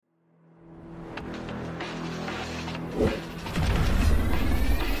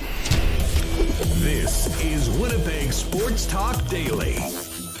Winnipeg Sports Talk Daily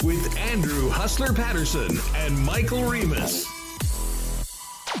with Andrew Hustler Patterson and Michael Remus.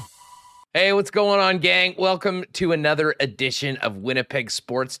 Hey, what's going on, gang? Welcome to another edition of Winnipeg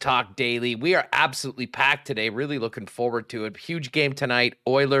Sports Talk Daily. We are absolutely packed today. Really looking forward to it. Huge game tonight.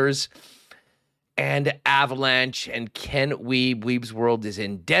 Oilers and Avalanche, and Ken Wiebe. Wiebe's World is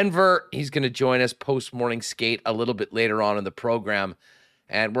in Denver. He's going to join us post-morning skate a little bit later on in the program.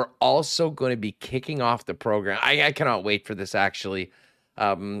 And we're also going to be kicking off the program. I cannot wait for this, actually.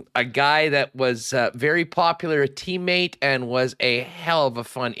 A guy that was very popular, a teammate, and was a hell of a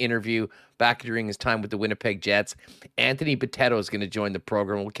fun interview back during his time with the Winnipeg Jets. Anthony Bitetto is going to join the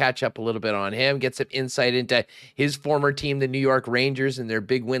program. We'll catch up a little bit on him, get some insight into his former team, the New York Rangers, and their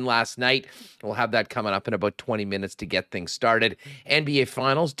big win last night. We'll have that coming up in about 20 minutes to get things started. NBA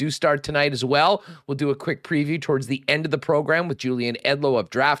Finals do start tonight as well. We'll do a quick preview towards the end of the program with Julian Edlow of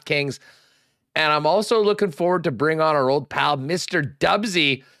DraftKings. And I'm also looking forward to bring on our old pal, Mr.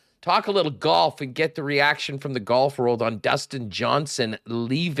 Dubsy, talk a little golf and get the reaction from the golf world on Dustin Johnson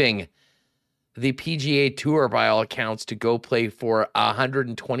leaving the PGA Tour, by all accounts, to go play for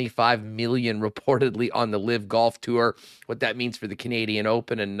 $125 million reportedly on the Live Golf Tour, what that means for the Canadian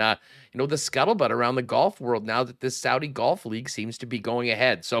Open, and the scuttlebutt around the golf world now that this Saudi Golf League seems to be going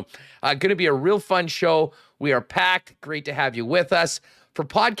ahead. So going to be a real fun show. We are packed. Great to have you with us. For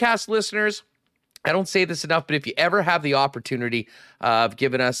podcast listeners, I don't say this enough, but if you ever have the opportunity of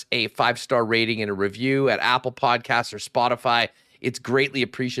giving us a 5-star rating and a review at Apple Podcasts or Spotify, it's greatly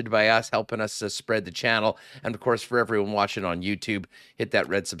appreciated by us, helping us spread the channel. And, of course, for everyone watching on YouTube, hit that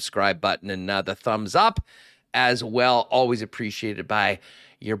red subscribe button and the thumbs up as well. Always appreciated by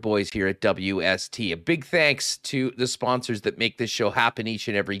your boys here at WST. A big thanks to the sponsors that make this show happen each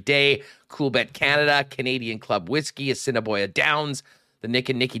and every day. Coolbet Canada, Canadian Club Whiskey, Assiniboia Downs, the Nick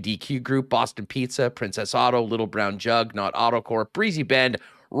and Nicky DQ Group, Boston Pizza, Princess Auto, Little Brown Jug, Not AutoCorp, Breezy Bend,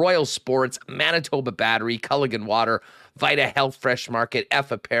 Royal Sports, Manitoba Battery, Culligan Water, Vita Health Fresh Market,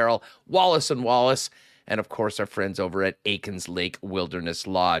 F Apparel, Wallace & Wallace, and, of course, our friends over at Aikens Lake Wilderness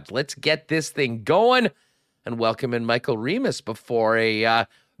Lodge. Let's get this thing going and welcome in Michael Remus before a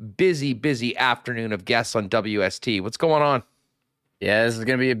busy afternoon of guests on WST. What's going on? Yeah, this is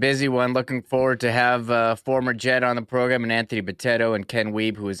going to be a busy one. Looking forward to have former Jet on the program and Anthony Bitetto and Ken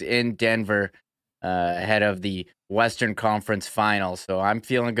Wiebe, who is in Denver ahead of the Western Conference Finals. So I'm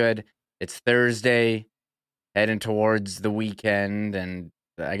feeling good. It's Thursday, heading towards the weekend, and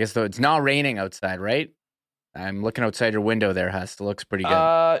I guess though it's not raining outside, right? I'm looking outside your window there, Hust. It looks pretty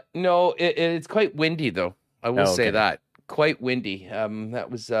good. No, it's quite windy, though. I will okay. say that. Quite windy. That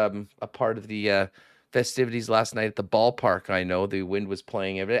was a part of the festivities last night at the ballpark. I know the wind was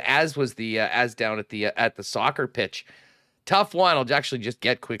playing, as was as down at the soccer pitch. Tough one. I'll actually just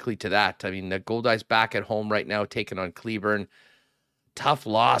get quickly to that. I mean, the Goldeyes back at home right now, taking on Cleburne. Tough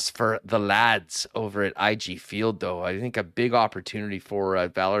loss for the lads over at IG Field, though. I think a big opportunity for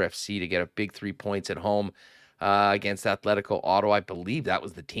Valor FC to get a big 3 points at home against Atletico Ottawa. I believe that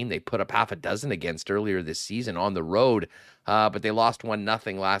was the team they put up half a dozen against earlier this season on the road, but they lost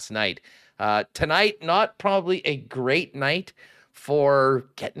 1-0 last night. Tonight, not probably a great night for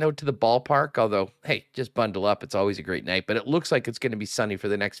getting out to the ballpark, although, hey, just bundle up. It's always a great night, but it looks like it's going to be sunny for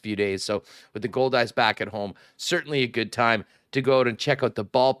the next few days. So with the Goldeyes back at home, certainly a good time to go out and check out the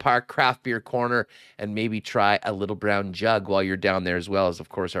ballpark, craft beer corner, and maybe try a Little Brown Jug while you're down there, as well as, of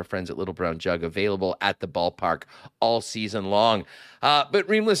course, our friends at Little Brown Jug, available at the ballpark all season long. But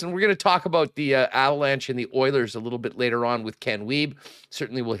Reem, listen, we're going to talk about the Avalanche and the Oilers a little bit later on with Ken Wiebe.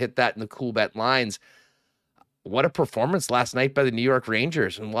 Certainly we'll hit that in the cool bet lines. What a performance last night by the New York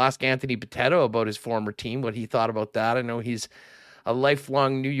Rangers. And we'll ask Anthony Bitetto about his former team, what he thought about that. I know he's a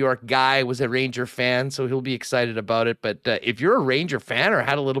lifelong New York guy, was a Ranger fan, so he'll be excited about it. But if you're a Ranger fan or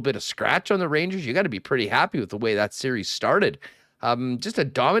had a little bit of scratch on the Rangers, you got to be pretty happy with the way that series started. Just a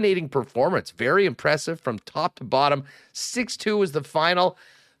dominating performance. Very impressive from top to bottom. 6-2 was the final.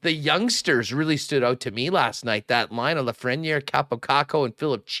 The youngsters really stood out to me last night. That line of Lafreniere, Capocacco, and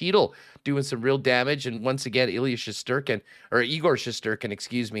Philip Cheadle doing some real damage. And once again, Igor Shesterkin,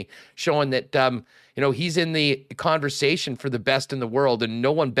 showing that, he's in the conversation for the best in the world, and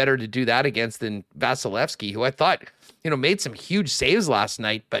no one better to do that against than Vasilevsky, who I thought, made some huge saves last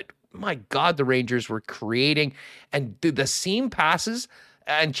night. But my God, the Rangers were creating, and the seam passes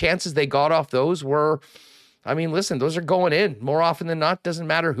and chances they got off those were, listen, those are going in more often than not. Doesn't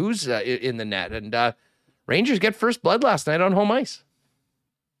matter who's in the net. And Rangers get first blood last night on home ice.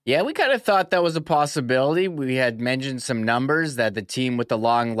 Yeah, we kind of thought that was a possibility. We had mentioned some numbers that the team with the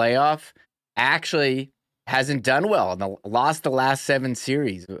long layoff actually hasn't done well and lost the last 7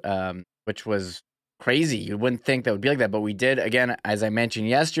 series, which was crazy. You wouldn't think that would be like that, but we did, again, as I mentioned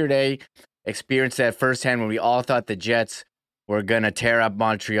yesterday, experience that firsthand when we all thought the Jets were going to tear up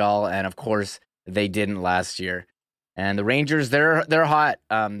Montreal, and of course, they didn't last year. And the Rangers, they're hot.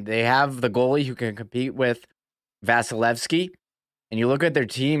 They have the goalie who can compete with Vasilevsky, and you look at their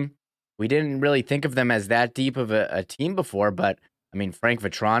team, we didn't really think of them as that deep of a team before, but I mean, Frank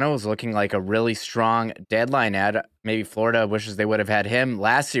Vetrano is looking like a really strong deadline ad. Maybe Florida wishes they would have had him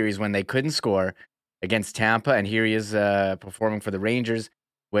last series when they couldn't score against Tampa, and here he is performing for the Rangers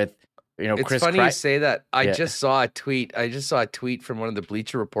with, it's Chris. Funny you say that. I just saw a tweet. From one of the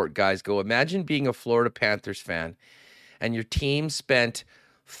Bleacher Report guys. Imagine being a Florida Panthers fan, and your team spent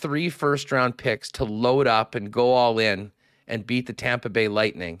 3 first-round picks to load up and go all in and beat the Tampa Bay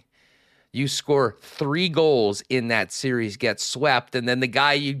Lightning. You score 3 goals in that series, get swept, and then the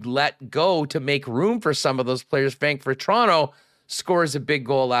guy you let go to make room for some of those players, Frank Vetrano, scores a big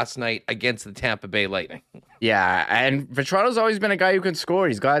goal last night against the Tampa Bay Lightning. Yeah, and Vetrano's always been a guy who can score.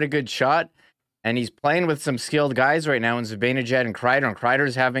 He's got a good shot, and he's playing with some skilled guys right now in Zibanejad and Kreider. And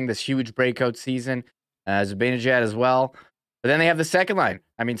Kreider's having this huge breakout season, Zibanejad as well. But then they have the second line.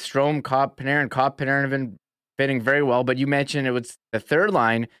 I mean, Strome, Panarin have been fitting very well. But you mentioned it was the third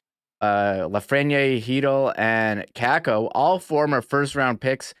line, Lafreniere, Hedl, and Kakko, all former first-round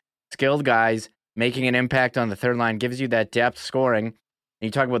picks, skilled guys, making an impact on the third line, gives you that depth scoring. And you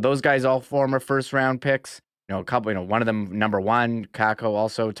talk about those guys, all former first-round picks. A couple, one of them number 1, Kakko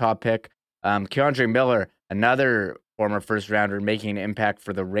also top pick. Keandre Miller, another former first-rounder, making an impact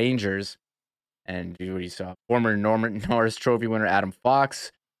for the Rangers. And what you saw, former Norman Norris Trophy winner Adam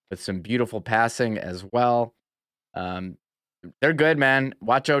Fox with some beautiful passing as well. They're good, man.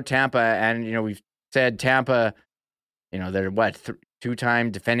 Watch out, Tampa. And, we've said Tampa, they're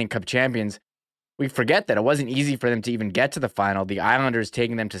 2-time defending Cup champions. We forget that it wasn't easy for them to even get to the final. The Islanders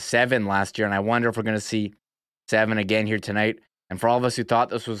taking them to 7 last year, and I wonder if we're going to see 7 again here tonight. And for all of us who thought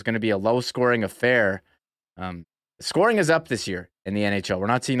this was going to be a low-scoring affair, scoring is up this year in the NHL. We're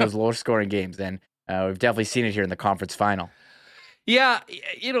not seeing those low-scoring games, and we've definitely seen it here in the conference final. Yeah,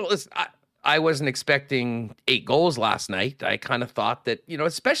 listen, I wasn't expecting 8 goals last night. I kind of thought that,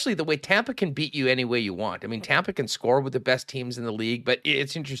 especially the way Tampa can beat you any way you want. I mean, Tampa can score with the best teams in the league, but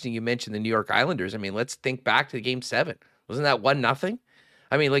it's interesting you mentioned the New York Islanders. I mean, let's think back to Game 7. Wasn't that 1-0?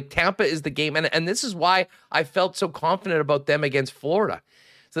 I mean, Tampa is the game, and this is why I felt so confident about them against Florida.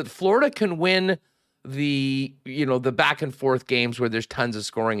 So that Florida can win the back and forth games where there's tons of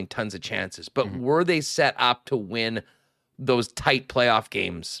scoring and tons of chances. But were they set up to win those tight playoff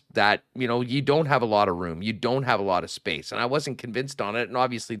games that, you don't have a lot of room, you don't have a lot of space? And I wasn't convinced on it. And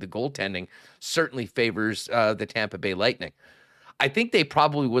obviously the goaltending certainly favors the Tampa Bay Lightning. I think they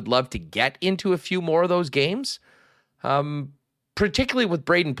probably would love to get into a few more of those games, particularly with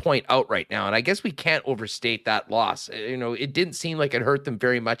Braden Point out right now. And I guess we can't overstate that loss. It didn't seem like it hurt them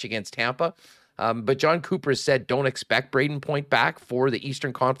very much against Tampa. But John Cooper said, don't expect Braden Point back for the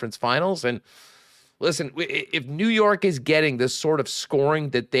Eastern Conference Finals. And listen, if New York is getting this sort of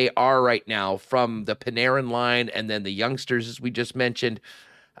scoring that they are right now from the Panarin line and then the youngsters, as we just mentioned,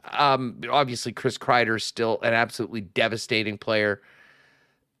 obviously Chris Kreider is still an absolutely devastating player.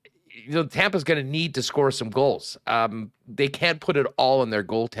 Tampa's going to need to score some goals. They can't put it all on their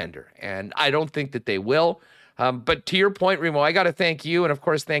goaltender, and I don't think that they will. But to your point, Remo, I got to thank you, and of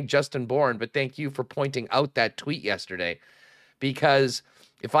course thank Justin Bourne, but thank you for pointing out that tweet yesterday, because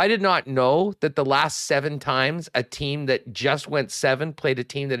if I did not know that the last 7 times a team that just went 7 played a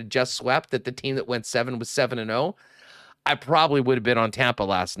team that had just swept, that the team that went 7 was 7-0, I probably would have been on Tampa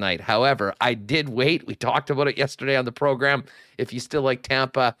last night. However, I did wait. We talked about it yesterday on the program. If you still like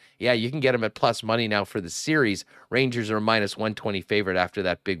Tampa, yeah, you can get them at plus money now for the series. Rangers are a minus 120 favorite after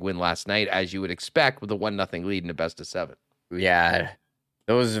that big win last night, as you would expect, with a 1-0 lead in a best of 7. Yeah,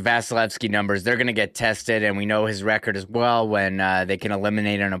 those Vasilevsky numbers, they're going to get tested, and we know his record as well when they can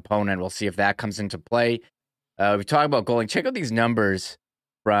eliminate an opponent. We'll see if that comes into play. We talk about goaling. Check out these numbers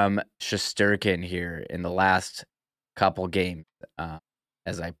from Shesterkin here in the last couple games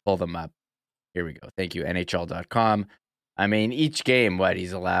as I pull them up. Here we go. Thank you, NHL.com. I mean, each game,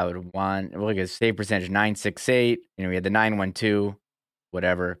 he's allowed one. Look at his save percentage, 968. We had the 912,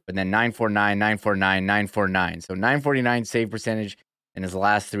 whatever, but then 949, 949, 949. So 949 save percentage in his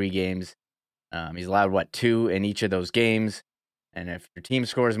last 3 games. He's allowed 2 in each of those games. And if your team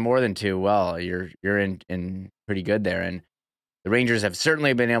scores more than 2, well, you're in pretty good there. And the Rangers have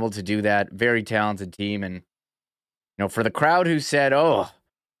certainly been able to do that. Very talented team. And for the crowd who said,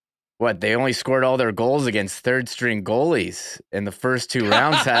 they only scored all their goals against third-string goalies in the first 2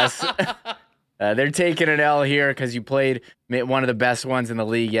 rounds, they're taking an L here because you played one of the best ones in the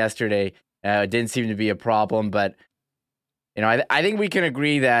league yesterday It didn't seem to be a problem, but I think we can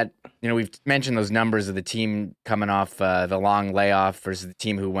agree that we've mentioned those numbers of the team coming off the long layoff versus the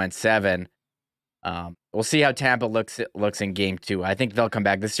team who went 7. We'll see how Tampa looks in game 2. I think they'll come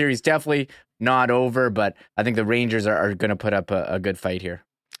back. The series definitely not over, but I think the Rangers are going to put up a good fight here.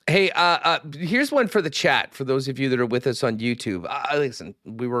 Hey, here's one for the chat. For those of you that are with us on YouTube, listen,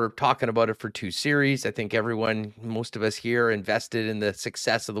 we were talking about it for 2 series. I think most of us here, invested in the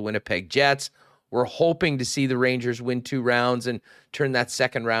success of the Winnipeg Jets. We're hoping to see the Rangers win 2 rounds and turn that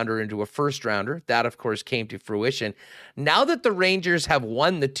second rounder into a first rounder. That, of course, came to fruition. Now that the Rangers have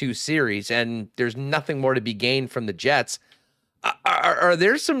won the 2 series and there's nothing more to be gained from the Jets, are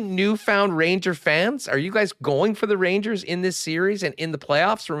there some newfound Ranger fans? Are you guys going for the Rangers in this series and in the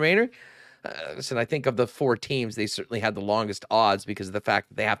playoffs remaining? Listen, I think of the 4 teams, they certainly had the longest odds because of the fact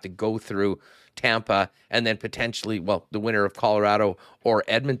that they have to go through Tampa and then potentially, the winner of Colorado or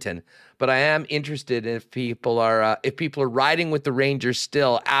Edmonton. But I am interested if people are riding with the Rangers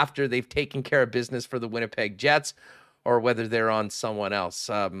still after they've taken care of business for the Winnipeg Jets, or whether they're on someone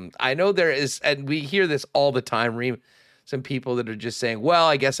else. I know there is, and we hear this all the time, Reem, some people that are just saying, well,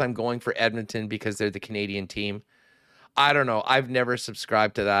 I guess I'm going for Edmonton because they're the Canadian team. I don't know. I've never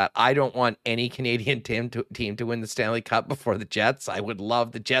subscribed to that. I don't want any Canadian team to win the Stanley Cup before the Jets. I would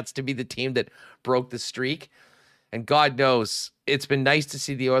love the Jets to be the team that broke the streak. And God knows, it's been nice to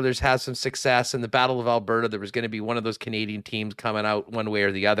see the Oilers have some success in the Battle of Alberta. There was going to be one of those Canadian teams coming out one way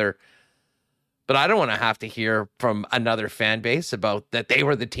or the other. But I don't want to have to hear from another fan base about that they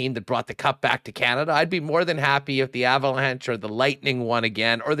were the team that brought the cup back to Canada. I'd be more than happy if the Avalanche or the Lightning won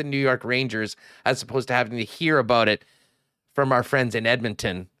again, or the New York Rangers, as opposed to having to hear about it from our friends in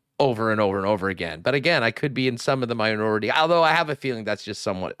Edmonton over and over and over again. But again, I could be in some of the minority, although I have a feeling that's just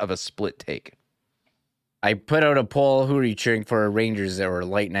somewhat of a split take. I put out a poll. Who are you cheering for, Rangers or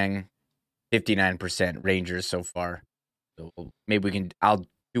Lightning? 59% Rangers so far. So maybe I'll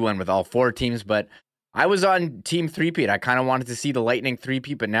do one with all 4 teams, but I was on team 3-peat. I kind of wanted to see the Lightning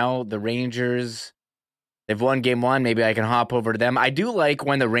 3-peat, but now the Rangers, they've won game 1. Maybe I can hop over to them. I do like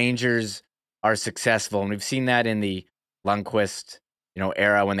when the Rangers are successful, and we've seen that in the Lundqvist,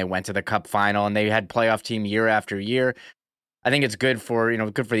 era when they went to the Cup final and they had playoff team year after year. I think it's good for,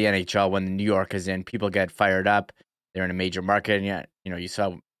 good for the NHL when New York is in. People get fired up. They're in a major market, and you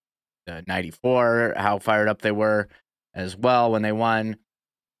saw the 94, how fired up they were as well when they won.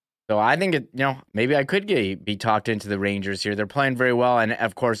 So I think maybe I could be talked into the Rangers here. They're playing very well, and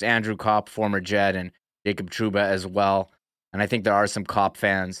of course Andrew Kopp, former Jet, and Jacob Trouba as well. And I think there are some Kopp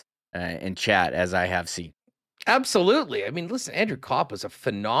fans in chat, as I have seen. Absolutely. I mean, listen, Andrew Kopp was a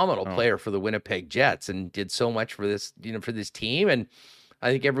phenomenal player for the Winnipeg Jets and did so much for this, for this team. And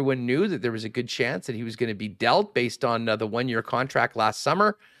I think everyone knew that there was a good chance that he was going to be dealt based on the 1-year contract last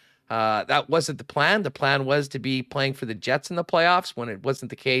summer. That wasn't the plan. The plan was to be playing for the Jets in the playoffs. When it wasn't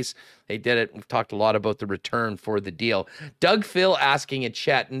the case, they did it. We've talked a lot about the return for the deal. Doug Phil asking in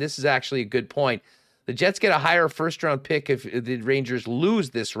chat, and this is actually a good point. The Jets get a higher first-round pick if the Rangers lose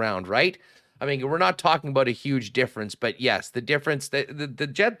this round, right? I mean, we're not talking about a huge difference, but yes, the difference that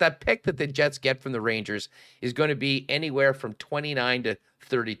that pick that the Jets get from the Rangers is going to be anywhere from 29 to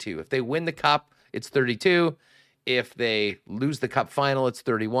 32. If they win the Cup, it's 32. If they lose the Cup final, it's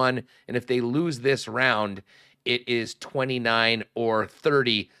 31. And if they lose this round, it is 29 or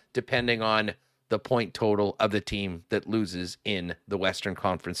 30, depending on the point total of the team that loses in the Western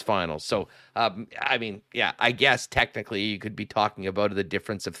Conference Finals. So, I mean, yeah, I guess technically you could be talking about the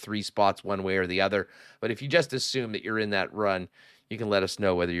difference of 3 spots one way or the other. But if you just assume that you're in that run, you can let us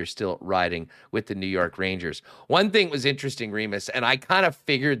know whether you're still riding with the New York Rangers. One thing was interesting, Remus, and I kind of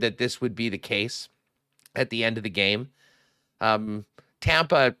figured that this would be the case at the end of the game.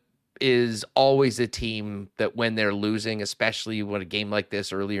 Tampa is always a team that when they're losing, especially when a game like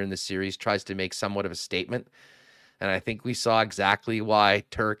this earlier in the series, tries to make somewhat of a statement. And I think we saw exactly why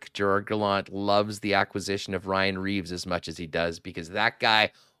Gerard Gallant loves the acquisition of Ryan Reeves as much as he does, because that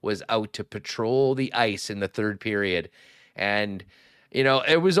guy was out to patrol the ice in the 3rd period. And,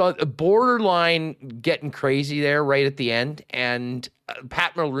 it was a borderline getting crazy there right at the end. And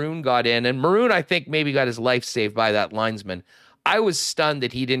Pat Maroon got in, and Maroon, I think, maybe got his life saved by that linesman. I was stunned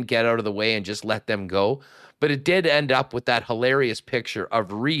that he didn't get out of the way and just let them go. But it did end up with that hilarious picture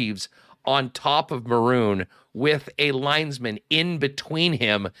of Reeves on top of Maroon with a linesman in between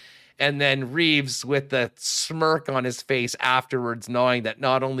him. And then Reeves with the smirk on his face afterwards, knowing that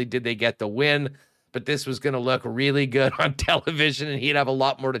not only did they get the win, but this was going to look really good on television and he'd have a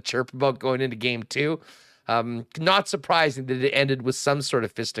lot more to chirp about going into game 2. Not surprising that it ended with some sort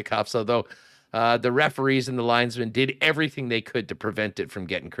of fisticuffs, although the referees and the linesmen did everything they could to prevent it from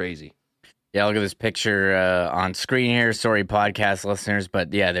getting crazy. Yeah, look at this picture on screen here. Sorry, podcast listeners,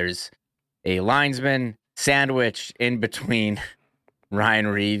 but yeah, there's a linesman sandwich in between Ryan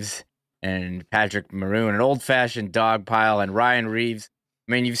Reeves and Patrick Maroon, an old-fashioned dog pile, and Ryan Reeves.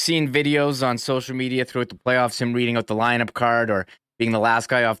 I mean, you've seen videos on social media throughout the playoffs, him reading out the lineup card or being the last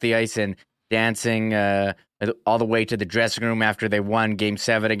guy off the ice and dancing all the way to the dressing room after they won Game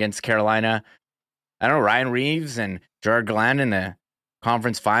 7 against Carolina. I don't know, Ryan Reeves and Gerard Gallant in the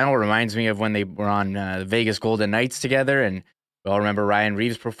conference final reminds me of when they were on the Vegas Golden Knights together, and we all remember Ryan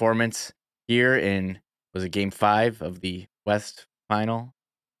Reeves' performance here in, was it Game 5 of the West final?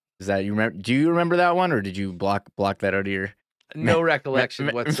 Is that, you remember? Do you remember that one, or did you block that out of your no recollection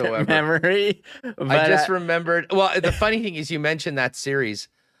whatsoever memory? But I just remembered. Well, the funny thing is, you mentioned that series.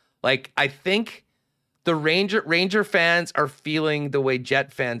 Like, I think the Ranger fans are feeling the way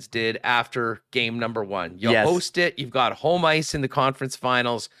Jet fans did after game number 1. You host it. You've got home ice in the conference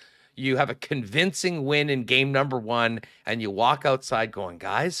finals. You have a convincing win in game number 1, and you walk outside going,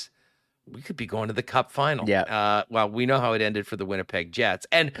 guys, we could be going to the Cup final. Yeah. Well, we know how it ended for the Winnipeg Jets.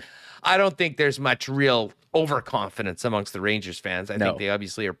 And I don't think there's much real overconfidence amongst the Rangers fans. I think they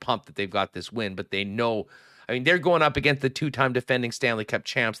obviously are pumped that they've got this win, but they know, I mean, they're going up against the 2-time defending Stanley Cup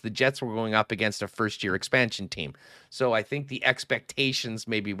champs. The Jets were going up against a first-year expansion team. So I think the expectations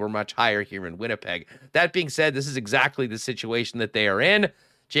maybe were much higher here in Winnipeg. That being said, this is exactly the situation that they are in.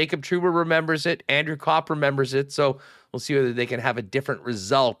 Jacob Trouba remembers it. Andrew Kopp remembers it. So we'll see whether they can have a different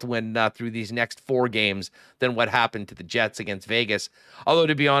result when through these next 4 games than what happened to the Jets against Vegas. Although,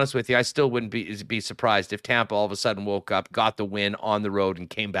 to be honest with you, I still wouldn't be surprised if Tampa all of a sudden woke up, got the win on the road, and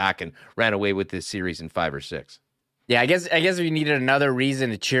came back and ran away with this series in 5 or 6. Yeah, I guess if you needed another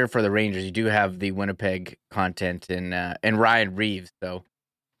reason to cheer for the Rangers, you do have the Winnipeg content in Ryan Reeves. So,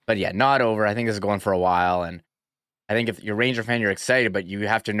 but yeah, not over. I think this is going for a while, and I think if you're a Ranger fan, you're excited, but you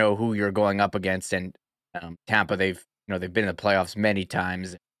have to know who you're going up against. And Tampa, they've been in the playoffs many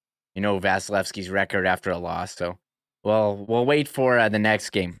times. You know Vasilevsky's record after a loss. So, well, we'll wait for the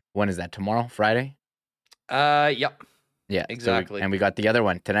next game. When is that? Tomorrow, Friday? Yep. Yeah, exactly. And we got the other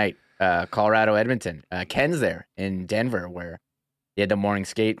one tonight. Colorado, Edmonton. Ken's there in Denver, where he had the morning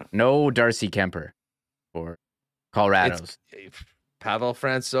skate. No Darcy Kemper for Colorado's. Pavel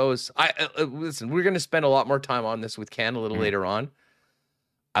Francouz. Listen, we're going to spend a lot more time on this with Ken a little later on.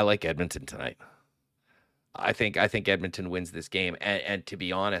 I like Edmonton tonight. I think Edmonton wins this game. And to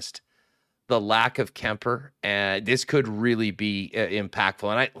be honest, the lack of Kemper, and this could really be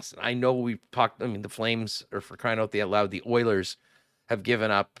impactful. And I know we've talked, I mean, the Flames, or for crying out loud, the Oilers have given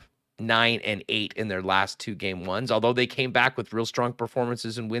up 9 and 8 in their last 2 game ones, although they came back with real strong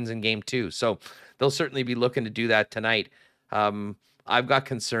performances and wins in game 2. So they'll certainly be looking to do that tonight. I've got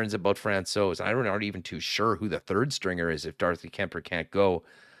concerns about Francouz. I'm not even too sure who the third stringer is if Darcy Kemper can't go.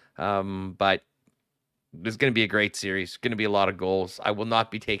 But it's going to be a great series. Going to be a lot of goals. I will not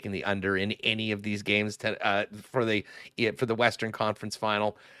be taking the under in any of these games for the Western Conference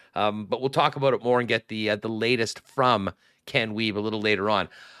Final. But we'll talk about it more and get the latest from Ken Wiebe a little later on.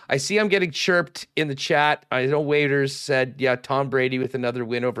 I see I'm getting chirped in the chat. I know Waiters said, yeah, Tom Brady with another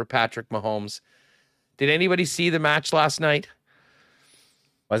win over Patrick Mahomes. Did anybody see the match last night?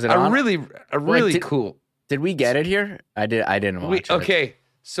 Was it really cool? Did we get it here? I didn't watch it. Okay,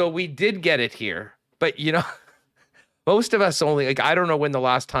 so we did get it here, but most of us only, I don't know when the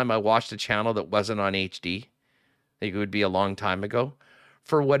last time I watched a channel that wasn't on HD. I think it would be a long time ago.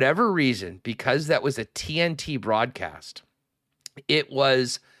 For whatever reason, because that was a TNT broadcast, it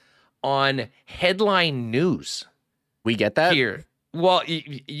was on headline news. We get that here. Well,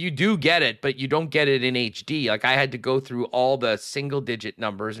 you do get it, but you don't get it in HD. Like, I had to go through all the single-digit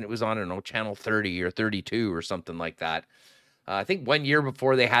numbers, and it was on, I don't know, channel 30 or 32 or something like that. I think 1 year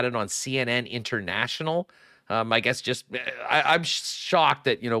before they had it on CNN International. I guess I'm shocked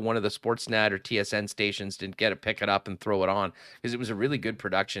that, one of the Sportsnet or TSN stations didn't pick it up and throw it on, because it was a really good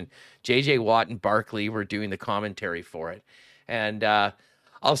production. J.J. Watt and Barkley were doing the commentary for it. And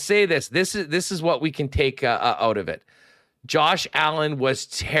I'll say this is what we can take out of it. Josh Allen was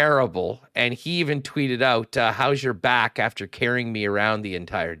terrible, and he even tweeted out, how's your back after carrying me around the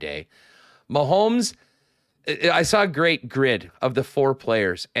entire day? Mahomes, I saw a great grid of the 4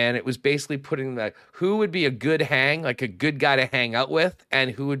 players, and it was basically putting who would be a good hang, like a good guy to hang out with,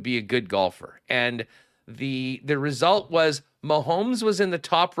 and who would be a good golfer. And the result was Mahomes was in the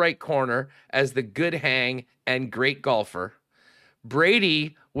top right corner as the good hang and great golfer.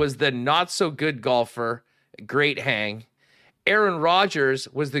 Brady was the not so good golfer, great hang. Aaron Rodgers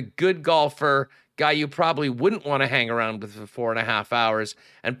was the good golfer, guy you probably wouldn't want to hang around with for 4.5 hours.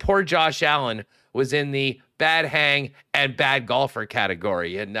 And poor Josh Allen was in the bad hang, and bad golfer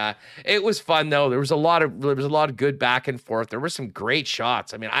category. And it was fun though. There was a lot of good back and forth. There were some great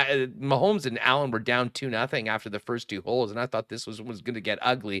shots. I mean, Mahomes and Allen were down 2-0 after the first two holes, and I thought this was going to get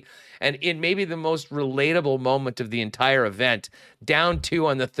ugly. And in maybe the most relatable moment of the entire event, down 2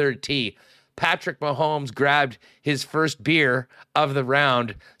 on the third tee, Patrick Mahomes grabbed his first beer of the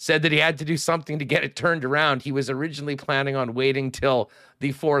round, said that he had to do something to get it turned around. He was originally planning on waiting till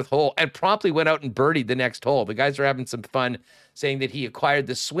the fourth hole and promptly went out and birdied the next hole. The guys are having some fun, saying that he acquired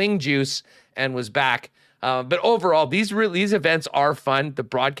the swing juice and was back. But overall, these events are fun. The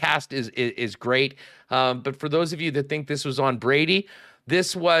broadcast is great. But for those of you that think this was on Brady,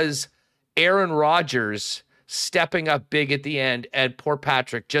 this was Aaron Rodgers stepping up big at the end, and poor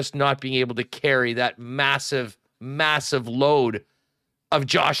Patrick just not being able to carry that massive load of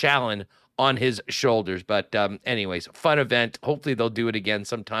Josh Allen on his shoulders. But anyways, fun event. Hopefully they'll do it again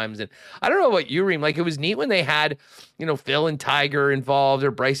sometimes. And I don't know about you, Reem. Like, it was neat when they had, Phil and Tiger involved,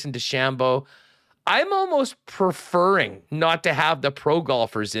 or Bryson DeChambeau. I'm almost preferring not to have the pro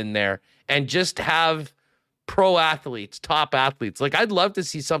golfers in there and just have pro athletes, top athletes. Like, I'd love to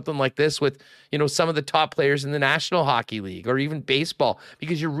see something like this with, some of the top players in the National Hockey League or even baseball,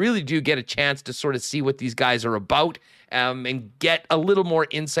 because you really do get a chance to sort of see what these guys are about, and get a little more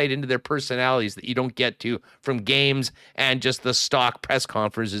insight into their personalities that you don't get to from games and just the stock press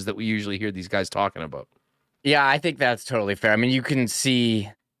conferences that we usually hear these guys talking about. Yeah, I think that's totally fair. I mean, you can see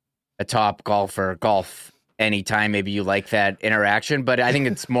a top golfer golf anytime. Maybe you like that interaction, but I think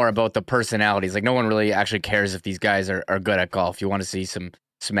it's more about the personalities. Like, no one really actually cares if these guys are good at golf. You want to see some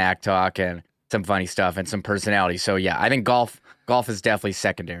smack talk and some funny stuff and some personality. So yeah, I think golf is definitely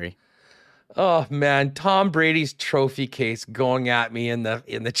secondary. Oh man, Tom Brady's trophy case going at me in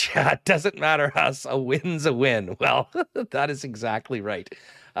the chat. Doesn't matter us, a win's a win. Well, that is exactly right.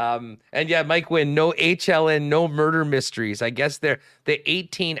 And yeah, Mike Wynn, no HLN, no murder mysteries. I guess they're the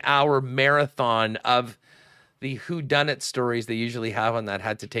 18-hour marathon of the whodunit stories they usually have on that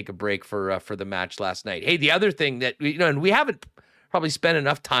had to take a break for the match last night. Hey, the other thing that and we haven't probably spent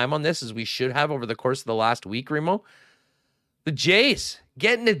enough time on this as we should have over the course of the last week, Remo. The Jays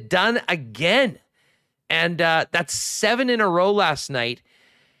getting it done again. And that's 7 in a row last night.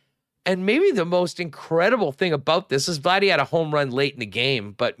 And maybe the most incredible thing about this is Vladdy had a home run late in the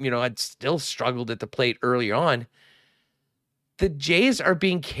game, but, I'd still struggled at the plate early on. The Jays are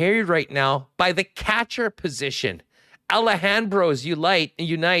being carried right now by the catcher position. Alejandro's unite.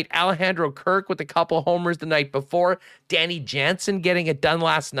 Alejandro Kirk with a couple homers the night before. Danny Jansen getting it done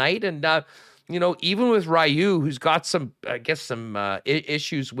last night. And, even with Ryu, who's got some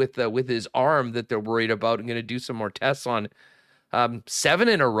issues with his arm that they're worried about and going to do some more tests on. 7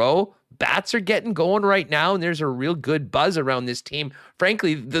 in a row. Bats are getting going right now, and there's a real good buzz around this team.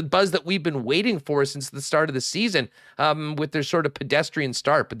 Frankly, the buzz that we've been waiting for since the start of the season, with their sort of pedestrian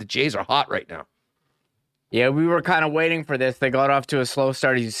start. But the Jays are hot right now. Yeah, we were kind of waiting for this. They got off to a slow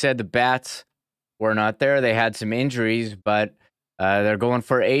start. As you said, the bats were not there. They had some injuries, but they're going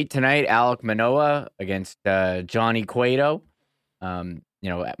for 8 tonight. Alek Manoah against Johnny Cueto.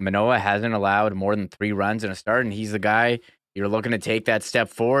 Manoah hasn't allowed more than 3 runs in a start, and he's the guy you're looking to take that step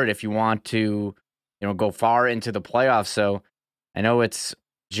forward if you want to, go far into the playoffs. So I know it's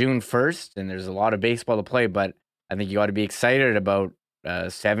June 1st and there's a lot of baseball to play, but I think you ought to be excited about a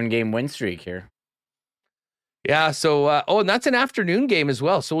 7-game win streak here. Yeah, so, and that's an afternoon game as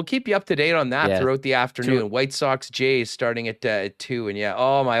well. So we'll keep you up to date on that throughout the afternoon. White Sox, Jays starting at 2. And yeah,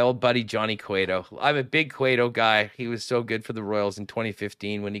 my old buddy Johnny Cueto. I'm a big Cueto guy. He was so good for the Royals in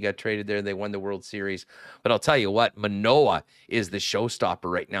 2015 when he got traded there and they won the World Series. But I'll tell you what, Manoah is the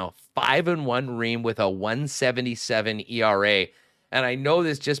showstopper right now. 5-1 Ream with a 1.77 ERA. And I know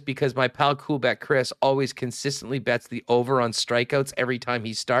this just because my pal Coolbeck Chris always consistently bets the over on strikeouts every time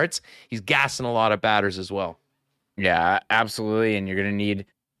he starts. He's gassing a lot of batters as well. Yeah, absolutely. And you're going to needed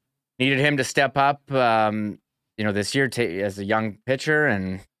him to step up, this year as a young pitcher.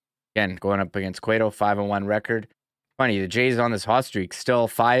 And again, going up against Cueto, 5-1 record. Funny, the Jays on this hot streak, still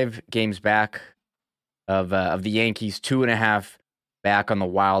 5 games back of the Yankees, 2.5 back on the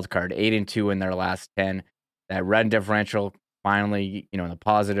wild card, 8-2 in their last 10. That run differential finally, in the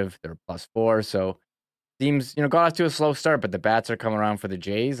positive, they're +4. So teams, got off to a slow start, but the bats are coming around for the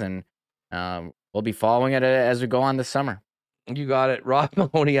Jays, and we'll be following it as we go on this summer. You got it. Rob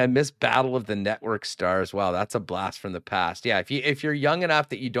Mahoney, I miss Battle of the Network Stars. Wow, that's a blast from the past. Yeah, if you're young enough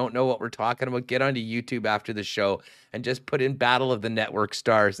that you don't know what we're talking about, get onto YouTube after the show and just put in Battle of the Network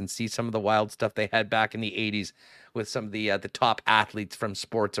Stars and see some of the wild stuff they had back in the 80s with some of the top athletes from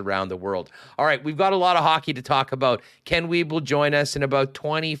sports around the world. All right, we've got a lot of hockey to talk about. Ken Wiebe will join us in about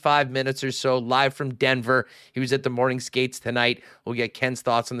 25 minutes or so, live from Denver. He was at the morning skates tonight. We'll get Ken's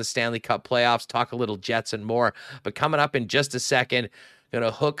thoughts on the Stanley Cup playoffs, talk a little Jets and more. But coming up in just a second, going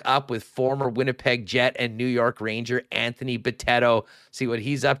to hook up with former Winnipeg Jet and New York Ranger Anthony Bitetto, see what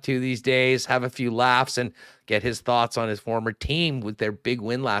he's up to these days, have a few laughs, and get his thoughts on his former team with their big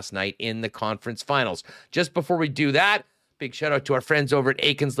win last night in the conference finals. Just before we do that, big shout out to our friends over at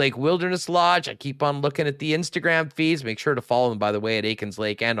Aikens Lake Wilderness Lodge. I keep on looking at the Instagram feeds. Make sure to follow them, by the way, at Aikens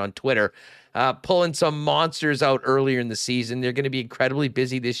Lake and on Twitter. Pulling some monsters out earlier in the season. They're going to be incredibly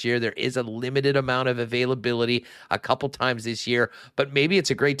busy this year. There is a limited amount of availability a couple times this year, but maybe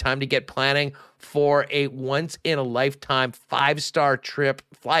it's a great time to get planning for a once-in-a-lifetime 5-star trip,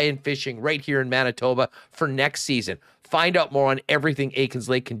 fly-in fishing right here in Manitoba for next season. Find out more on everything Aikens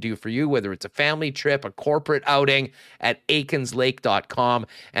Lake can do for you, whether it's a family trip, a corporate outing, at aikenslake.com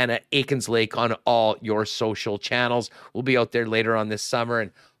and at Aikens Lake on all your social channels. We'll be out there later on this summer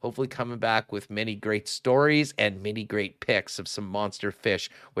and hopefully coming back with many great stories and many great pics of some monster fish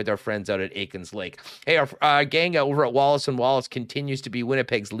with our friends out at Aikens Lake. Hey, our gang over at Wallace & Wallace continues to be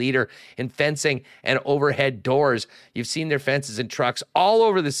Winnipeg's leader in fencing and overhead doors. You've seen their fences and trucks all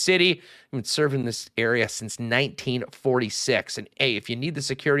over the city. I've been serving this area since 1946. And hey, if you need the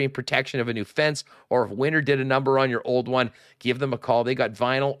security and protection of a new fence, or if winter did a number on your old one, give them a call. They got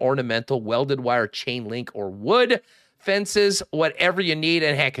vinyl, ornamental, welded wire, chain link, or wood fences, whatever you need.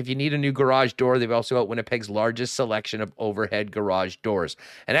 And heck, if you need a new garage door, they've also got Winnipeg's largest selection of overhead garage doors.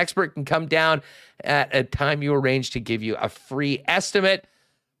 An expert can come down at a time you arrange to give you a free estimate.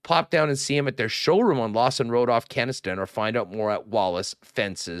 Pop down and see them at their showroom on Lawson Road off Keniston, or find out more at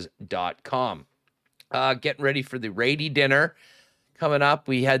wallacefences.com. Getting ready for the Rady dinner coming up.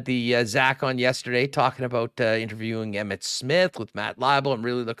 We had the Zach on yesterday talking about interviewing Emmett Smith with Matt Leibel. I'm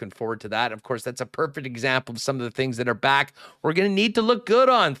really looking forward to that. Of course, that's a perfect example of some of the things that are back. We're going to need to look good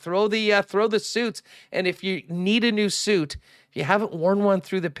on. Throw the suits. And if you need a new suit, if you haven't worn one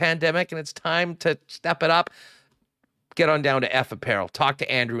through the pandemic and it's time to step it up, get on down to F Apparel. Talk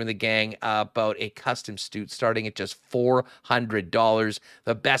to Andrew and the gang about a custom suit starting at just $400.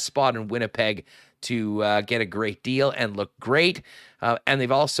 The best spot in Winnipeg to get a great deal and look great. And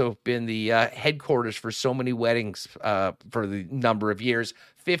they've also been the headquarters for so many weddings for the number of years.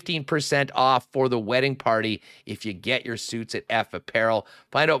 15% off for the wedding party if you get your suits at F Apparel.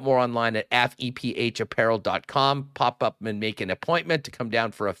 Find out more online at fephapparel.com. Pop up and make an appointment to come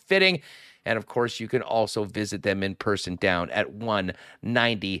down for a fitting. And, of course, you can also visit them in person down at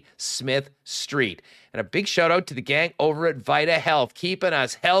 190 Smith Street. And a big shout out to the gang over at Vita Health, keeping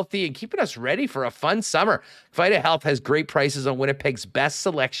us healthy and keeping us ready for a fun summer. Vita Health has great prices on Winnipeg's best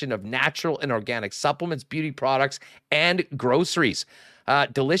selection of natural and organic supplements, beauty products, and groceries.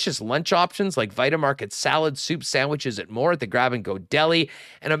 Delicious lunch options like Vita Market salad, soup, sandwiches, and more at the Grab and Go Deli.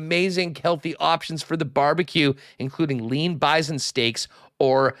 And amazing healthy options for the barbecue, including lean bison steaks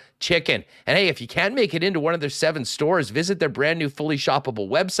or chicken. And hey, if you can't make it into one of their 7 stores, visit their brand new fully shoppable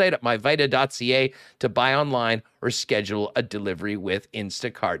website at myvita.ca to buy online or schedule a delivery with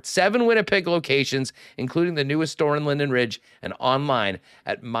Instacart. 7 Winnipeg locations, including the newest store in Linden Ridge, and online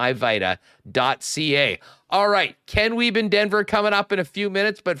at myvita.ca. All right, Ken Wiebe in Denver coming up in a few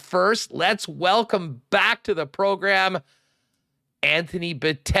minutes, but first, let's welcome back to the program Anthony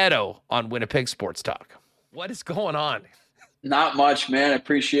Bitetto on Winnipeg Sports Talk. What is going on? Not much, man. I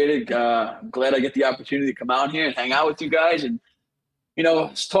appreciate it. I'm glad I get the opportunity to come out here and hang out with you guys and,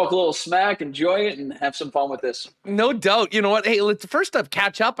 just talk a little smack, enjoy it, and have some fun with this. No doubt. You know what? Hey, let's first up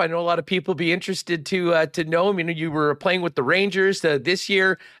catch up. I know a lot of people be interested to know. I mean, you were playing with the Rangers this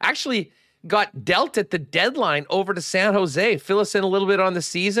year. Actually got dealt at the deadline over to San Jose. Fill us in a little bit on the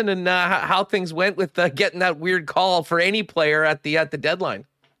season and how things went with getting that weird call for any player at the deadline.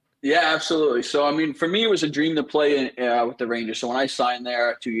 Yeah, absolutely. So, I mean, for me, it was a dream to play with the Rangers. So when I signed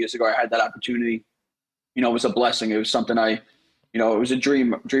there 2 years ago, I had that opportunity. It was a blessing. It was something it was a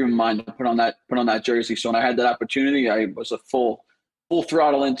dream of mine to put on that jersey. So when I had that opportunity, I was a full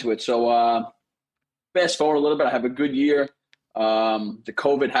throttle into it. So fast forward a little bit, I have a good year. The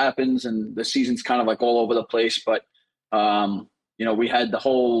COVID happens and the season's kind of like all over the place. But, we had the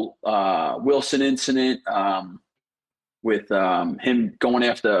whole Wilson incident, with him going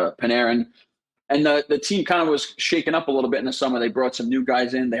after Panarin. And the team kind of was shaken up a little bit in the summer. They brought some new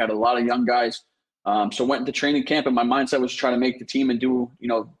guys in. They had a lot of young guys. So went into training camp, and my mindset was to try to make the team and do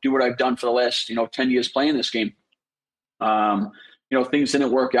what I've done for the last, 10 years playing this game. Things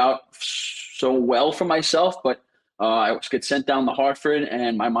didn't work out so well for myself, but I was get sent down to Hartford,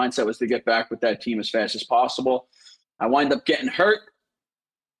 and my mindset was to get back with that team as fast as possible. I wind up getting hurt.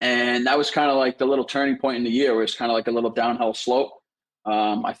 And that was kind of like the little turning point in the year where it's kind of like a little downhill slope.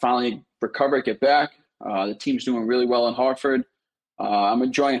 I finally recover, get back. The team's doing really well in Hartford. I'm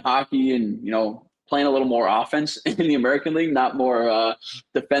enjoying hockey and, playing a little more offense in the American League, not more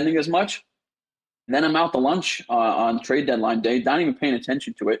defending as much. And then I'm out to lunch on trade deadline day, not even paying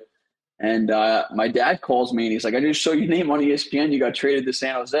attention to it. And my dad calls me and he's like, I just saw your name on ESPN. You got traded to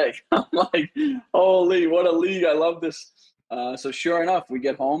San Jose. I'm like, holy, what a league. I love this. So sure enough, we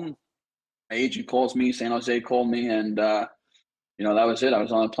get home. My agent calls me. San Jose called me. And, that was it. I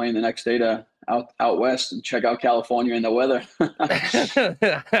was on a plane the next day to out west and check out California and the weather.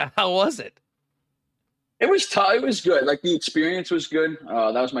 How was it? It was tough. It was good. Like, the experience was good.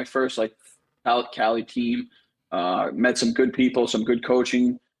 That was my first, Cali team. Met some good people, some good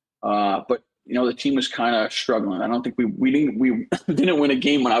coaching. But the team was kind of struggling. I don't think we didn't win a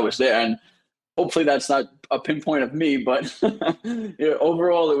game when I was there, and hopefully that's not a pinpoint of me. But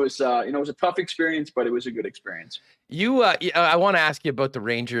overall, it was it was a tough experience, but it was a good experience. I want to ask you about the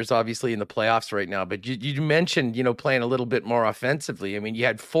Rangers, obviously in the playoffs right now. But you mentioned playing a little bit more offensively. I mean, you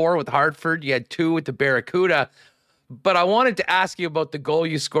had 4 with Hartford, you had 2 with the Barracuda. But I wanted to ask you about the goal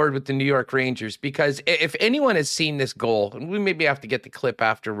you scored with the New York Rangers, because if anyone has seen this goal, and we maybe have to get the clip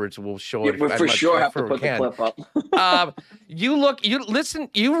afterwards, we'll show it. We for sure have to put the clip up.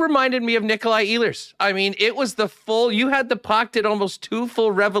 You reminded me of Nikolai Ehlers. I mean, it was you had the puck, did almost 2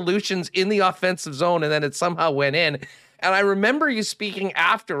 full revolutions in the offensive zone, and then it somehow went in. And I remember you speaking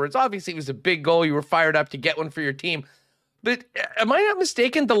afterwards. Obviously, it was a big goal. You were fired up to get one for your team. But am I not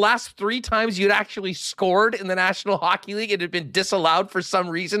mistaken? The last 3 times you'd actually scored in the National Hockey League, it had been disallowed for some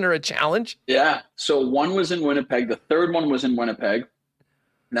reason or a challenge? Yeah. So 1 was in Winnipeg. The 3rd one was in Winnipeg. And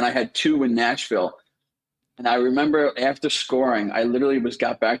then I had 2 in Nashville. And I remember after scoring, I literally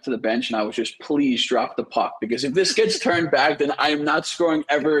got back to the bench and I was just, please drop the puck. Because if this gets turned back, then I am not scoring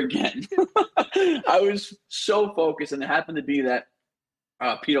ever again. I was so focused. And it happened to be that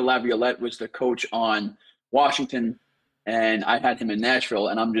Peter Laviolette was the coach on Washington. And I had him in Nashville,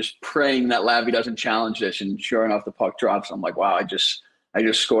 and I'm just praying that Lavi doesn't challenge this. And sure enough, the puck drops. I'm like, wow, I just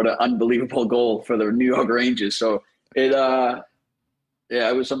scored an unbelievable goal for the New York Rangers. So it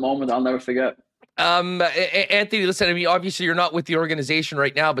was a moment I'll never forget. Anthony, listen, I mean, obviously you're not with the organization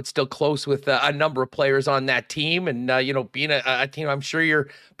right now, but still close with a number of players on that team. And, being a team I'm sure you're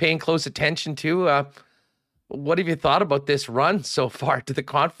paying close attention to. What have you thought about this run so far to the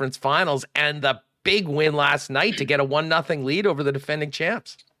conference finals and the big win last night to get a 1-0 lead over the defending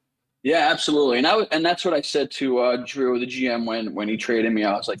champs? Yeah, absolutely. And that's what I said to Drew, the GM, when he traded me.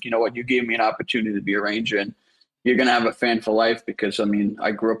 I was like, you know what, you gave me an opportunity to be a Ranger, and you're going to have a fan for life, because, I mean, I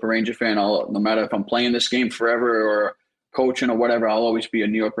grew up a Ranger fan. No matter if I'm playing this game forever or coaching or whatever, I'll always be a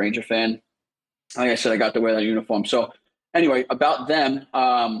New York Ranger fan. Like I said, I got to wear that uniform. So anyway, about them,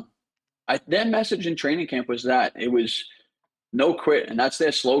 their message in training camp was that it was no quit. And that's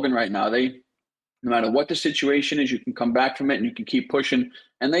their slogan right now. No matter what the situation is, you can come back from it and you can keep pushing.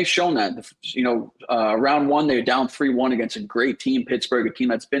 And they've shown that. Round 1, they were down 3-1 against a great team, Pittsburgh, a team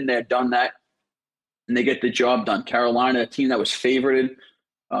that's been there, done that. And they get the job done. Carolina, a team that was favorited.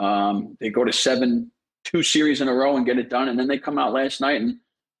 They go to 7-2 series in a row and get it done. And then they come out last night and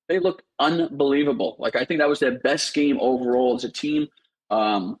they look unbelievable. Like, I think that was their best game overall as a team.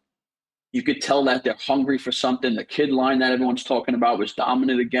 You could tell that they're hungry for something. The kid line that everyone's talking about was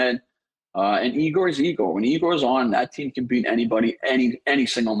dominant again. And Igor's Igor. When Igor's on, that team can beat anybody any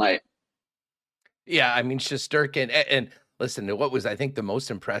single night. Yeah, I mean, Shesterkin, and listen, what was, I think, the most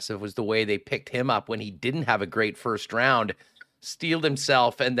impressive was the way they picked him up when he didn't have a great first round, steeled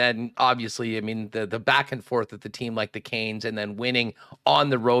himself, and then obviously, I mean, the back and forth with the team like the Canes, and then winning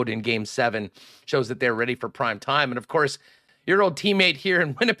on the road in Game 7 shows that they're ready for prime time. And of course, your old teammate here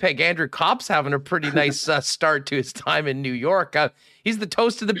in Winnipeg, Andrew Kopp's having a pretty nice start to his time in New York. He's the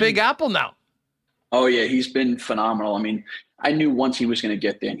toast of the Big Apple now. Oh, yeah, he's been phenomenal. I mean, I knew once he was going to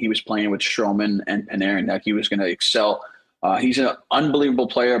get there and he was playing with Stroman and Panarin that he was going to excel. He's an unbelievable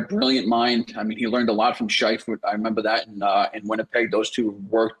player, brilliant mind. I mean, he learned a lot from Scheif. I remember that in Winnipeg. Those two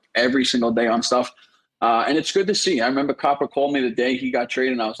worked every single day on stuff. And it's good to see. I remember Copper called me the day he got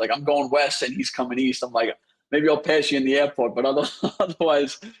traded, and I was like, I'm going west, and he's coming east. I'm like, maybe I'll pass you in the airport, but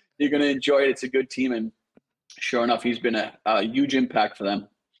otherwise you're going to enjoy it. It's a good team, and sure enough, he's been a huge impact for them.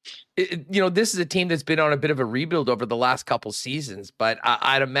 This is a team that's been on a bit of a rebuild over the last couple seasons, but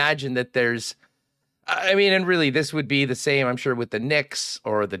I'd imagine that and really this would be the same, I'm sure, with the Knicks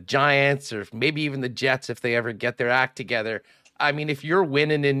or the Giants or maybe even the Jets if they ever get their act together. I mean, if you're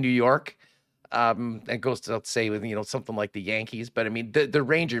winning in New York, and goes to, let's say, with, something like the Yankees. But I mean, the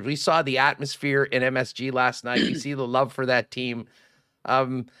Rangers, we saw the atmosphere in MSG last night. We see the love for that team.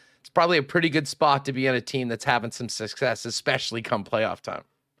 It's probably a pretty good spot to be on a team that's having some success, especially come playoff time.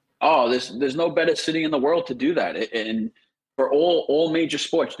 Oh, there's no better city in the world to do that. And for all major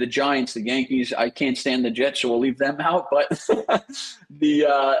sports, the Giants, the Yankees, I can't stand the Jets, so we'll leave them out. But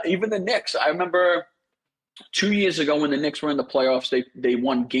even the Knicks, I remember 2 years ago when the Knicks were in the playoffs, they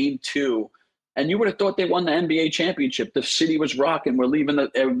won Game 2, and you would have thought they won the NBA championship. The city was rocking. We're leaving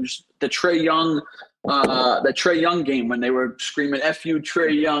it was the Trae Young game when they were screaming "F you,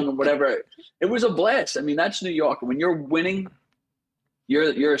 Trae Young" or whatever. It was a blast. I mean, that's New York. When you're winning,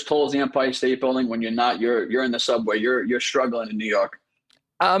 you're as tall as the Empire State Building. When you're not, you're in the subway. You're struggling in New York.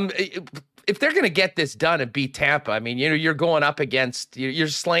 If they're going to get this done and beat Tampa, I mean, you're going up against, you're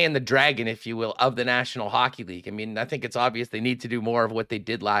slaying the dragon, if you will, of the National Hockey League. I mean, I think it's obvious they need to do more of what they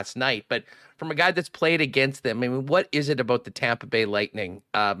did last night. But from a guy that's played against them, I mean, what is it about the Tampa Bay Lightning?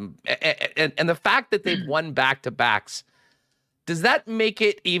 And the fact that they've won back-to-backs, does that make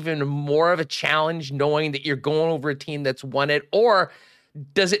it even more of a challenge knowing that you're going over a team that's won it? Or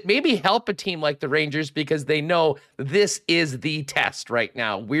does it maybe help a team like the Rangers because they know this is the test right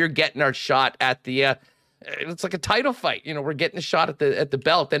now? We're getting our shot at the it's like a title fight. We're getting a shot at the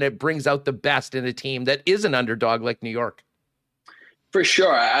belt, and it brings out the best in a team that is an underdog like New York. For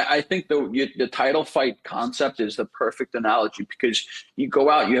sure. I think the title fight concept is the perfect analogy because you go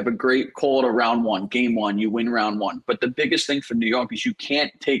out, you have a great call to round one, game one, you win round one. But the biggest thing for New York is you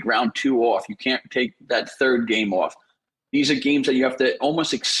can't take round two off. You can't take that third game off. These are games that you have to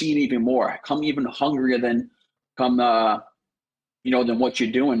almost exceed even more, come even hungrier than than what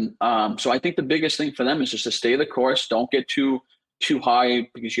you're doing. So I think the biggest thing for them is just to stay the course. Don't get too high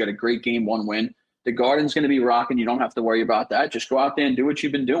because you had a great game one win. The Garden's going to be rocking. You don't have to worry about that. Just go out there and do what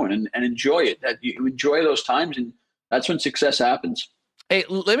you've been doing and enjoy it. That you enjoy those times, and that's when success happens. Hey,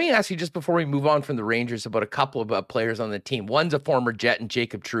 let me ask you just before we move on from the Rangers about a couple of players on the team. One's a former Jet and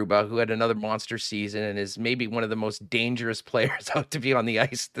Jacob Trouba, who had another monster season and is maybe one of the most dangerous players out to be on the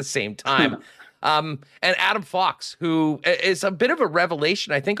ice at the same time. And Adam Fox, who is a bit of a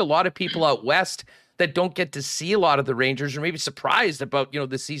revelation. I think a lot of people out west that don't get to see a lot of the Rangers are maybe surprised about,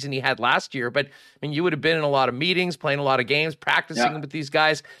 the season he had last year. But I mean, you would have been in a lot of meetings, playing a lot of games, practicing with these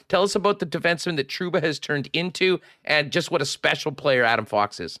guys. Tell us about the defenseman that Trouba has turned into and just what a special player Adam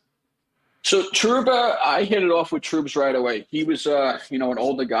Fox is. So Trouba, I hit it off with Troubs right away. He was, an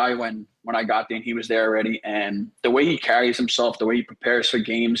older guy when I got there, and he was there already. And the way he carries himself, the way he prepares for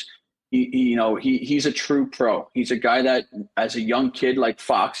games, he's a true pro. He's a guy that, as a young kid like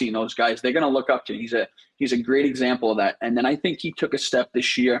Foxy and those guys, they're going to look up to. He's a great example of that. And then I think he took a step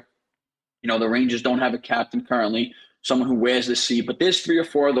this year. The Rangers don't have a captain currently, someone who wears the C, but there's 3 or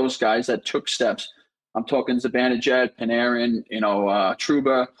 4 of those guys that took steps. I'm talking Zibanejad, Panarin,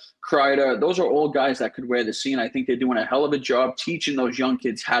 Trouba, Kreider. Those are all guys that could wear the C, and I think they're doing a hell of a job teaching those young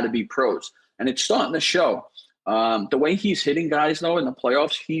kids how to be pros. And it's starting to show. The way he's hitting guys, though, in the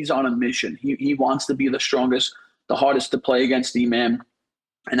playoffs, he's on a mission. He wants to be the strongest, the hardest to play against D-man.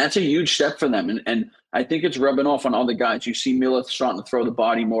 And that's a huge step for them. And I think it's rubbing off on other guys. You see Miller starting to throw the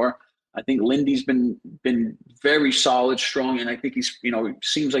body more. I think Lindy's been very solid, strong, and I think he's,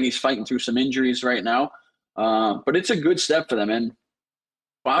 seems like he's fighting through some injuries right now. But it's a good step for them. And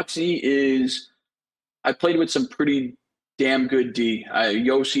Foxy I played with some pretty damn good D.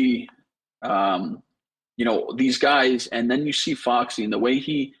 Yossi, these guys, and then you see Foxy and the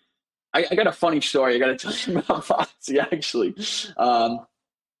way I got a funny story I got to tell you about Foxy, actually.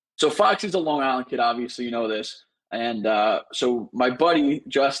 So Foxy's a Long Island kid, obviously, you know this. And so my buddy,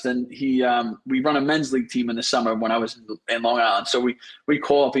 Justin, we run a men's league team in the summer when I was in Long Island. So we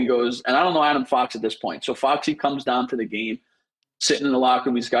call up, he goes, and I don't know Adam Fox at this point. So Foxy comes down to the game, sitting in the locker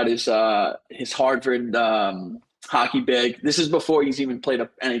room. He's got his Hartford hockey bag. This is before he's even played an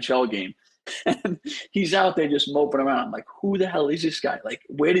NHL game. And he's out there just moping around. I'm like, who the hell is this guy? Like,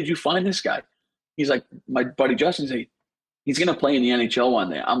 where did you find this guy? He's like, my buddy Justin's like, he's going to play in the NHL one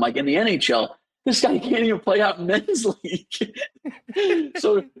day. I'm like, in the NHL? This guy can't even play out in men's league.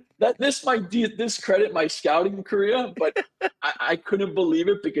 So this might discredit my scouting career, but I couldn't believe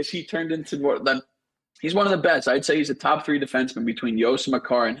it because he turned into he's one of the best. I'd say he's a top 3 defenseman between Yost,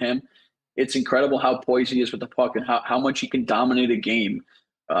 Makar, and him. It's incredible how poised he is with the puck and how much he can dominate a game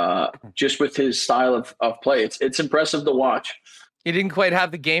just with his style of play. It's impressive to watch. You didn't quite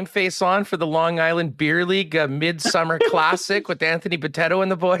have the game face on for the Long Island Beer League Midsummer Classic with Anthony Bitetto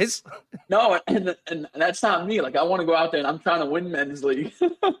and the boys? No, and that's not me. Like, I want to go out there and I'm trying to win men's league.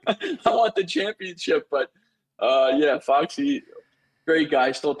 I want the championship. But, yeah, Foxy, great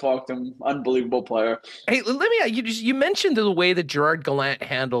guy. Still talk to him. Unbelievable player. Hey, let me. You mentioned the way that Gerard Gallant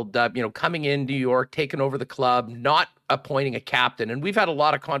handled, coming in New York, taking over the club, not appointing a captain, and we've had a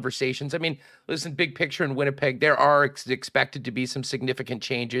lot of conversations. I mean, listen, big picture in Winnipeg, there are expected to be some significant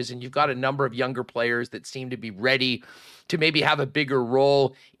changes, and you've got a number of younger players that seem to be ready to maybe have a bigger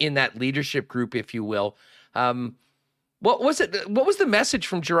role in that leadership group, if you will. What was it? What was the message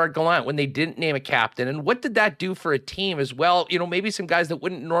from Gerard Gallant when they didn't name a captain, and what did that do for a team as well? Maybe some guys that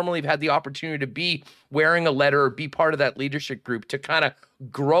wouldn't normally have had the opportunity to be wearing a letter or be part of that leadership group to kind of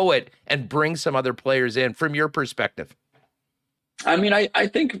grow it and bring some other players in from your perspective. I mean, I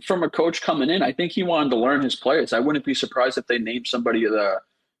think from a coach coming in, I think he wanted to learn his players. I wouldn't be surprised if they named somebody the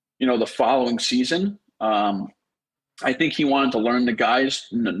following season. I think he wanted to learn the guys,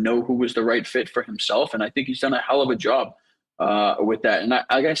 know who was the right fit for himself, and I think he's done a hell of a job with that. And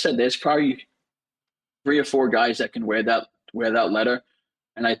like I said, there's probably 3 or 4 guys that can wear that letter,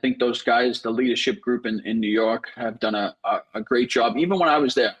 and I think those guys, the leadership group in New York, have done a great job. Even when I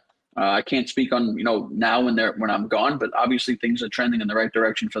was there, I can't speak on now when I'm gone, but obviously things are trending in the right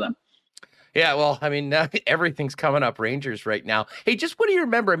direction for them. Yeah, well, I mean, everything's coming up Rangers right now. Hey, just what do you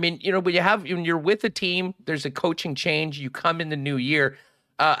remember? I mean, when you're with a team, there's a coaching change. You come in the new year,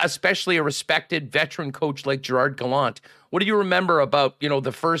 especially a respected veteran coach like Gerard Gallant. What do you remember about,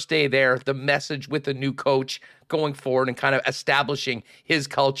 the first day there, the message with the new coach going forward and kind of establishing his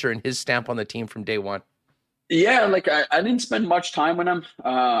culture and his stamp on the team from day one? Yeah, like I didn't spend much time with him.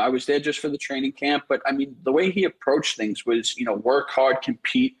 I was there just for the training camp. But, I mean, the way he approached things was, work hard,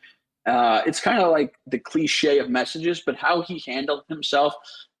 compete. It's kind of like the cliche of messages, but how he handled himself,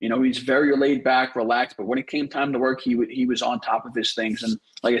 he's very laid back, relaxed, but when it came time to work, he was on top of his things. And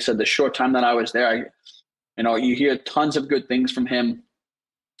like I said, the short time that I was there, you hear tons of good things from him,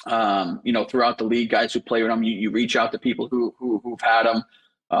 throughout the league, guys who play with him, you reach out to people who've had him.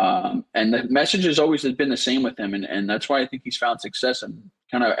 And the message has always been the same with him. And that's why I think he's found success in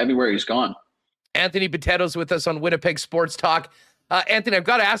kind of everywhere he's gone. Anthony Bitetto's with us on Winnipeg Sports Talk. Anthony, I've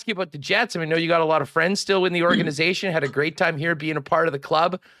got to ask you about the Jets. I mean, I know you got a lot of friends still in the organization, had a great time here being a part of the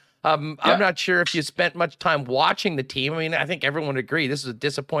club. I'm not sure if you spent much time watching the team. I mean, I think everyone would agree this is a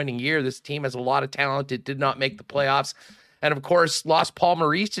disappointing year. This team has a lot of talent. It did not make the playoffs. And, of course, lost Paul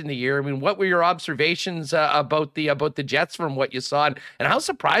Maurice in the year. I mean, what were your observations about the Jets from what you saw? And how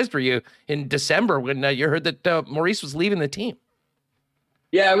surprised were you in December when you heard that Maurice was leaving the team?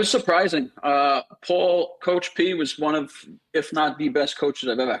 Yeah, it was surprising. Coach P was one of, if not the best coaches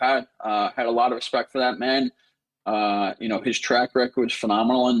I've ever had. Had a lot of respect for that man. His track record was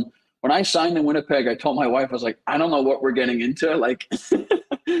phenomenal. And when I signed in Winnipeg, I told my wife, I was like, I don't know what we're getting into. Like,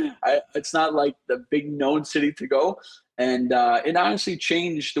 it's not like the big known city to go. And it honestly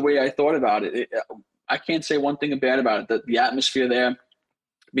changed the way I thought about it. I can't say one thing bad about it. The atmosphere there,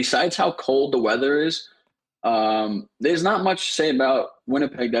 besides how cold the weather is, there's not much to say about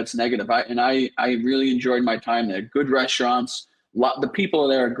Winnipeg that's negative. I really enjoyed my time there. Good restaurants. The people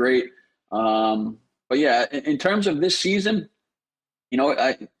there are great. But yeah, in terms of this season,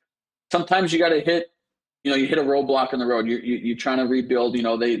 sometimes you got to hit a roadblock in the road. You're trying to rebuild.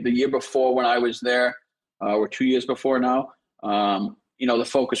 The year before when I was there, or 2 years before now, the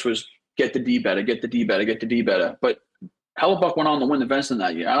focus was get the D better. But Hellebuck went on to win the Vezina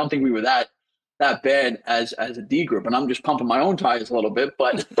that year. I don't think we were that bad as a D group, and I'm just pumping my own tires a little bit,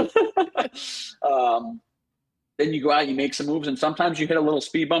 but then you go out, you make some moves, and sometimes you hit a little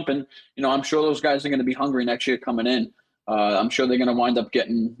speed bump, and I'm sure those guys are going to be hungry next year coming in. I'm sure they're going to wind up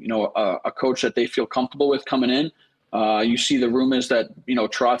getting a coach that they feel comfortable with coming in. You see the rumors that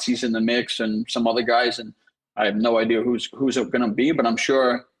Trotzi's in the mix and some other guys, and I have no idea who's it going to be, but I'm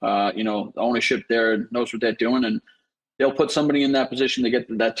sure the ownership there knows what they're doing, and they'll put somebody in that position to get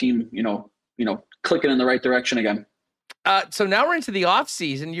that team clicking in the right direction again. So now we're into the off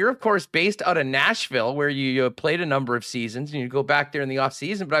season. You're of course based out of Nashville, where you played a number of seasons, and you go back there in the off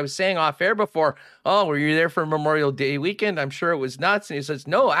season. But I was saying off air before, were you there for Memorial Day weekend? I'm sure it was nuts. And he says,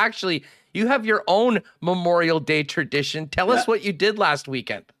 no, actually, you have your own Memorial Day tradition. Tell us what you did last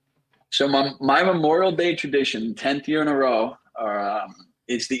weekend. So my Memorial Day tradition, 10th year in a row,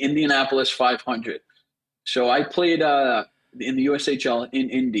 is the Indianapolis 500. So I played in the USHL in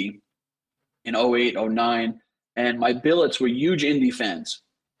Indy in 08, 09, and my billets were huge Indy fans.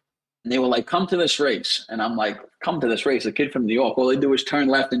 And they were like, come to this race. And I'm like, come to this race? A kid from New York, all they do is turn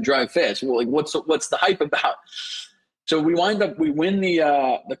left and drive fast. Well, like, what's the hype about? So we win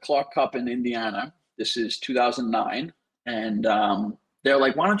the Clark Cup in Indiana. This is 2009. And they're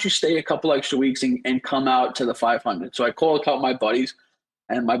like, why don't you stay a couple extra weeks and come out to the 500? So I call a couple of my buddies,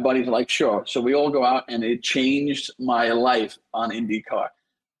 And my buddies are like, sure. So we all go out, and it changed my life on IndyCar.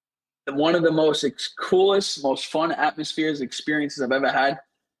 One of the most coolest, most fun atmospheres, experiences I've ever had.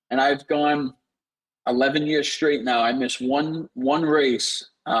 And I've gone 11 years straight now. I missed one race,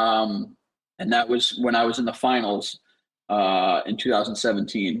 and that was when I was in the finals in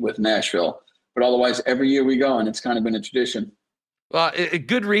 2017 with Nashville. But otherwise, every year we go, and it's kind of been a tradition. Well, a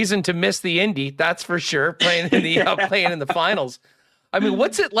good reason to miss the Indy, that's for sure. Playing in the finals. I mean,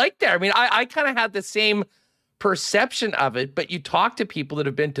 what's it like there? I mean, I kind of had the same perception of it, but you talk to people that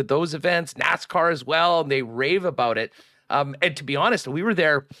have been to those events, NASCAR as well, and they rave about it. And to be honest, we were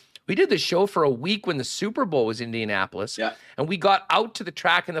there. We did the show for a week when the Super Bowl was in Indianapolis, and we got out to the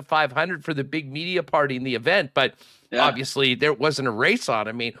track in the 500 for the big media party in the event, but obviously there wasn't a race on.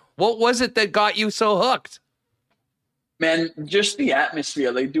 I mean, what was it that got you so hooked? Man, just the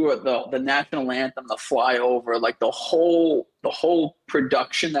atmosphere. They do it, the national anthem, the flyover, like the whole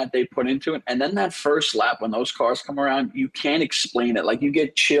production that they put into it. And then that first lap when those cars come around, you can't explain it. Like you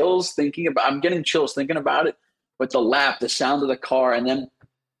get chills I'm getting chills thinking about it. But the lap, the sound of the car, and then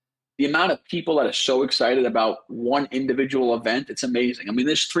the amount of people that are so excited about one individual event, it's amazing. I mean,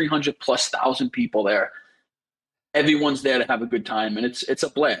 there's 300,000+ people there. Everyone's there to have a good time, and it's a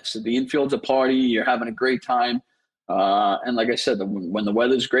blast. The infield's a party. You're having a great time. And like I said, when the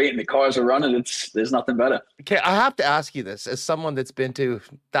weather's great and the cars are running, there's nothing better. Okay, I have to ask you this, as someone that's been to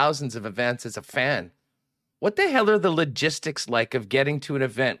thousands of events as a fan. What the hell are the logistics like of getting to an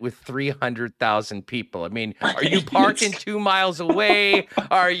event with 300,000 people? I mean, are you parking 2 miles away?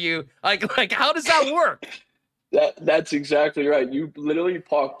 Are you like how does that work? That's exactly right. You literally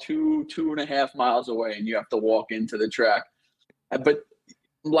park 2.5 miles away, and you have to walk into the track. But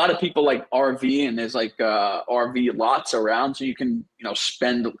a lot of people like RV, and there's like RV lots around, so you can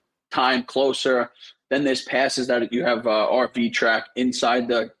spend time closer. Then there's passes that you have RV track inside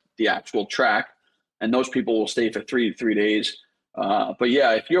the actual track, and those people will stay for three days. But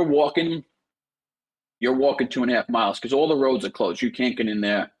yeah, if you're walking 2.5 miles because all the roads are closed. You can't get in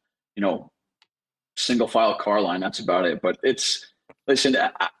there, single file car line. That's about it. But listen,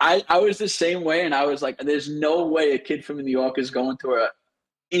 I was the same way, and I was like, there's no way a kid from New York is going to a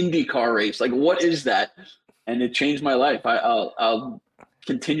IndyCar race. Like, what is that? And it changed my life. I'll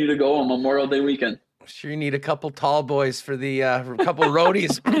continue to go on Memorial Day weekend. Sure, you need a couple tall boys for the couple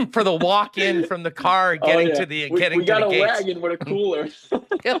roadies for the walk in from the car getting to the getting we to the gates. We got a wagon with a cooler.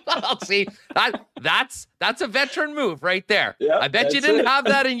 I'll see. That's a veteran move right there. Yep, I bet you didn't have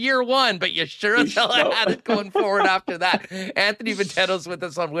that in year one, but you sure as hell had it going forward after that. Anthony Bitetto's with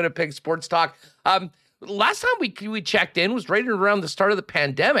us on Winnipeg Sports Talk. Last time we checked in was right around the start of the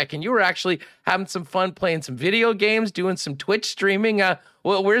pandemic, and you were actually having some fun playing some video games, doing some Twitch streaming.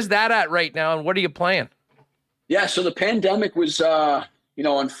 Well, where's that at right now, and what are you playing? Yeah, so the pandemic was,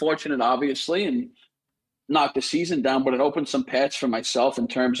 unfortunate, obviously, and knocked the season down, but it opened some paths for myself in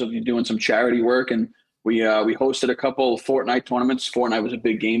terms of doing some charity work, and we hosted a couple of Fortnite tournaments. Fortnite was a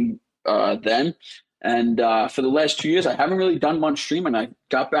big game then, and for the last 2 years, I haven't really done much streaming. I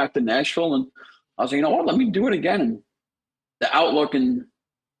got back to Nashville, and I was like, what? Let me do it again. And the outlook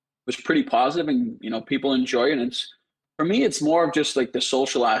was pretty positive, and people enjoy it. And for me, it's more of just like the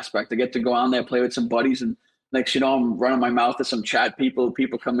social aspect. I get to go out there, play with some buddies, and next I'm running my mouth to some chat people.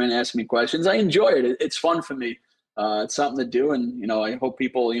 People come in, ask me questions. I enjoy it. It's fun for me. It's something to do, and I hope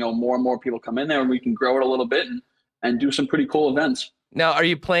people, more and more people come in there, and we can grow it a little bit and do some pretty cool events. Now, are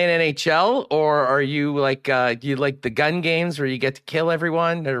you playing NHL, or are you like do you like the gun games where you get to kill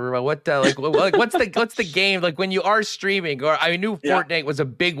everyone, or what? What's the game like when you are streaming? Or I knew Fortnite was a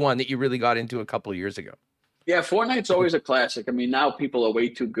big one that you really got into a couple of years ago. Yeah, Fortnite's always a classic. I mean, now people are way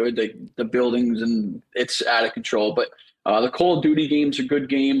too good. The buildings, and it's out of control. But the Call of Duty games are a good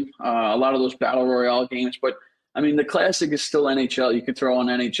game. A lot of those battle royale games, but I mean, the classic is still NHL. You could throw on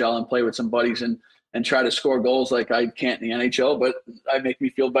NHL and play with some buddies and try to score goals like I can't in the NHL, but I make me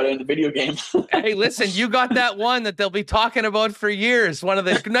feel better in the video game. Hey, listen, you got that one that they'll be talking about for years. One of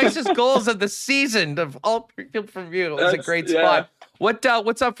the nicest goals of the season of all from you. It was a great spot.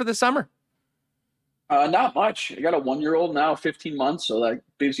 What's up for the summer? Not much. I got a 1-year-old now, 15 months, so like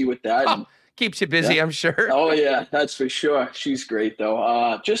busy with that. Oh, keeps you busy, I'm sure. Oh yeah, that's for sure. She's great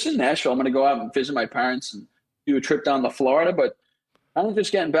though. Just in Nashville, I'm going to go out and visit my parents and do a trip down to Florida, but I'm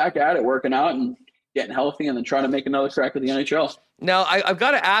just getting back at it, working out and getting healthy, and then trying to make another track with the NHL. Now, I've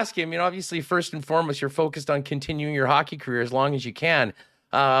got to ask you, obviously, first and foremost, you're focused on continuing your hockey career as long as you can,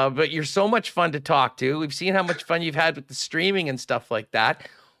 but you're so much fun to talk to. We've seen how much fun you've had with the streaming and stuff like that.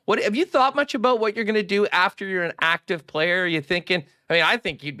 What have you thought much about what you're going to do after you're an active player? Are you thinking? I mean, I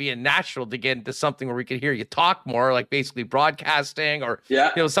think you'd be a natural to get into something where we could hear you talk more, like basically broadcasting, or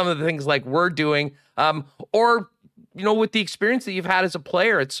some of the things like we're doing, or with the experience that you've had as a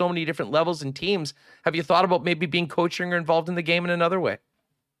player at so many different levels and teams. Have you thought about maybe being coaching or involved in the game in another way?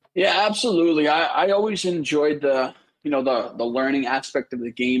 Yeah, absolutely. I always enjoyed the learning aspect of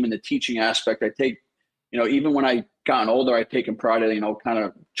the game and the teaching aspect. I take, even when I gotten older, I've taken pride in, kind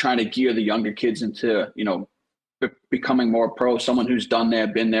of trying to gear the younger kids into, becoming more pro, someone who's done there,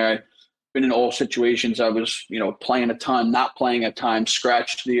 been there, been in all situations. I was, playing a ton, not playing at times,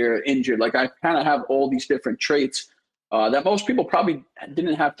 scratched there, injured. Like I kind of have all these different traits that most people probably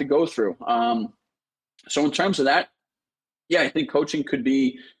didn't have to go through. So in terms of that, yeah, I think coaching could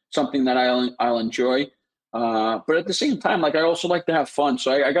be something that I'll enjoy. But at the same time, like I also like to have fun.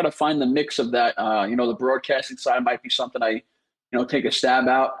 So I got to find the mix of that. The broadcasting side might be something I, take a stab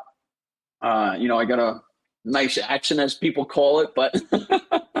out. I got a nice accent, as people call it, but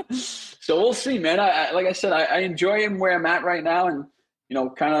so we'll see, man. Like I said, I enjoy where I'm at right now, and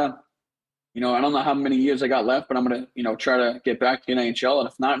kind of, I don't know how many years I got left, but I'm gonna, try to get back to the NHL, and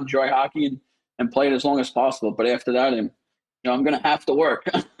if not, enjoy hockey and play it as long as possible. But after that, I'm going to have to work.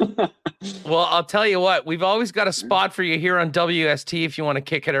 Well, I'll tell you what, we've always got a spot for you here on WST if you want to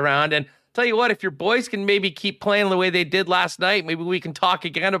kick it around. And tell you what, if your boys can maybe keep playing the way they did last night, maybe we can talk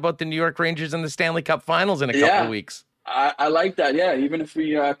again about the New York Rangers and the Stanley Cup Finals in a couple of weeks. I like that. Yeah, even if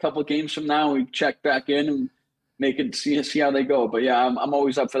we a couple of games from now, we check back in and make it see how they go. But yeah, I'm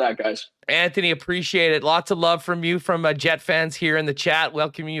always up for that, guys. Anthony, appreciate it. Lots of love from you, from Jet fans here in the chat.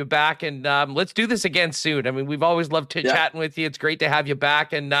 Welcoming you back, and let's do this again soon. I mean, we've always loved chatting with you. It's great to have you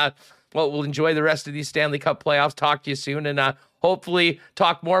back, and we'll enjoy the rest of these Stanley Cup playoffs. Talk to you soon, and hopefully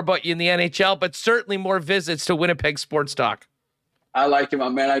talk more about you in the NHL, but certainly more visits to Winnipeg Sports Talk. I like it, my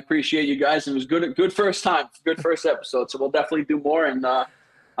man. I appreciate you guys. It was good first time, good first episode. So we'll definitely do more, and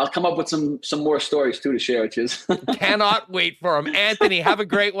I'll come up with some more stories too to share with you. Cannot wait for them. Anthony, have a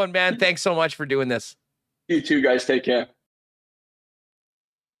great one, man. Thanks so much for doing this. You too, guys. Take care.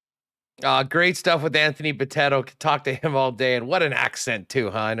 Great stuff with Anthony Bitetto. Could talk to him all day, and what an accent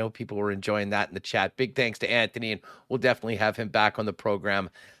too, huh? I know people were enjoying that in the chat. Big thanks to Anthony, and we'll definitely have him back on the program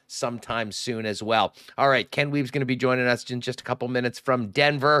sometime soon as well. All right, Ken Wiebe going to be joining us in just a couple minutes from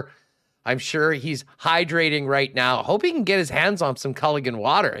Denver. I'm sure he's hydrating right now. Hope he can get his hands on some Culligan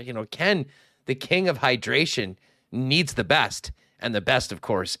water. Ken, the king of hydration, needs the best. And the best, of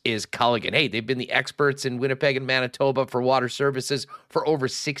course, is Culligan. Hey, they've been the experts in Winnipeg and Manitoba for water services for over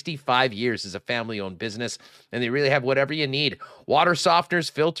 65 years as a family-owned business, and they really have whatever you need. Water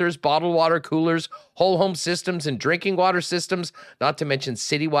softeners, filters, bottled water coolers, whole home systems, and drinking water systems, not to mention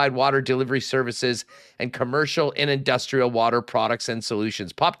citywide water delivery services and commercial and industrial water products and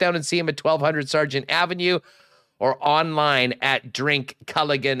solutions. Pop down and see them at 1200 Sargent Avenue or online at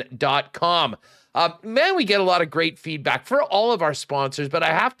drinkculligan.com. Man, we get a lot of great feedback for all of our sponsors, but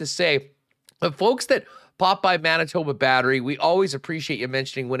I have to say, the folks that pop by Manitoba Battery, we always appreciate you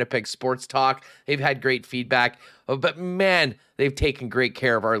mentioning Winnipeg Sports Talk. They've had great feedback, but man, they've taken great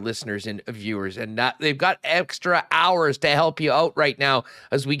care of our listeners and viewers, and they've got extra hours to help you out right now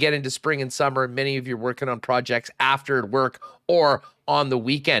as we get into spring and summer. Many of you are working on projects after work or on the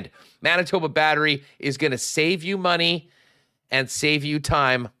weekend. Manitoba Battery is going to save you money and save you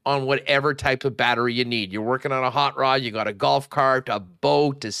time on whatever type of battery you need. You're working on a hot rod, you got a golf cart, a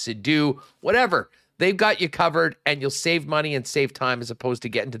boat, a Sea-Doo, whatever. They've got you covered, and you'll save money and save time as opposed to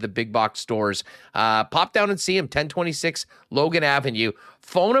getting to the big box stores. Pop down and see them, 1026 Logan Avenue.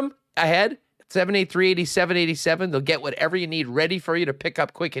 Phone them ahead, 783-8787. They'll get whatever you need ready for you to pick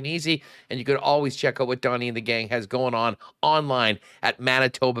up quick and easy, and you can always check out what Donnie and the gang has going on online at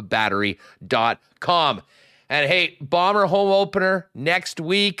manitobabattery.com. And hey, Bomber home opener next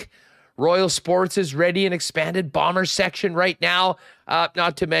week. Royal Sports is ready and expanded Bomber section right now.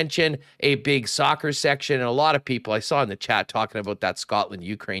 Not to mention a big soccer section. And a lot of people I saw in the chat talking about that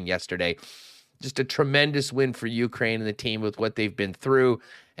Scotland-Ukraine yesterday. Just a tremendous win for Ukraine and the team with what they've been through.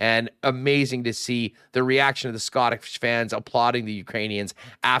 And amazing to see the reaction of the Scottish fans applauding the Ukrainians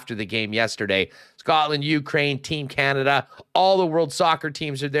after the game yesterday. Scotland, Ukraine, Team Canada, all the world soccer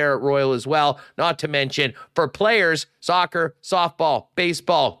teams are there at Royal as well. Not to mention, for players, soccer, softball,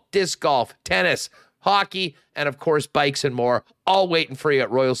 baseball, disc golf, tennis, hockey, and of course, bikes and more, all waiting for you at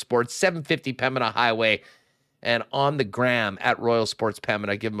Royal Sports, 750 Pembina Highway, and on the gram at Royal Sports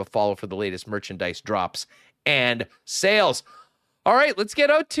Pembina. Give them a follow for the latest merchandise drops and sales. All right, let's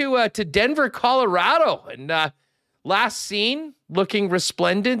get out to Denver, Colorado. And last seen looking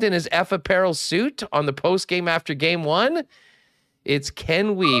resplendent in his F apparel suit on the post game after game one It's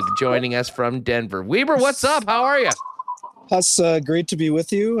Ken Wiebe joining us from Denver. Weber, what's up? How are you? Huss, great to be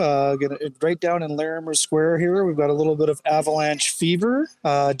with you. Right down in Larimer Square here. We've got a little bit of avalanche fever.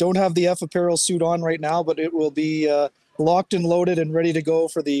 Don't have the F apparel suit on right now, but it will be locked and loaded and ready to go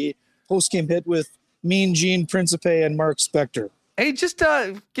for the post-game hit with Mean Gene Principe and Mark Spector. Hey, just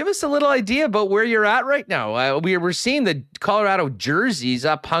give us a little idea about where you're at right now. We're seeing the Colorado jerseys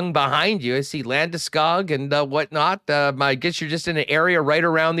up hung behind you. I see Landeskog and whatnot. I guess you're just in an area right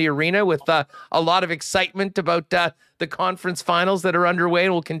around the arena with a lot of excitement about the conference finals that are underway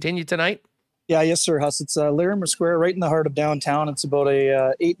and will continue tonight. Yeah, yes, sir, Huss. It's Larimer Square right in the heart of downtown. It's about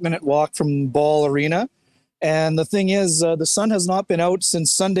a 8-minute walk from Ball Arena. And the thing is, the sun has not been out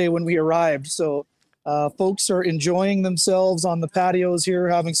since Sunday when we arrived. So folks are enjoying themselves on the patios here,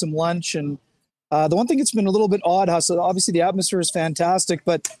 having some lunch. And the one thing that's been a little bit odd, Huss, obviously the atmosphere is fantastic,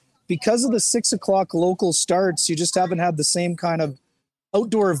 but because of the 6 o'clock local starts, you just haven't had the same kind of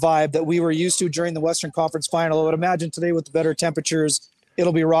outdoor vibe that we were used to during the Western Conference Final. I would imagine today with the better temperatures,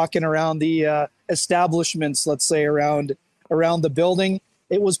 it'll be rocking around the establishments, let's say, around the building.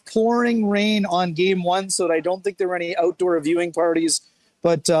 It was pouring rain on game one, so I don't think there were any outdoor viewing parties.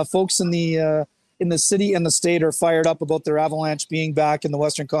 But folks in the city and the state are fired up about their Avalanche being back in the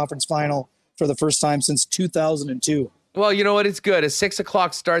Western Conference Final for the first time since 2002. Well, you know what? It's good. A 6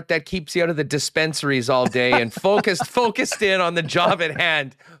 o'clock start that keeps you out of the dispensaries all day and focused in on the job at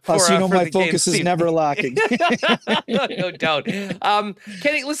hand. My focus is never lacking. No doubt.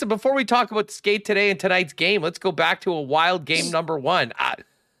 Kenny, listen, before we talk about the skate today and tonight's game, let's go back to a wild game number one.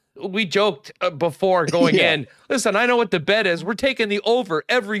 We joked before going in. Listen, I know what the bet is. We're taking the over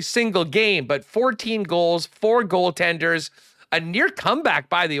every single game, but 14 goals, 4 goaltenders, a near comeback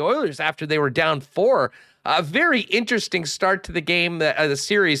by the Oilers after they were down 4. A very interesting start to the game, the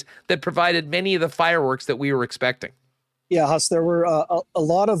series that provided many of the fireworks that we were expecting. Yeah, Huss, there were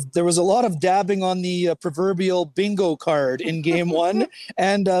there was a lot of dabbing on the proverbial bingo card in game one,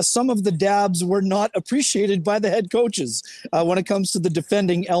 and some of the dabs were not appreciated by the head coaches when it comes to the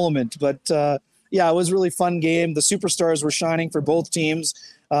defending element. But it was a really fun game. The superstars were shining for both teams.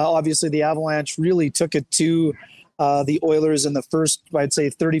 Obviously, the Avalanche really took it to the Oilers in the first, I'd say,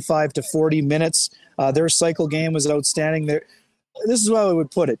 35 to 40 minutes. Their cycle game was outstanding. This is how I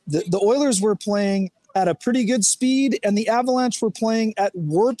would put it. The Oilers were playing at a pretty good speed, and the Avalanche were playing at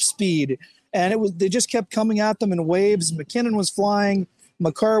warp speed. And they just kept coming at them in waves. McKinnon was flying,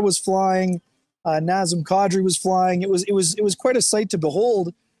 Makar was flying, Nazem Kadri was flying. It was quite a sight to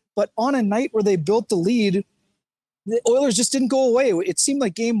behold. But on a night where they built the lead, the Oilers just didn't go away. It seemed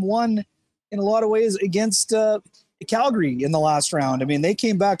like game one, in a lot of ways, against Calgary in the last round. I mean, they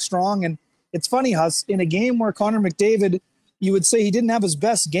came back strong. And it's funny, Huss, in a game where Connor McDavid, you would say he didn't have his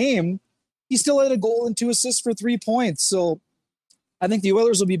best game, he still had a goal and 2 assists for 3 points. So I think the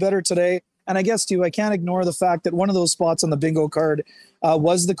Oilers will be better today. And I guess, too, I can't ignore the fact that one of those spots on the bingo card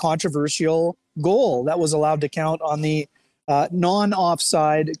was the controversial goal that was allowed to count on the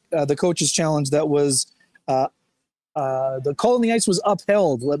non-offside, the coach's challenge that was the call on the ice was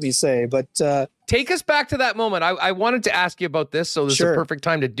upheld, let me say. But take us back to that moment. I wanted to ask you about this, so this is a perfect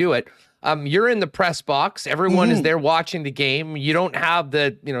time to do it. You're in the press box. Everyone is there watching the game. You don't have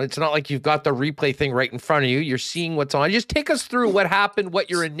it's not like you've got the replay thing right in front of you. You're seeing what's on. Just take us through what happened,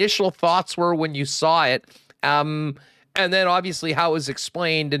 what your initial thoughts were when you saw it, and then obviously how it was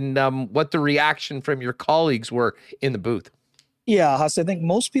explained and what the reaction from your colleagues were in the booth. Yeah, Huss, I think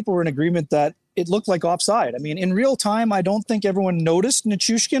most people were in agreement that it looked like offside. I mean, in real time, I don't think everyone noticed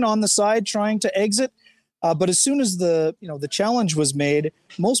Nichushkin on the side trying to exit. But as soon as the challenge was made,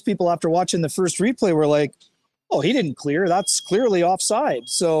 most people after watching the first replay were like, oh, he didn't clear. That's clearly offside.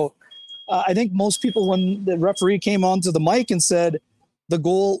 So I think most people, when the referee came onto the mic and said the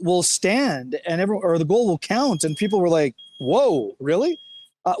goal will stand and the goal will count, and people were like, whoa, really?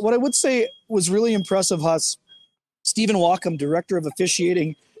 What I would say was really impressive, Huss, Stephen Wacom, director of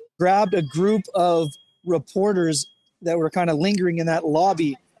officiating, grabbed a group of reporters that were kind of lingering in that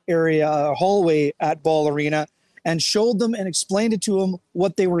lobby area, hallway at Ball Arena, and showed them and explained it to them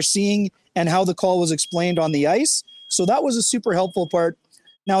what they were seeing and how the call was explained on the ice. So that was a super helpful part.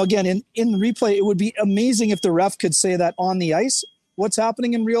 Now, again, in the replay, it would be amazing if the ref could say that on the ice, what's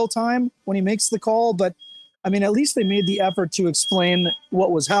happening in real time when he makes the call. But, I mean, at least they made the effort to explain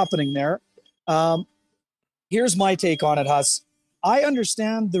what was happening there. Here's my take on it, Huss. I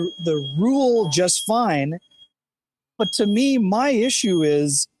understand the rule just fine, but to me, my issue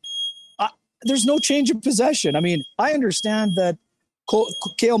is there's no change of possession. I mean, I understand that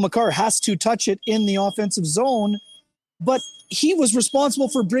Cale Makar has to touch it in the offensive zone, but he was responsible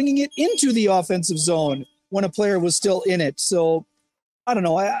for bringing it into the offensive zone when a player was still in it. So I don't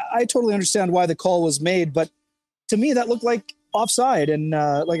know. I totally understand why the call was made, but to me that looked like offside. And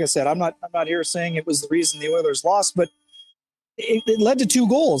like I said, I'm not here saying it was the reason the Oilers lost, but it led to 2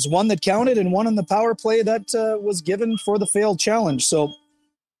 goals, one that counted and one on the power play that was given for the failed challenge. So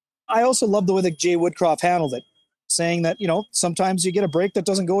I also love the way that Jay Woodcroft handled it, saying that, sometimes you get a break that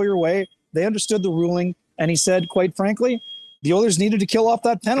doesn't go your way. They understood the ruling. And he said, quite frankly, the Oilers needed to kill off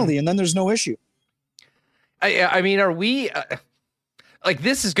that penalty, and then there's no issue. I mean, are we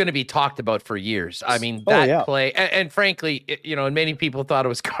this is going to be talked about for years. I mean, that play, and frankly, and many people thought it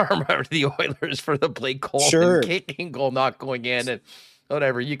was karma to the Oilers for the Blake Coleman kicking goal not going in, and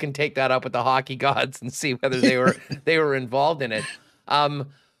whatever. You can take that up with the hockey gods and see whether they were involved in it.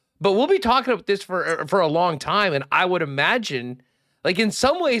 But we'll be talking about this for a long time, and I would imagine, in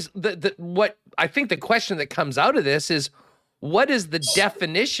some ways, what I think the question that comes out of this is, what is the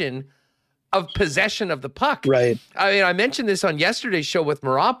definition of possession of the puck? Right. I mean, I mentioned this on yesterday's show with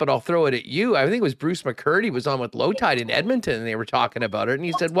Marat, but I'll throw it at you. I think it was Bruce McCurdy was on with Low Tide in Edmonton, and they were talking about it, and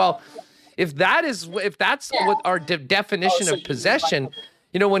he said, well, if that's what our definition of possession,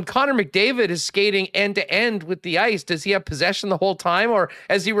 when Connor McDavid is skating end to end with the ice, does he have possession the whole time? Or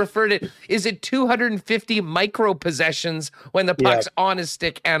as he referred it, is it 250 micro possessions when the puck's on his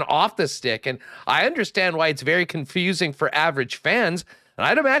stick and off the stick? And I understand why it's very confusing for average fans. And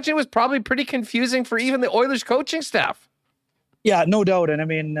I'd imagine it was probably pretty confusing for even the Oilers coaching staff. Yeah, no doubt. And I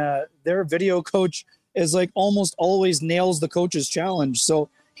mean, their video coach is almost always nails the coach's challenge. So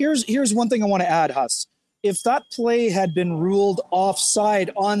here's one thing I want to add, Huss. If that play had been ruled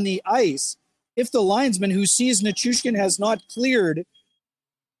offside on the ice, if the linesman who sees Nichushkin has not cleared,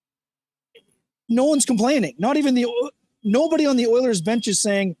 no one's complaining. Nobody on the Oilers bench is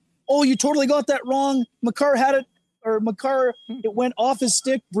saying, "Oh, you totally got that wrong. Makar had it, or Makar, it went off his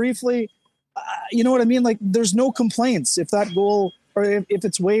stick briefly." You know what I mean? There's no complaints if that goal, or if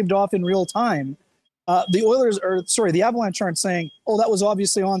it's waved off in real time. The Avalanche aren't saying, "Oh, that was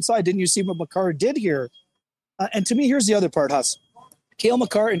obviously onside. Didn't you see what Makar did here?" And to me, here's the other part, Huss. Cale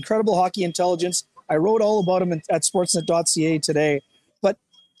Makar, incredible hockey intelligence. I wrote all about him at sportsnet.ca today. But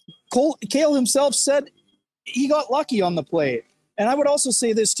Cale himself said he got lucky on the play. And I would also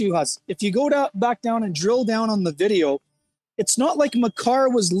say this too, Huss. If you go back down and drill down on the video, it's not like Makar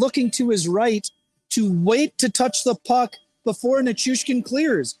was looking to his right to wait to touch the puck before Nichushkin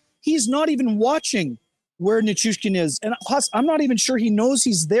clears. He's not even watching where Nichushkin is. And Huss, I'm not even sure he knows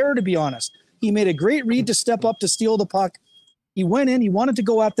he's there, to be honest. He made a great read to step up to steal the puck. He went in. He wanted to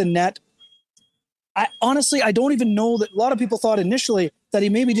go at the net. I don't even know that a lot of people thought initially that he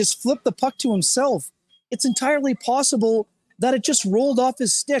maybe just flipped the puck to himself. It's entirely possible that it just rolled off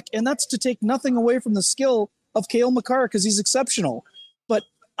his stick, and that's to take nothing away from the skill of Cale Makar because he's exceptional. But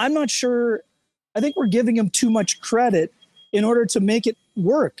I'm not sure. I think we're giving him too much credit in order to make it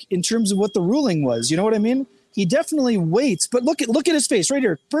work in terms of what the ruling was. You know what I mean? He definitely waits, but look at his face right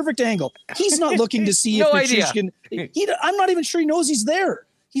here. Perfect angle. He's not looking to see if Nichushkin. I'm not even sure he knows he's there.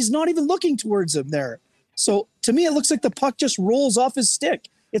 He's not even looking towards him there. So to me, it looks like the puck just rolls off his stick.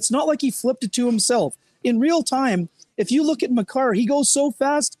 It's not like he flipped it to himself. In real time, if you look at Makar, he goes so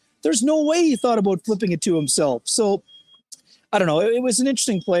fast, there's no way he thought about flipping it to himself. So I don't know. It was an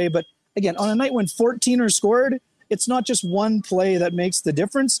interesting play, but again, on a night when 14ers scored, it's not just one play that makes the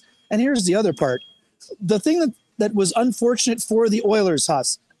difference. And here's the other part. The thing that was unfortunate for the Oilers,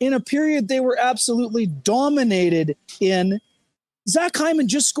 Huss, in a period they were absolutely dominated in, Zach Hyman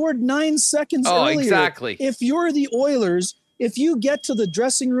just scored 9 seconds earlier. Exactly. If you're the Oilers, if you get to the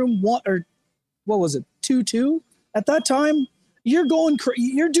dressing room, what was it, 2-2 at that time, you're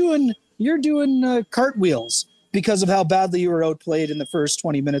doing cartwheels because of how badly you were outplayed in the first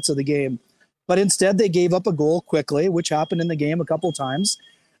 20 minutes of the game. But instead, they gave up a goal quickly, which happened in the game a couple times.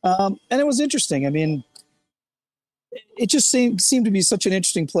 And it was interesting. I mean, it just seemed to be such an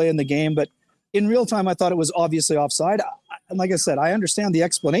interesting play in the game. But in real time, I thought it was obviously offside. And like I said, I understand the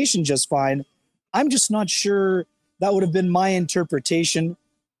explanation just fine. I'm just not sure that would have been my interpretation.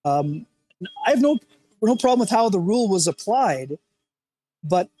 I have no problem with how the rule was applied,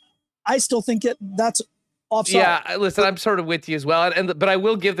 but I still think that's offside. Yeah, listen, I'm sort of with you as well. But I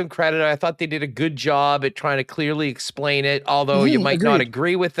will give them credit. I thought they did a good job at trying to clearly explain it, although you might not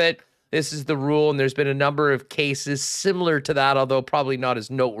agree with it. This is the rule, and there's been a number of cases similar to that, although probably not as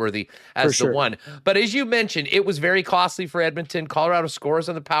noteworthy as the one. But as you mentioned, it was very costly for Edmonton. Colorado scores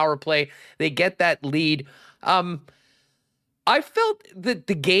on the power play. They get that lead. I felt that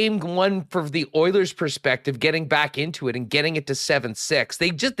the game one for the Oilers' perspective, getting back into it and getting it to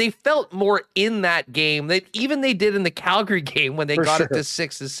 7-6, they felt more in that game that even they did in the Calgary game when they got it to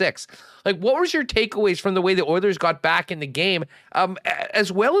 6-6. Like, what was your takeaways from the way the Oilers got back in the game,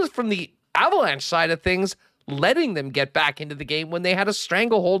 as well as from the Avalanche side of things, letting them get back into the game when they had a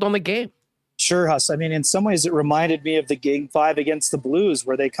stranglehold on the game? Sure, Huss. I mean, in some ways, it reminded me of the Game 5 against the Blues,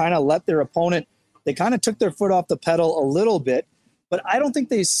 where they kind of let their opponent. They kind of took their foot off the pedal a little bit, but I don't think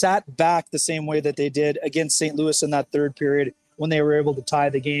they sat back the same way that they did against St. Louis in that third period when they were able to tie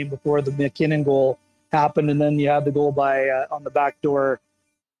the game before the McKinnon goal happened. And then you had the goal by on the back door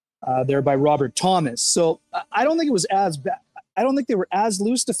there by Robert Thomas. So I don't think it was as bad. I don't think they were as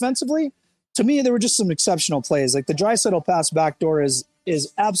loose defensively. To me, there were just some exceptional plays. Like the Draisaitl pass backdoor is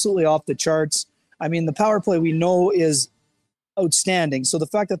absolutely off the charts. I mean, the power play we know is outstanding. So the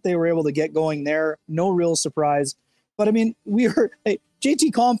fact that they were able to get going there, no real surprise. But I mean,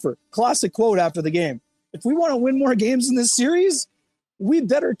 JT Compher, classic quote after the game. If we want to win more games in this series, we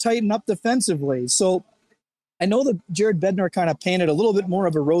better tighten up defensively. So I know that Jared Bednar kind of painted a little bit more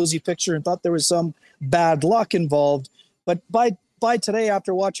of a rosy picture and thought there was some bad luck involved. But by today,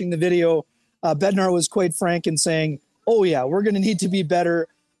 after watching the video, Bednar was quite frank in saying, "Oh yeah, we're going to need to be better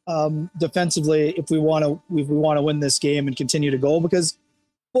defensively if we want to win this game and continue to go, because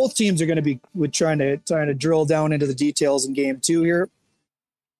both teams are going to be trying to drill down into the details in game 2 here,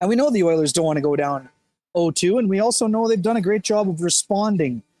 and we know the Oilers don't want to go down 0-2, and we also know they've done a great job of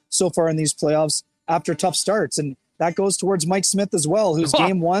responding so far in these playoffs after tough starts, and that goes towards Mike Smith as well, whose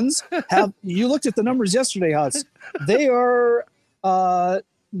game ones have. You looked at the numbers yesterday, Huss. They are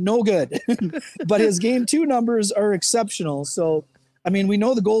no good, but his game 2 numbers are exceptional. So. I mean, we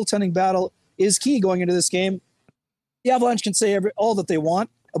know the goaltending battle is key going into this game. The Avalanche can say all that they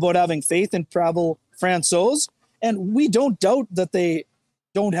want about having faith in Pavel Francouz, and we don't doubt that they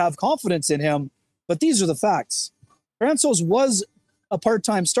don't have confidence in him, but these are the facts. Francouz was a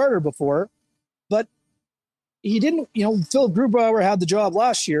part-time starter before, but he didn't, Philip Grubauer had the job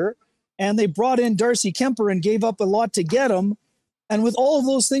last year, and they brought in Darcy Kuemper and gave up a lot to get him, and with all of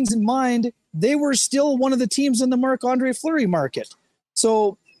those things in mind, they were still one of the teams in the Marc-Andre Fleury market.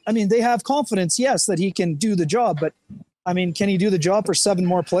 So, I mean, they have confidence, yes, that he can do the job, but I mean, can he do the job for 7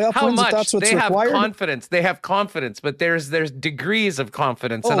 more playoff wins if that's what's required? They have confidence, but there's degrees of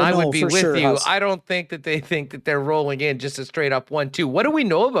confidence, and I would be with you. Huss. I don't think that they think that they're rolling in just a straight up 1-2. What do we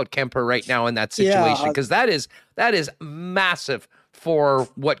know about Kuemper right now in that situation? Because that is massive for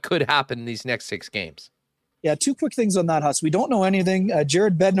what could happen in these next 6 games. Yeah, 2 quick things on that, Huss. We don't know anything.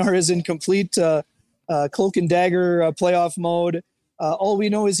 Jared Bednar is in complete cloak and dagger playoff mode. All we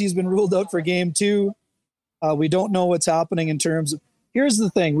know is he's been ruled out for game 2. We don't know what's happening in terms of. Here's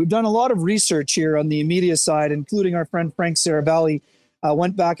the thing. We've done a lot of research here on the media side, including our friend Frank Saravalli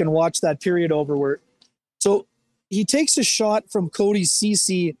went back and watched that period over. So he takes a shot from Cody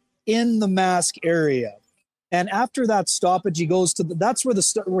Ceci in the mask area. And after that stoppage, he goes to that's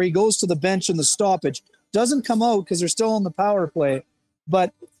where he goes to the bench in the stoppage. Doesn't come out because they're still on the power play.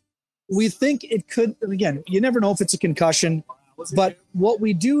 But we think it could, again, you never know if it's a concussion. But what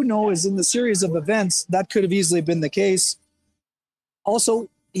we do know is in the series of events, that could have easily been the case.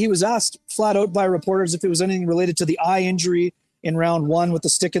 Also, he was asked flat out by reporters if it was anything related to the eye injury in round 1 with the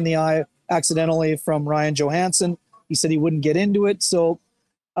stick in the eye accidentally from Ryan Johansson. He said he wouldn't get into it. So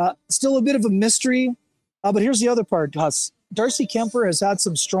still a bit of a mystery. But here's the other part, Huss. Darcy Kuemper has had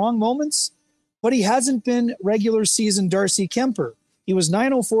some strong moments, but he hasn't been regular season Darcy Kuemper. He was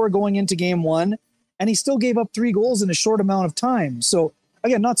 904 going into game 1. And he still gave up 3 goals in a short amount of time. So,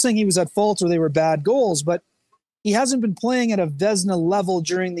 again, not saying he was at fault or they were bad goals, but he hasn't been playing at a Vezina level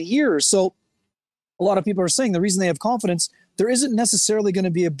during the year. So a lot of people are saying the reason they have confidence, there isn't necessarily going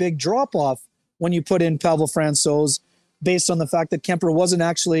to be a big drop-off when you put in Pavel Francouz based on the fact that Kuemper wasn't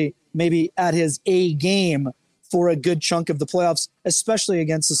actually maybe at his A game for a good chunk of the playoffs, especially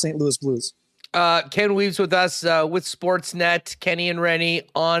against the St. Louis Blues. Ken Weaves with us with Sportsnet. Kenny and Rennie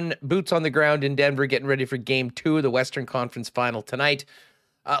on boots on the ground in Denver, getting ready for game 2 of the Western Conference Final tonight.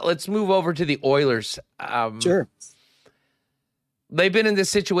 Let's move over to the Oilers. Sure. They've been in this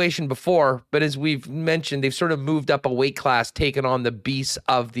situation before, but as we've mentioned, they've sort of moved up a weight class, taken on the beasts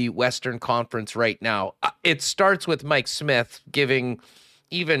of the Western Conference right now. It starts with Mike Smith giving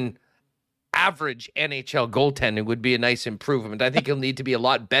even average NHL goaltending would be a nice improvement. I think he'll need to be a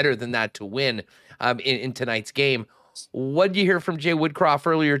lot better than that to win in tonight's game. What did you hear from Jay Woodcroft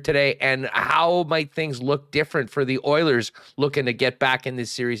earlier today, and how might things look different for the Oilers looking to get back in this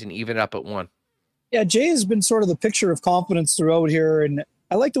series and even up at 1? Yeah, Jay has been sort of the picture of confidence throughout here, and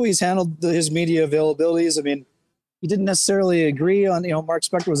I like the way he's handled his media availabilities. I mean, he didn't necessarily agree on, Mark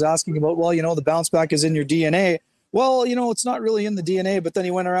Spector was asking about, well, the bounce back is in your DNA. Well, it's not really in the DNA, but then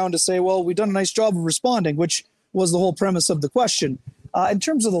he went around to say, well, we've done a nice job of responding, which was the whole premise of the question. In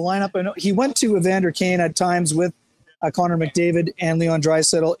terms of the lineup, I know he went to Evander Kane at times with Connor McDavid and Leon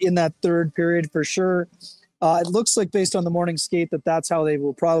Draisaitl in that third period for sure. It looks like based on the morning skate that's how they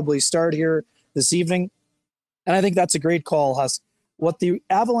will probably start here this evening. And I think that's a great call, Huss. What the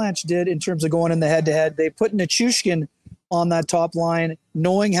Avalanche did in terms of going in the head-to-head, they put Nichushkin on that top line,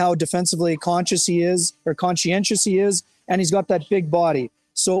 knowing how defensively conscientious he is, and he's got that big body.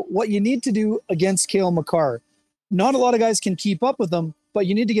 So what you need to do against Cale Makar, not a lot of guys can keep up with him, but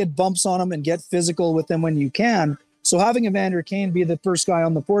you need to get bumps on him and get physical with him when you can. So having Evander Kane be the first guy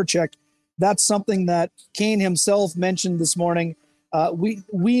on the forecheck, that's something that Kane himself mentioned this morning. We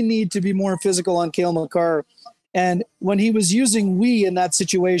need to be more physical on Cale Makar. And when he was using we in that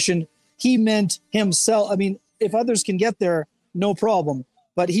situation, he meant himself. I mean, if others can get there, no problem.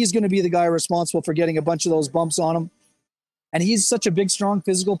 But he's going to be the guy responsible for getting a bunch of those bumps on him. And he's such a big, strong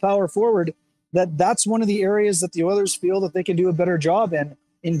physical power forward that's one of the areas that the Oilers feel that they can do a better job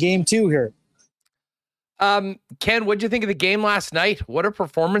in game 2 here. Ken, what'd you think of the game last night? What a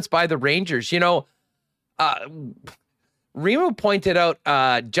performance by the Rangers. Remo pointed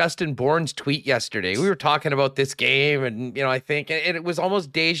out Justin Bourne's tweet yesterday. We were talking about this game, and I think it was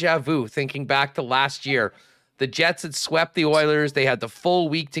almost deja vu thinking back to last year. The Jets had swept the Oilers. They had the full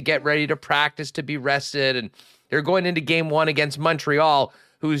week to get ready to practice, to be rested, and they're going into game 1 against Montreal,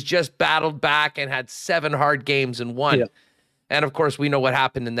 who's just battled back and had 7 hard games and won. Yeah. And of course, we know what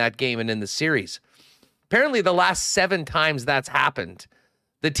happened in that game and in the series. Apparently, the last 7 times that's happened,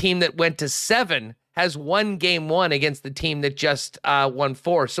 the team that went to 7 has won game 1 against the team that just won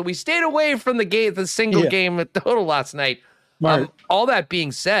 4. So we stayed away from the single game total last night. All that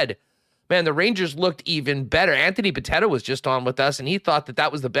being said, man, the Rangers looked even better. Anthony Bitetto was just on with us, and he thought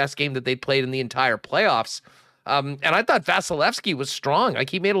that was the best game that they'd played in the entire playoffs. And I thought Vasilevsky was strong.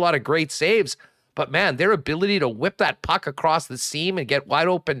 Like, he made a lot of great saves. But, man, their ability to whip that puck across the seam and get wide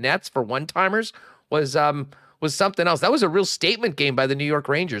open nets for one-timers was something else. That was a real statement game by the New York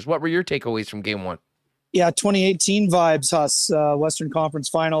Rangers. What were your takeaways from game 1? Yeah, 2018 vibes, Huss. Western Conference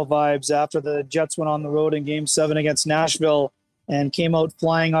Final vibes after the Jets went on the road in game 7 against Nashville and came out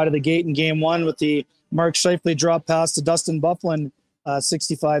flying out of the gate in game 1 with the Mark Scheifele drop pass to Dustin Byfuglien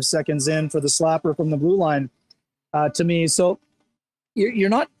 65 seconds in for the slapper from the blue line to me. So you're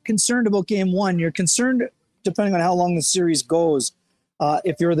not concerned about game 1. You're concerned, depending on how long the series goes,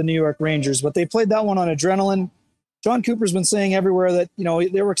 if you're the New York Rangers. But they played that one on adrenaline. John Cooper's been saying everywhere that,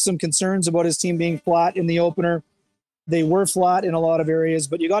 there were some concerns about his team being flat in the opener. They were flat in a lot of areas,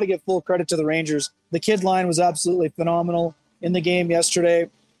 but you got to give full credit to the Rangers. The kid line was absolutely phenomenal in the game yesterday.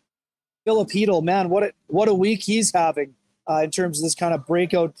 Philip Hedl, man, what a week he's having in terms of this kind of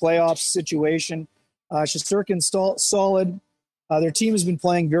breakout playoff situation. Shesterkin's solid. Their team has been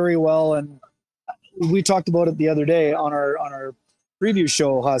playing very well, and we talked about it the other day on our preview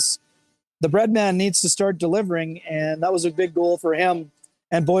show, Huss. The bread man needs to start delivering, and that was a big goal for him.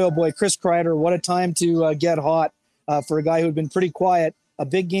 And boy, oh boy, Chris Kreider, what a time to get hot for a guy who had been pretty quiet. A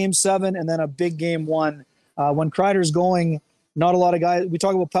big game 7 and then a big game 1. When Kreider's going, not a lot of guys. We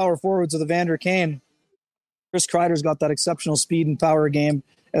talk about power forwards with Evander Kane. Chris Kreider's got that exceptional speed and power game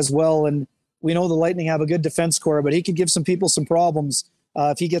as well. And we know the Lightning have a good defense core, but he could give some people some problems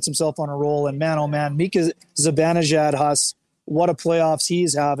if he gets himself on a roll. And man, oh man, Mika Zibanejad, Huss, what a playoffs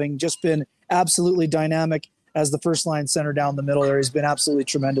he's having. Just been absolutely dynamic as the first line center down the middle there. He's been absolutely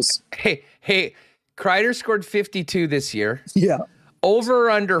tremendous. Hey, Kreider scored 52 this year. Yeah. Over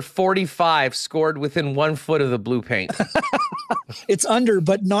under 45 scored within 1 foot of the blue paint. It's under,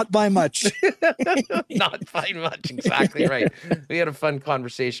 but not by much. Not by much. Exactly right. We had a fun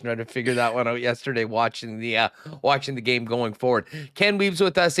conversation trying to figure that one out yesterday, watching the game going forward. Ken Wiebe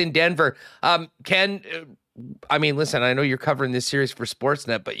with us in Denver. Ken, I mean, listen, I know you're covering this series for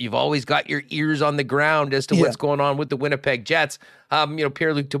Sportsnet, but you've always got your ears on the ground as to what's going on with the Winnipeg Jets.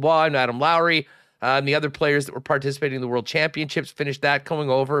 Pierre-Luc Dubois and Adam Lowry, and the other players that were participating in the World Championships finished that coming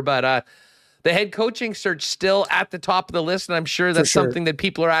over. But the head coaching search still at the top of the list, and I'm sure that's something that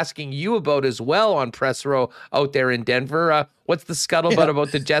people are asking you about as well on Press Row out there in Denver. What's the scuttlebutt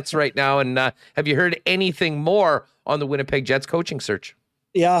about the Jets right now, and have you heard anything more on the Winnipeg Jets coaching search?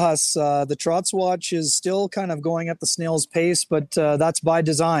 Yeah, Huss, the Trotz watch is still kind of going at the snail's pace, but that's by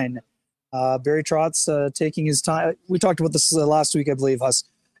design. Barry Trotz taking his time. We talked about this last week, I believe, Huss.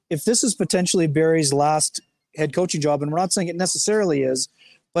 If this is potentially Barry's last head coaching job, and we're not saying it necessarily is,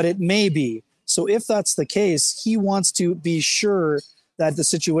 but it may be. So if that's the case, he wants to be sure that the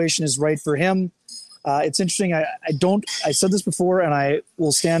situation is right for him. It's interesting. I said this before and I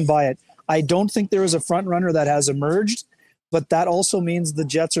will stand by it. I don't think there is a front runner that has emerged, but that also means the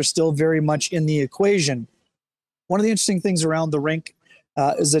Jets are still very much in the equation. One of the interesting things around the rink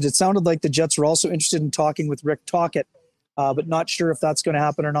is that it sounded like the Jets were also interested in talking with Rick Tocchet, but not sure if that's going to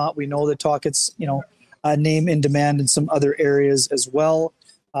happen or not. We know that Tocchet's, a name in demand in some other areas as well.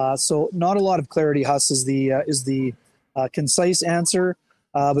 So not a lot of clarity, Huss, is the concise answer,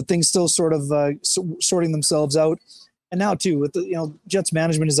 but things still sort of sorting themselves out. And now too, with the, Jets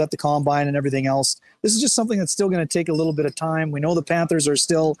management is at the combine and everything else. This is just something that's still going to take a little bit of time. We know the Panthers are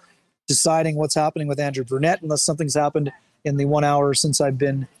still deciding what's happening with Andrew Brunette, unless something's happened in the 1 hour since I've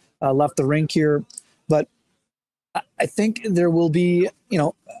been left the rink here. But I think there will be,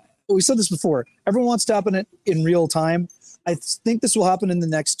 we said this before, everyone wants to happen in real time. I think this will happen in the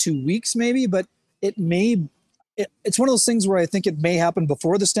next 2 weeks maybe, but it's one of those things where I think it may happen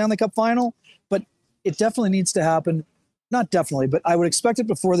before the Stanley Cup final, but it definitely needs to happen. Not definitely, but I would expect it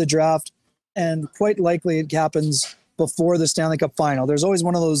before the draft, and quite likely it happens before the Stanley Cup final. There's always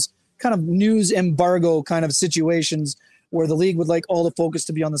one of those kind of news embargo kind of situations where the league would like all the focus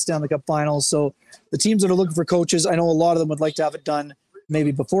to be on the Stanley Cup finals. So the teams that are looking for coaches, I know a lot of them would like to have it done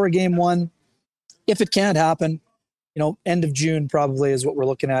maybe before game one. If it can't happen, end of June probably is what we're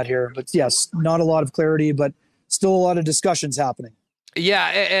looking at here. But yes, not a lot of clarity, but still a lot of discussions happening. Yeah,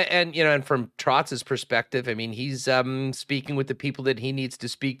 and from Trotz's perspective, I mean, he's speaking with the people that he needs to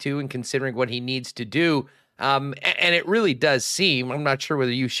speak to and considering what he needs to do. And it really does seem, I'm not sure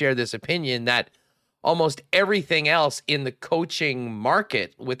whether you share this opinion, that almost everything else in the coaching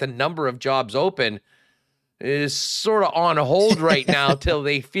market with a number of jobs open is sort of on hold right now till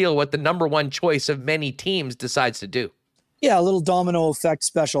they feel what the number one choice of many teams decides to do. Yeah, a little domino effect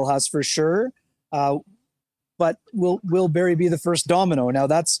special, Huss, for sure. But will Barrie be the first domino? Now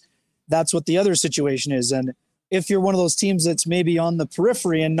that's what the other situation is. And if you're one of those teams that's maybe on the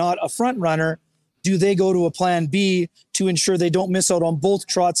periphery and not a front runner, do they go to a plan B to ensure they don't miss out on both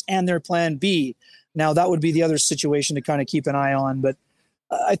Trotz and their plan B? Now that would be the other situation to kind of keep an eye on. But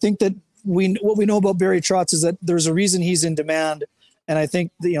I think that what we know about Barry Trotz is that there's a reason he's in demand. And I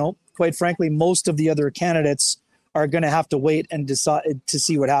think, quite frankly, most of the other candidates are going to have to wait and decide to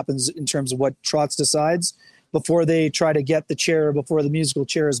see what happens in terms of what Trotz decides before they try to get the chair, before the musical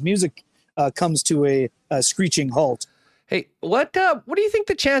chair's music comes to a screeching halt. Hey, what do you think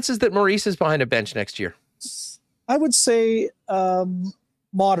the chances that Maurice is behind a bench next year? I would say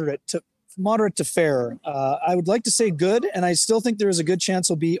moderate to fair. I would like to say good, and I still think there is a good chance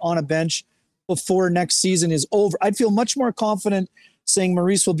he'll be on a bench before next season is over. I'd feel much more confident saying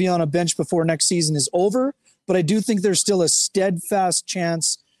Maurice will be on a bench before next season is over, but I do think there's still a steadfast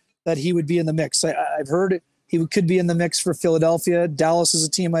chance that he would be in the mix. I've heard he could be in the mix for Philadelphia. Dallas is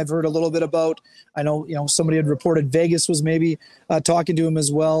a team I've heard a little bit about. I know, somebody had reported Vegas was maybe talking to him as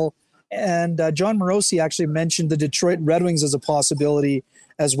well. And John Morosi actually mentioned the Detroit Red Wings as a possibility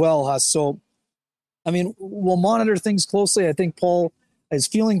as well, Huss. So, I mean, we'll monitor things closely. I think Paul is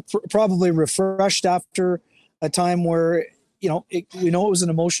feeling probably refreshed after a time where, we know it was an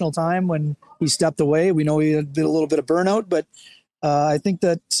emotional time when he stepped away. We know he had a little bit of burnout, but I think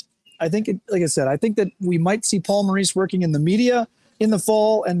that we might see Paul Maurice working in the media in the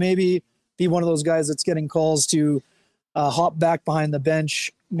fall and maybe be one of those guys that's getting calls to hop back behind the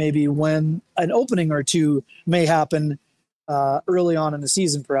bench, maybe when an opening or two may happen early on in the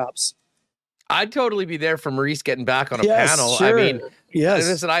season, perhaps. I'd totally be there for Maurice getting back on a panel. Sure. I mean, yes.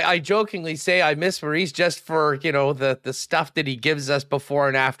 Listen, I jokingly say I miss Maurice just for, the stuff that he gives us before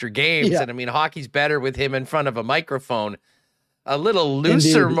and after games. Yeah. And I mean, hockey's better with him in front of a microphone. A little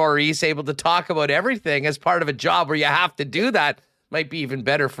looser Indeed. Maurice, able to talk about everything as part of a job where you have to do that, might be even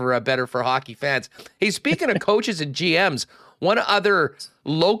better for hockey fans. Hey, speaking of coaches and GMs, one other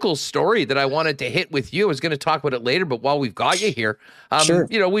local story that I wanted to hit with you, I was going to talk about it later, but while we've got you here, sure.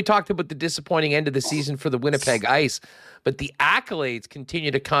 We talked about the disappointing end of the season for the Winnipeg Ice, but the accolades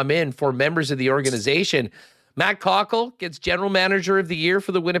continue to come in for members of the organization. Matt Cockle gets General Manager of the Year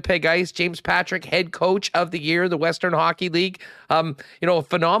for the Winnipeg Ice. James Patrick, Head Coach of the Year, the Western Hockey League. A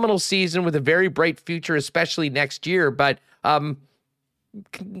phenomenal season with a very bright future, especially next year. But,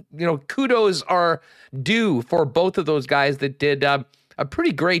 kudos are due for both of those guys that did a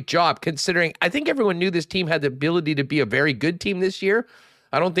pretty great job, considering I think everyone knew this team had the ability to be a very good team this year.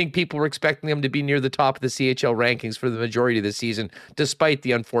 I don't think people were expecting them to be near the top of the CHL rankings for the majority of the season, despite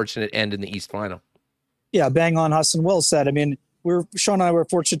the unfortunate end in the East Final. Yeah, bang on, Hassan. Well said. I mean, Sean and I were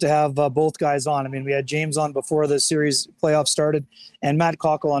fortunate to have both guys on. I mean, we had James on before the series playoffs started and Matt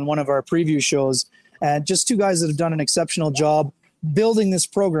Cockle on one of our preview shows. And just two guys that have done an exceptional job building this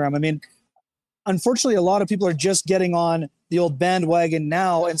program. I mean, unfortunately, a lot of people are just getting on the old bandwagon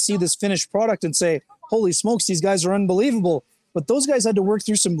now and see this finished product and say, holy smokes, these guys are unbelievable. But those guys had to work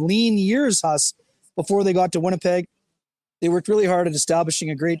through some lean years, Huss, before they got to Winnipeg. They worked really hard at establishing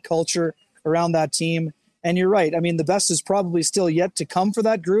a great culture around that team. And you're right. I mean, the best is probably still yet to come for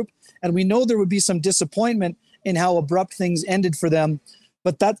that group. And we know there would be some disappointment in how abrupt things ended for them.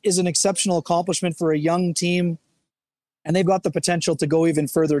 But that is an exceptional accomplishment for a young team. And they've got the potential to go even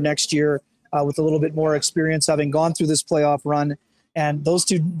further next year with a little bit more experience, having gone through this playoff run. And those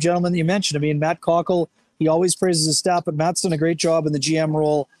two gentlemen that you mentioned, I mean, Matt Cockle, he always praises his staff, but Matt's done a great job in the GM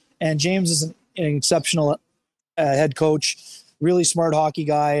role. And James is an exceptional head coach, really smart hockey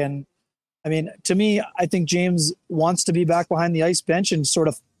guy. And I mean, to me, I think James wants to be back behind the ice bench and sort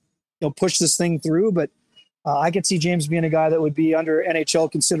of, push this thing through. But I could see James being a guy that would be under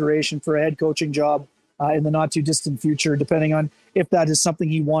NHL consideration for a head coaching job in the not too distant future, depending on if that is something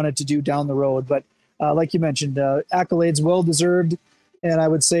he wanted to do down the road. But like you mentioned, accolades well deserved. And I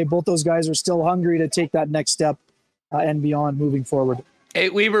would say both those guys are still hungry to take that next step and beyond moving forward. Hey,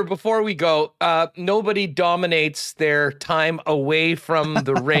 Weber, before we go, nobody dominates their time away from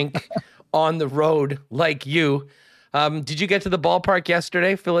the rink on the road like you. Did you get to the ballpark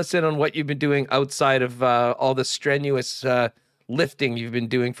yesterday? Fill us in on what you've been doing outside of all the strenuous lifting you've been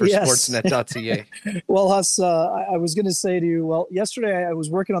doing for Sportsnet.ca. Well, Huss, I was going to say to you, yesterday I was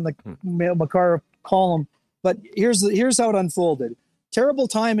working on the Makar column, but here's how it unfolded. Terrible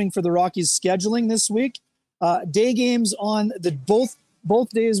timing for the Rockies scheduling this week. Day games on both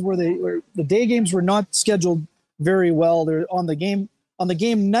days where the day games were not scheduled very well. They're on the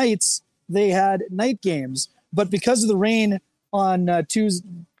game nights. They had night games, but because of the rain on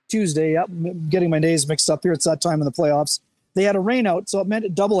Tuesday, I'm getting my days mixed up here. It's that time in the playoffs. They had a rain out, so it meant a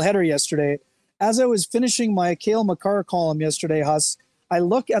doubleheader yesterday. As I was finishing my Cale Makar column yesterday, Huss, I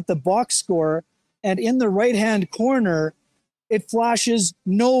look at the box score, and in the right-hand corner, it flashes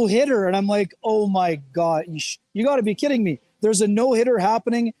no hitter. And I'm like, oh my God, you got to be kidding me. There's a no hitter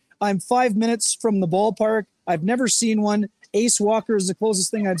happening. I'm 5 minutes from the ballpark. I've never seen one. Ace Walker is the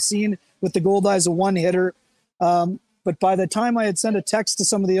closest thing I've seen with the Gold Eyes, a one hitter. But by the time I had sent a text to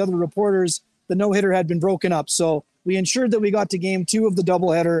some of the other reporters, the no hitter had been broken up. So we ensured that we got to game 2 of the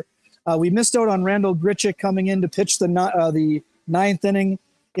doubleheader. We missed out on Randall Grichuk coming in to pitch the ninth inning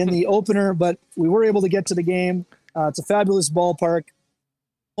in the opener, but we were able to get to the game. It's a fabulous ballpark.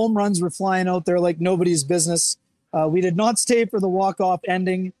 Home runs were flying out there like nobody's business. We did not stay for the walk-off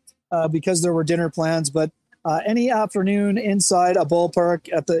ending because there were dinner plans, but any afternoon inside a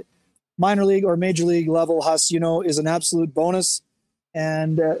ballpark at the minor league or major league level, Huss, is an absolute bonus.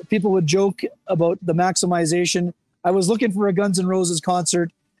 And people would joke about the maximization. I was looking for a Guns N' Roses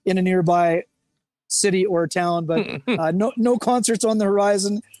concert in a nearby city or town, but no concerts on the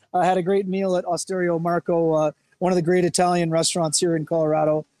horizon. I had a great meal at Osteria Marco, one of the great Italian restaurants here in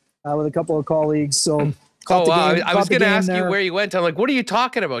Colorado, with a couple of colleagues. So, I was going to ask you where you went. I'm like, what are you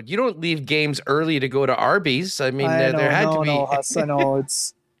talking about? You don't leave games early to go to Arby's. I mean, there had to be. No, Huss, I know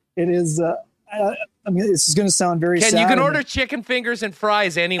it is. I mean, this is going to sound very sad. You can order chicken fingers and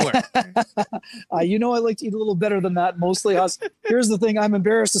fries anywhere. I like to eat a little better than that, mostly, Huss. Here's the thing. I'm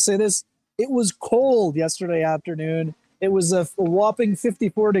embarrassed to say this. It was cold yesterday afternoon. It was a whopping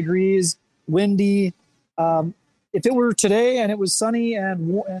 54 degrees, windy. If it were today and it was sunny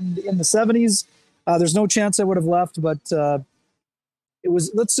and in the 70s, there's no chance I would have left. But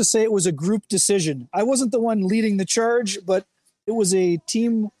let's just say it was a group decision. I wasn't the one leading the charge, but it was a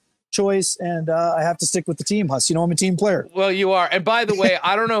team choice, and I have to stick with the team, Huss. I'm a team player. Well, you are. And by the way,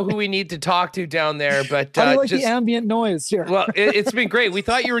 I don't know who we need to talk to down there, but how do you like the ambient noise here? Well, it's been great. We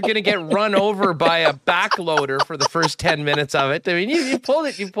thought you were going to get run over by a backloader for the first 10 minutes of it. I mean, you pulled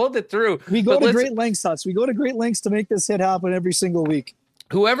it. You pulled it through. We go to great lengths, Huss. We go to great lengths to make this hit happen every single week.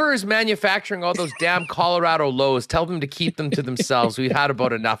 Whoever is manufacturing all those damn Colorado lows, tell them to keep them to themselves. We've had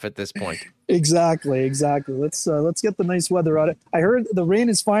about enough at this point. Exactly. Let's get the nice weather out. I heard the rain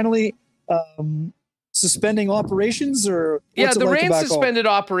is finally suspending operations, or yeah, the rain suspended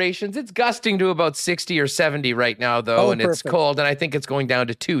operations. It's gusting to about 60 or 70 right now, though, and perfect. It's cold, and I think it's going down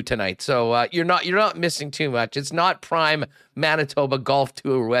to 2 tonight. So you're not missing too much. It's not prime Manitoba golf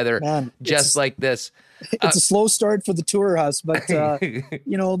tour weather, like this. It's a slow start for the tour, Huss, but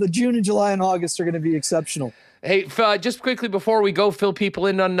the June and July and August are going to be exceptional. Hey, just quickly before we go, fill people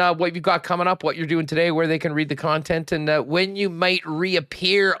in on what you've got coming up, what you're doing today, where they can read the content, and when you might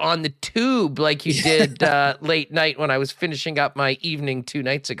reappear on the tube like you did late night when I was finishing up my evening 2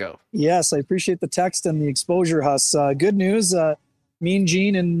 nights ago. Yes, I appreciate the text and the exposure, Huss. Good news. Mean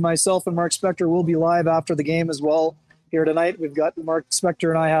Gene and myself and Mark Spector will be live after the game as well here tonight. We've got Mark Spector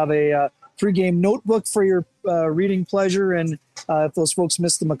and I have a pregame notebook for your reading pleasure. And if those folks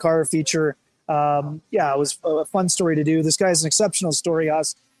missed the Makar feature, it was a fun story to do. This guy's an exceptional story,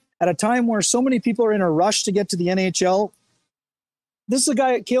 Huss. At a time where so many people are in a rush to get to the NHL, this is a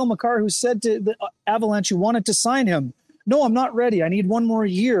guy, Cale Makar, who said to the Avalanche who wanted to sign him, "No, I'm not ready. I need one more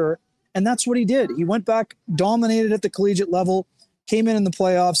year." And that's what he did. He went back, dominated at the collegiate level, came in the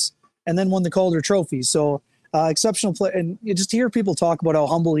playoffs, and then won the Calder Trophy. So exceptional play. And you just hear people talk about how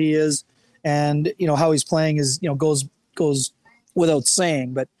humble he is, and how he's playing is goes without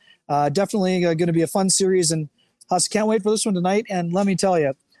saying. But definitely going to be a fun series, and Huss, can't wait for this one tonight. And let me tell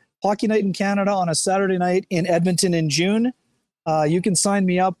you, Hockey Night in Canada on a Saturday night in Edmonton in June. You can sign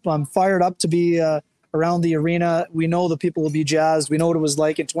me up. I'm fired up to be around the arena. We know the people will be jazzed. We know what it was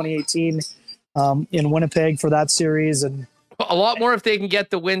like in 2018 in Winnipeg for that series, and a lot more if they can get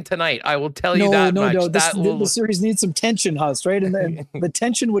the win tonight. I will tell you that much. No, the series needs some tension, Huss, right? And the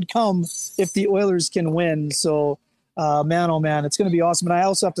tension would come if the Oilers can win. So, man, oh man, it's going to be awesome. And I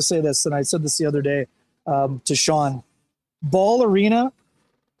also have to say this, and I said this the other day to Sean. Ball Arena,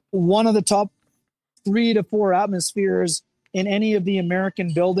 one of the top 3 to 4 atmospheres in any of the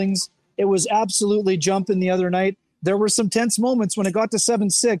American buildings. It was absolutely jumping the other night. There were some tense moments when it got to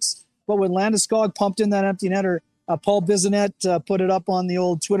 7-6, but when Landeskog pumped in that empty netter, Paul Bissonnette put it up on the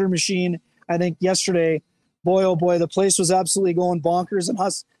old Twitter machine, I think yesterday. Boy, oh boy, the place was absolutely going bonkers. And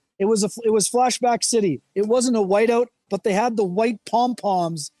Huss, it was Flashback City. It wasn't a whiteout, but they had the white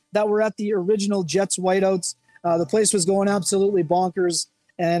pom-poms that were at the original Jets whiteouts. The place was going absolutely bonkers,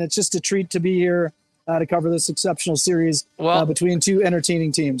 and it's just a treat to be here to cover this exceptional series between two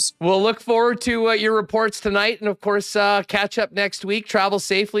entertaining teams. We'll look forward to your reports tonight, and of course, catch up next week. Travel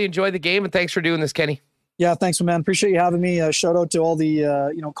safely, enjoy the game, and thanks for doing this, Kenny. Yeah, thanks, man. Appreciate you having me. Shout out to all the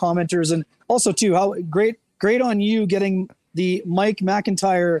commenters, and also too, how great on you getting the Mike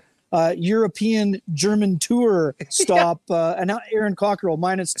McIntyre European German tour stop, and now Aaron Cockrell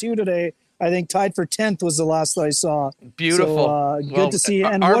 -2 today. I think tied for 10th was the last I saw. Beautiful. So, good to see.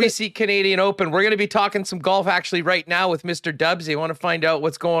 And RBC Canadian Open. We're going to be talking some golf actually right now with Mr. Dubs. You want to find out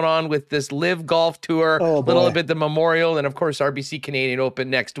what's going on with this Live Golf Tour, a little bit the Memorial, and of course RBC Canadian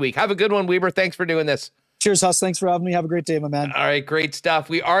Open next week. Have a good one, Wiebe. Thanks for doing this. Cheers, Huss. Thanks for having me. Have a great day, my man. All right, great stuff.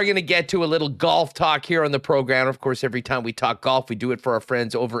 We are going to get to a little golf talk here on the program. Of course, every time we talk golf, we do it for our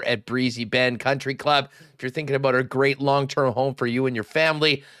friends over at Breezy Bend Country Club. If you're thinking about a great long-term home for you and your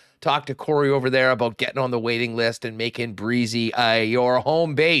family, talk to Corey over there about getting on the waiting list and making Breezy your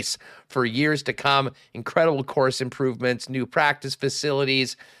home base for years to come. Incredible course improvements, new practice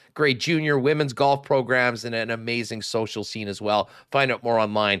facilities, great junior women's golf programs, and an amazing social scene as well. Find out more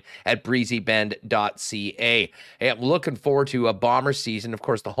online at breezybend.ca. Hey, I'm looking forward to a Bomber season. Of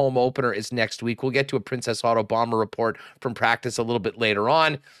course, the home opener is next week. We'll get to a Princess Auto Bomber report from practice a little bit later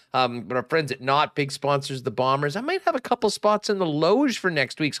on. But our friends at Knott, big sponsors of the Bombers. I might have a couple spots in the Loge for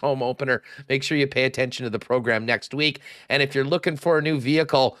next week's home opener. Make sure you pay attention to the program next week. And if you're looking for a new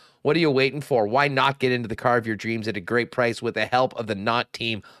vehicle, what are you waiting for? Why not get into the car of your dreams at a great price with the help of the Knott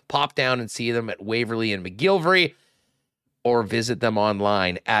team? Pop down and see them at Waverly and McGillivray, or visit them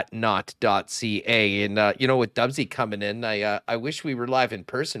online at knott.ca. And, with Dubsy coming in, I wish we were live in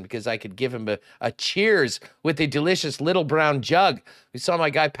person because I could give him a cheers with a delicious little brown jug. We saw my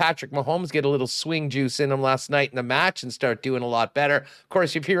guy Patrick Mahomes get a little swing juice in him last night in the match and start doing a lot better. Of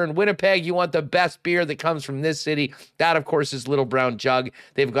course, if you're in Winnipeg, you want the best beer that comes from this city. That, of course, is Little Brown Jug.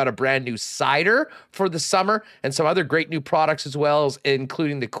 They've got a brand new cider for the summer and some other great new products as well,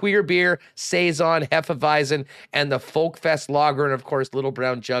 including the Queer Beer, Saison, Hefeweizen, and the Folk Fest Lager. And, of course, Little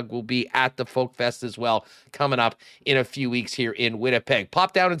Brown Jug will be at the Folk Fest as well coming up in a few weeks here in Winnipeg.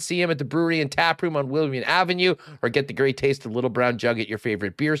 Pop down and see him at the Brewery and Tap Room on William Avenue, or get the great taste of Little Brown Jug at your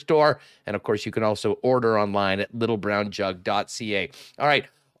favorite beer store. And of course, you can also order online at littlebrownjug.ca. All right.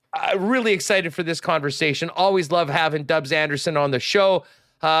 I'm really excited for this conversation. Always love having Dubs Anderson on the show.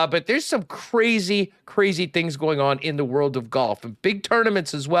 But there's some crazy, crazy things going on in the world of golf, and big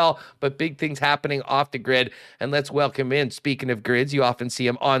tournaments as well, but big things happening off the grid. And let's welcome in, speaking of grids, you often see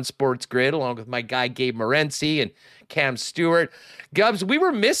him on Sports Grid, along with my guy Gabe Morency and Cam Stewart. Gubs, we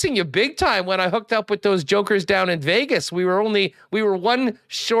were missing you big time when I hooked up with those jokers down in Vegas. We were one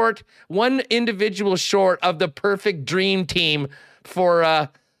individual short of the perfect dream team for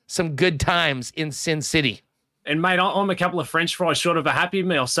some good times in Sin City. And, mate, I'm a couple of French fries short of a Happy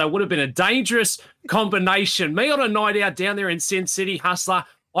Meal, so it would have been a dangerous combination. Me on a night out down there in Sin City, Hustler,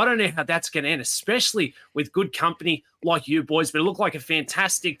 I don't know how that's going to end, especially with good company like you boys, but it looked like a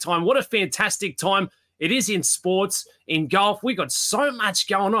fantastic time. What a fantastic time it is in sports, in golf. We got so much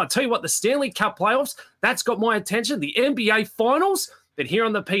going on. I tell you what, the Stanley Cup playoffs, that's got my attention. The NBA finals, But here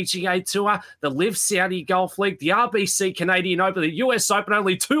on the PGA Tour, the Live Saudi Golf League, the RBC Canadian Open, the US Open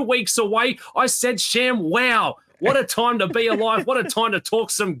only 2 weeks away, I said, Sham, wow. What a time to be alive. What a time to talk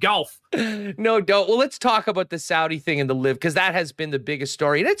some golf. No doubt. Well, let's talk about the Saudi thing and the Live, because that has been the biggest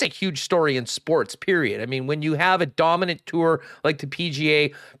story. And it's a huge story in sports, period. I mean, when you have a dominant tour like the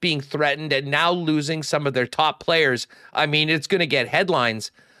PGA being threatened and now losing some of their top players, I mean, it's going to get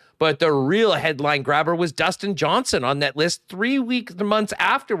headlines. But the real headline grabber was Dustin Johnson on that list. 3 months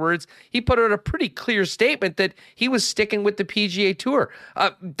afterwards, he put out a pretty clear statement that he was sticking with the PGA Tour.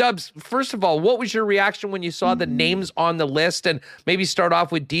 Dubs, first of all, what was your reaction when you saw the names on the list? And maybe start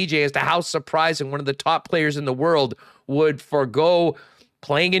off with DJ as to how surprising one of the top players in the world would forgo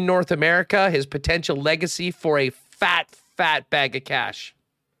playing in North America, his potential legacy, for a fat bag of cash.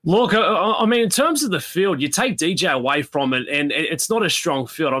 Look, I mean, in terms of the field, you take DJ away from it, and it's not a strong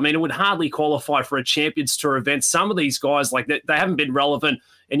field. I mean, it would hardly qualify for a Champions Tour event. Some of these guys, like, they haven't been relevant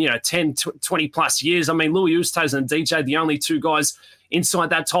in, 10, 20-plus years. I mean, Louis Oosthuizen and DJ, the only two guys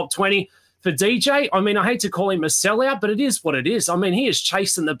inside that top 20. For DJ, I mean, I hate to call him a sellout, but it is what it is. I mean, he is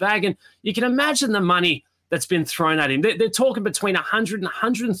chasing the bag, and you can imagine the money that's been thrown at him. They're talking between $100 and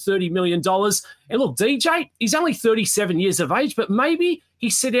 $130 million. And look, DJ, he's only 37 years of age, but maybe he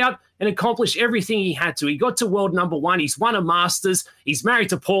set out and accomplished everything he had to. He got to world number one. He's won a Masters. He's married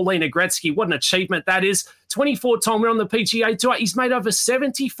to Paulina Gretzky. What an achievement that is. 24-time winner on the PGA Tour. He's made over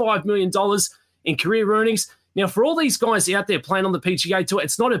 $75 million in career earnings. Now, for all these guys out there playing on the PGA Tour,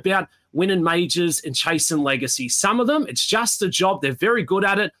 it's not about winning majors and chasing legacy. Some of them, it's just a job. They're very good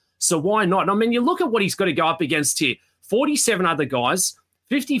at it. So why not? I mean, you look at what he's got to go up against here. 47 other guys,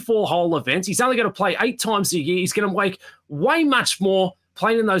 54 whole events. He's only going to play 8 times a year. He's going to make way much more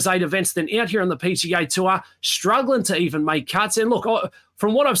playing in those 8 events than out here on the PGA Tour, struggling to even make cuts. And look,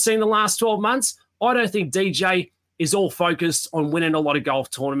 from what I've seen the last 12 months, I don't think DJ is all focused on winning a lot of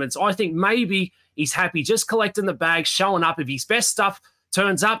golf tournaments. I think maybe he's happy just collecting the bag, showing up. If his best stuff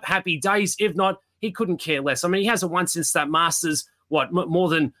turns up, happy days. If not, he couldn't care less. I mean, he hasn't won since that Masters, more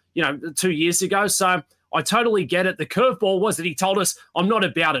than 2 years ago. So I totally get it. The curveball was that he told us, I'm not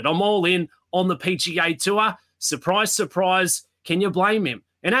about it. I'm all in on the PGA Tour. Surprise, surprise. Can you blame him?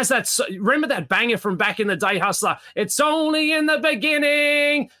 And remember that banger from back in the day, Hustler? It's only in the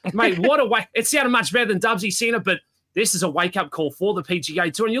beginning. Mate, what a way. It sounded much better than Dubsy seen it, but this is a wake-up call for the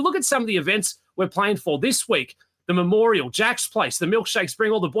PGA Tour. And you look at some of the events we're playing for this week, the Memorial, Jack's Place, the Milkshakes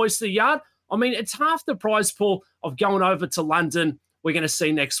bring all the boys to the yard. I mean, it's half the prize pool of going over to London we're going to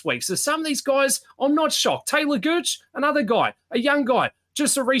see next week. So some of these guys, I'm not shocked. Taylor Gooch, another guy, a young guy,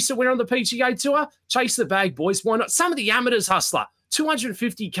 just a recent winner on the PGA Tour. Chase the bag, boys. Why not? Some of the amateurs, Hustler,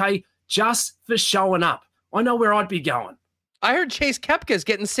 $250K just for showing up. I know where I'd be going. I heard Chase Koepka's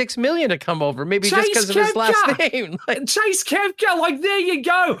getting $6 million to come over, maybe just because of his last name. Chase Koepka, there you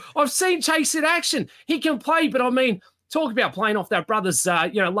go. I've seen Chase in action. He can play, but I mean, talk about playing off that brother's,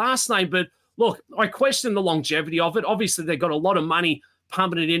 last name. But look, I question the longevity of it. Obviously, they've got a lot of money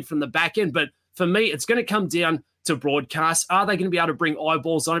pumping it in from the back end, but for me, it's going to come down to broadcast. Are they going to be able to bring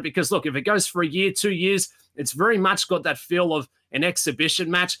eyeballs on it? Because look, if it goes for a year, 2 years, it's very much got that feel of an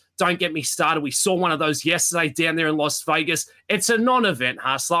exhibition match. Don't get me started. We saw one of those yesterday down there in Las Vegas. It's a non-event,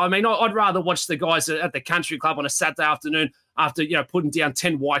 Hustler. I mean, I'd rather watch the guys at the country club on a Saturday afternoon after, putting down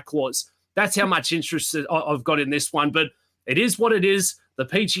 10 White Claws. That's how much interest I've got in this one. But it is what it is. The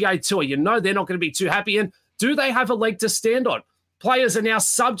PGA Tour, they're not going to be too happy. And do they have a leg to stand on? Players are now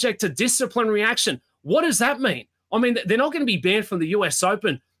subject to disciplinary action. What does that mean? I mean, they're not going to be banned from the US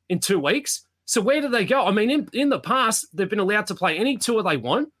Open in 2 weeks. So where do they go? I mean, in the past, they've been allowed to play any tour they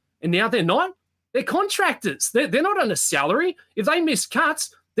want, and now they're not. They're contractors. They're not on a salary. If they miss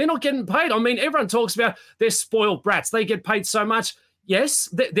cuts, they're not getting paid. I mean, everyone talks about they're spoiled brats. They get paid so much. Yes,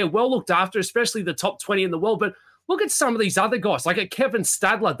 they're well looked after, especially the top 20 in the world. But look at some of these other guys, like a Kevin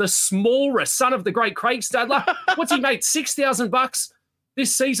Stadler, the smallest son of the great Craig Stadler. What's he made? $6,000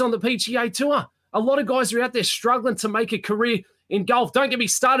 this season on the PGA Tour. A lot of guys are out there struggling to make a career in golf. Don't get me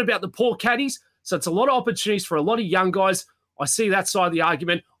started about the poor caddies. So it's a lot of opportunities for a lot of young guys. I see that side of the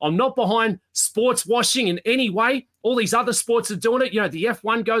argument. I'm not behind sports washing in any way. All these other sports are doing it. The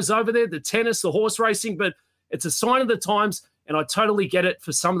F1 goes over there, the tennis, the horse racing, but it's a sign of the times, and I totally get it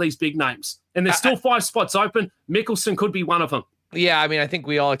for some of these big names. And there's still 5 spots open. Mickelson could be one of them. Yeah, I mean, I think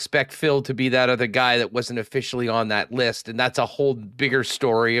we all expect Phil to be that other guy that wasn't officially on that list, and that's a whole bigger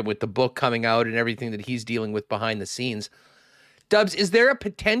story with the book coming out and everything that he's dealing with behind the scenes. Dubs, is there a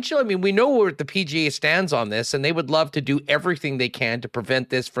potential? I mean, we know where the PGA stands on this, and they would love to do everything they can to prevent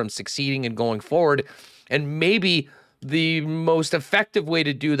this from succeeding and going forward. And maybe the most effective way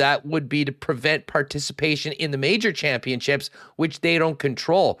to do that would be to prevent participation in the major championships, which they don't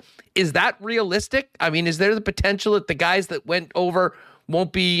control. Is that realistic? I mean, is there the potential that the guys that went over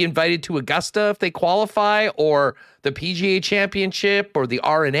won't be invited to Augusta if they qualify, or the PGA Championship, or the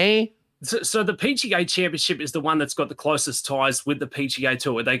R&A? So the PGA Championship is the one that's got the closest ties with the PGA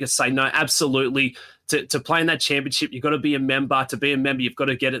Tour, where they can say, no, absolutely, to play in that championship, you've got to be a member. To be a member, you've got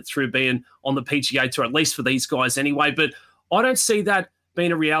to get it through being on the PGA Tour, at least for these guys anyway. But I don't see that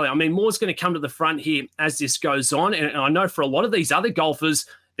being a reality. I mean, more's going to come to the front here as this goes on. And I know for a lot of these other golfers,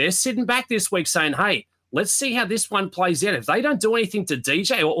 they're sitting back this week saying, hey, let's see how this one plays out. If they don't do anything to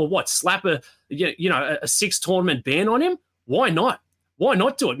DJ or what, slap a 6-tournament ban on him, why not? Why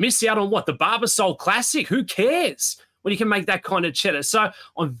not do it? Miss out on what? The Barbasol Classic? Who cares when you can make that kind of cheddar? So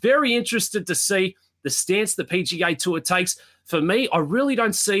I'm very interested to see the stance the PGA Tour takes. For me, I really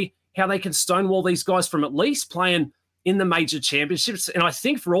don't see how they can stonewall these guys from at least playing in the major championships. And I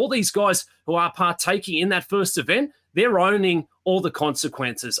think for all these guys who are partaking in that first event, they're owning all the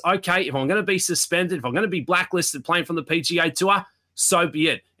consequences. Okay, if I'm going to be suspended, if I'm going to be blacklisted playing from the PGA Tour, so be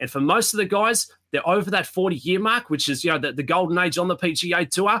it. And for most of the guys, they're over that 40-year mark, which is, the golden age on the PGA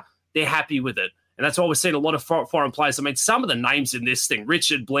Tour. They're happy with it. And that's why we're seeing a lot of foreign players. I mean, some of the names in this thing,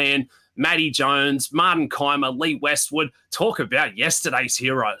 Richard Bland, Matty Jones, Martin Keimer, Lee Westwood, talk about yesterday's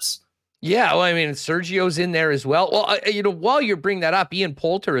heroes. Yeah, well, I mean, Sergio's in there as well. Well, while you bring that up, Ian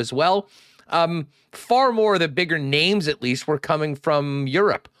Poulter as well, far more of the bigger names, at least, were coming from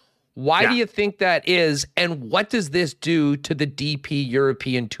Europe. Why do you think that is, and what does this do to the DP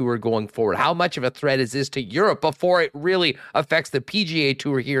European Tour going forward? How much of a threat is this to Europe before it really affects the PGA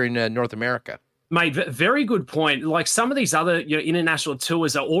Tour here in North America? Mate, very good point. Like some of these other international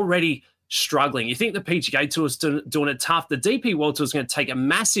tours are already struggling. You think the PGA Tour is doing it tough. The DP World Tour is going to take a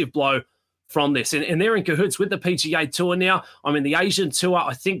massive blow from this, and they're in cahoots with the PGA Tour now. I mean, the Asian Tour,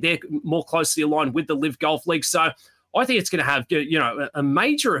 I think they're more closely aligned with the Live Golf League. So I think it's going to have, a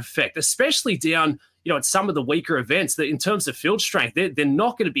major effect, especially down, at some of the weaker events that in terms of field strength, they're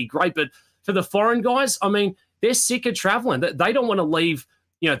not going to be great. But for the foreign guys, I mean, they're sick of traveling. They don't want to leave,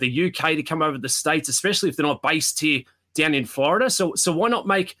 the UK to come over to the States, especially if they're not based here down in Florida. So why not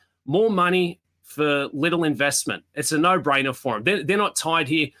make more money for little investment? It's a no-brainer for them. They're not tied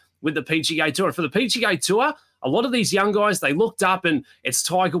here with the PGA Tour. And for the PGA Tour, a lot of these young guys, they looked up and it's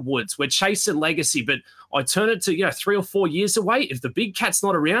Tiger Woods. We're chasing legacy. But I turn it to, 3 or 4 years away. If the big cat's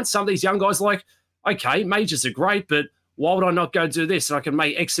not around, some of these young guys are like, okay, majors are great, but why would I not go do this? And I can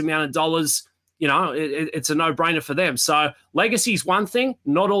make X amount of dollars. It's a no-brainer for them. So legacy is one thing.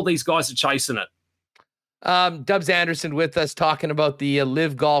 Not all these guys are chasing it. Dubs Anderson with us talking about the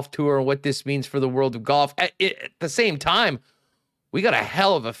Live Golf Tour and what this means for the world of golf. At the same time, we got a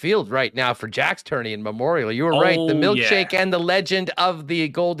hell of a field right now for Jack's tourney in Memorial. You were right. The milkshake and the legend of the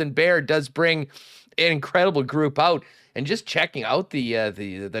Golden Bear does bring an incredible group out. And just checking out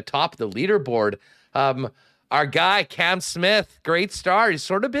the top of the leaderboard, our guy Cam Smith, great star. He's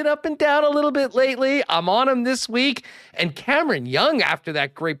sort of been up and down a little bit lately. I'm on him this week. And Cameron Young, after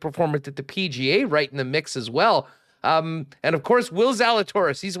that great performance at the PGA, right in the mix as well. And of course, Will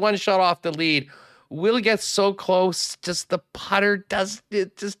Zalatoris, he's one shot off the lead. Will gets so close, just the putter does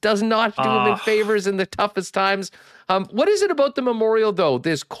not do him in favors in the toughest times. What is it about the Memorial, though?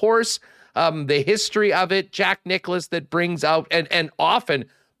 This course, the history of it, Jack Nicklaus that brings out and often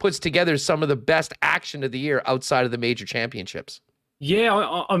puts together some of the best action of the year outside of the major championships.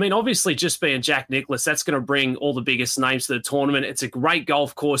 Yeah, I mean, obviously just being Jack Nicklaus, that's going to bring all the biggest names to the tournament. It's a great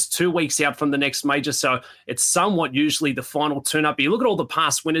golf course, 2 weeks out from the next major, so it's somewhat usually the final tune-up. You look at all the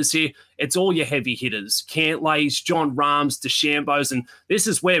past winners here, it's all your heavy hitters, Cantlays, John Rahms, DeChambeaus, and this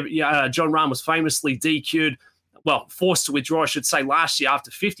is where John Rahm was famously DQ'd, forced to withdraw, I should say, last year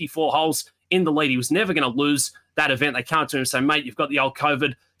after 54 holes in the lead. He was never going to lose that event. They come to him and say, mate, you've got the old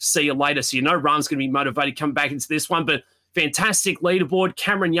COVID, see you later. So Rahm's going to be motivated coming back into this one, but fantastic leaderboard.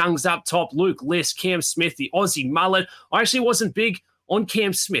 Cameron Young's up top. Luke Liss, Cam Smith, the Aussie mullet. I actually wasn't big on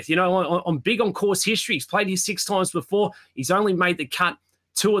Cam Smith. I'm big on course history. He's played here 6 times before. He's only made the cut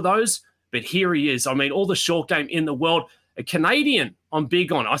 2 of those, but here he is. I mean, all the short game in the world. A Canadian I'm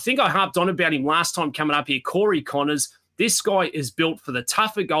big on. I think I harped on about him last time coming up here, Corey Connors. This guy is built for the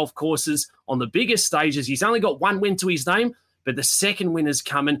tougher golf courses on the biggest stages. He's only got 1 win to his name, but the second win is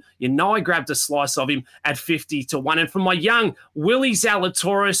coming. I grabbed a slice of him at 50-1. And for my young Willie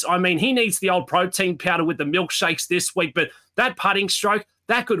Zalatoris, I mean, he needs the old protein powder with the milkshakes this week, but that putting stroke,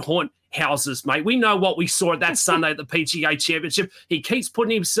 that could haunt houses, mate. We know what we saw at that Sunday at the PGA Championship. He keeps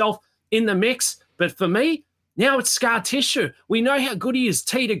putting himself in the mix, but for me, now it's scar tissue. We know how good he is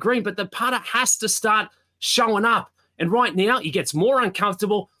tee to green, but the putter has to start showing up. And right now, he gets more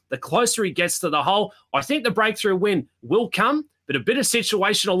uncomfortable the closer he gets to the hole. I think the breakthrough win will come, but a bit of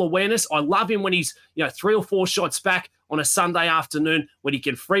situational awareness. I love him when he's 3 or 4 shots back on a Sunday afternoon when he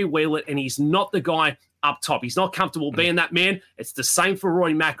can freewheel it and he's not the guy up top. He's not comfortable being that man. It's the same for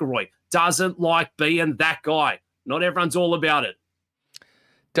Rory McIlroy. Doesn't like being that guy. Not everyone's all about it.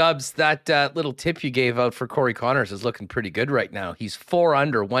 Dubs, that little tip you gave out for Corey Connors is looking pretty good right now. He's 4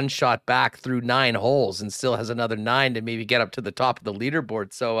 under, 1 shot back through 9 holes, and still has another 9 to maybe get up to the top of the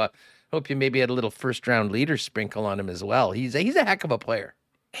leaderboard. So hope you maybe had a little first-round leader sprinkle on him as well. He's a heck of a player.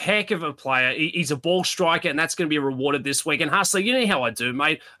 Heck of a player. He's a ball striker, and that's going to be rewarded this week. And Hustler, you know how I do,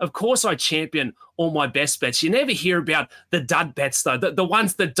 mate. Of course I champion all my best bets. You never hear about the dud bets, though, the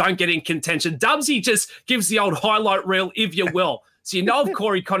ones that don't get in contention. Dubsy just gives the old highlight reel, if you will. So if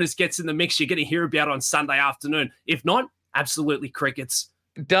Corey Connors gets in the mix, you're going to hear about it on Sunday afternoon. If not, absolutely crickets.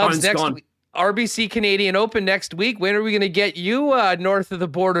 Dubs, next week, RBC Canadian Open next week. When are we going to get you north of the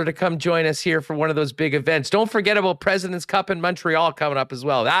border to come join us here for one of those big events? Don't forget about President's Cup in Montreal coming up as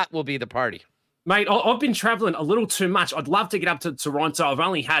well. That will be the party. Mate, I've been traveling a little too much. I'd love to get up to Toronto. I've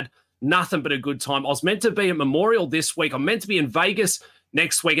only had nothing but a good time. I was meant to be at Memorial this week. I'm meant to be in Vegas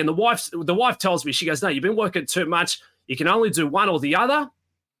next week. And the wife tells me, she goes, no, you've been working too much. You can only do one or the other.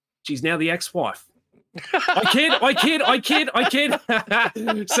 She's now the ex-wife. I kid.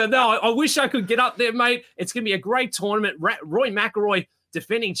 So, no, I wish I could get up there, mate. It's going to be a great tournament. Roy McIlroy,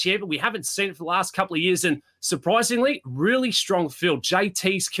 defending champion. We haven't seen it for the last couple of years. And surprisingly, really strong field.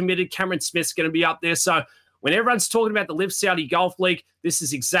 JT's committed. Cameron Smith's going to be up there. So when everyone's talking about the Live Saudi Golf League, this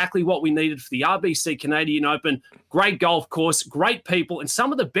is exactly what we needed for the RBC Canadian Open. Great golf course, great people, and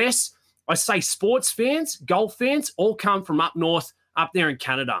some of the best, I say, sports fans, golf fans, all come from up north, up there in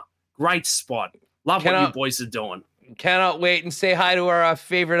Canada. Great spot. Love what you boys are doing. Cannot wait, and say hi to our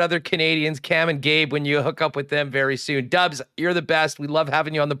favorite other Canadians, Cam and Gabe, when you hook up with them very soon. Dubs, you're the best. We love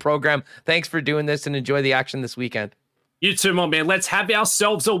having you on the program. Thanks for doing this, and enjoy the action this weekend. You too, my man. Let's have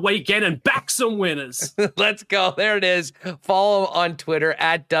ourselves a weekend and back some winners. Let's go. There it is. Follow on Twitter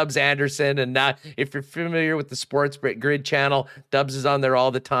at Dubs Anderson. And if you're familiar with the Sports Grid channel, Dubs is on there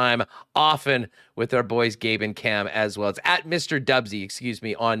all the time, often with our boys Gabe and Cam as well. It's at Mr. Dubsy,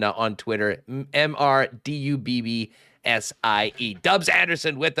 on Twitter, MRDUBBSIE. Dubs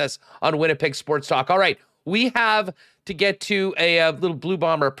Anderson with us on Winnipeg Sports Talk. All right, we have to get to a little Blue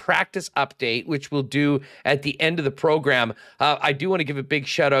Bomber practice update, which we'll do at the end of the program. I do want to give a big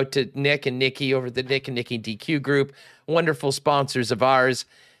shout out to Nick and Nikki over at the Nick and Nikki DQ group, wonderful sponsors of ours.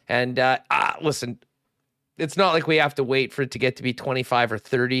 And listen, it's not like we have to wait for it to get to be 25 or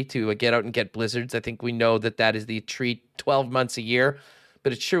 30 to get out and get blizzards. I think we know that is the treat 12 months a year.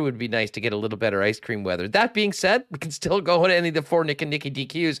 But it sure would be nice to get a little better ice cream weather. That being said, we can still go on any of the 4 Nick and Nikki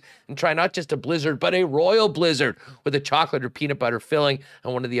DQs and try not just a blizzard, but a royal blizzard with a chocolate or peanut butter filling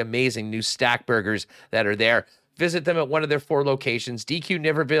and one of the amazing new stack burgers that are there. Visit them at one of their 4 locations, DQ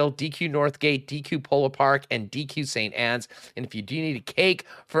Niverville, DQ Northgate, DQ Polo Park, and DQ St. Anne's. And if you do need a cake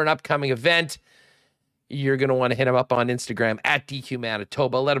for an upcoming event, you're going to want to hit them up on Instagram at DQ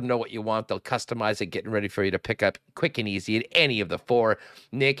Manitoba. Let them know what you want. They'll customize it, getting ready for you to pick up quick and easy at any of the 4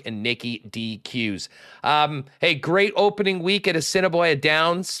 Nick and Nikki DQs. Hey, great opening week at Assiniboia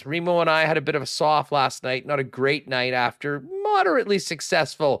Downs. Remo and I had a bit of a soft last night. Not a great night after moderately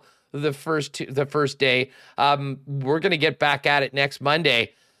successful the first day. We're going to get back at it next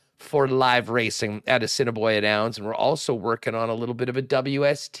Monday for live racing at Assiniboia Downs. And we're also working on a little bit of a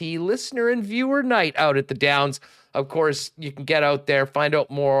WST listener and viewer night out at the Downs. Of course, you can get out there, find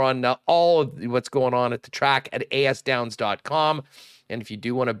out more on all of what's going on at the track at asdowns.com. And if you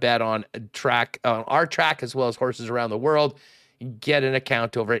do want to bet on our track, as well as horses around the world, get an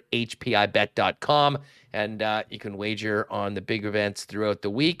account over at hpibet.com. And you can wager on the big events throughout the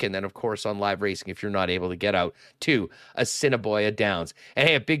week. And then, of course, on live racing if you're not able to get out to Assiniboia Downs. And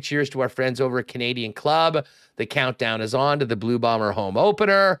hey, a big cheers to our friends over at Canadian Club. The countdown is on to the Blue Bomber home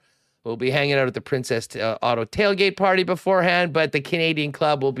opener. We'll be hanging out at the Princess Auto tailgate party beforehand, but the Canadian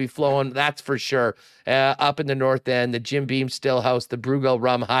Club will be flowing, that's for sure. Up in the North End, the Jim Beam Stillhouse, the Bruegel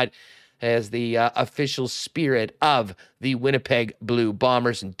Rum Hut, as the official spirit of the Winnipeg Blue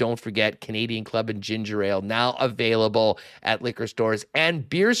Bombers. And don't forget, Canadian Club and Ginger Ale now available at liquor stores and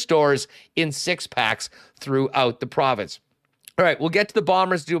beer stores in 6-packs throughout the province. All right, we'll get to the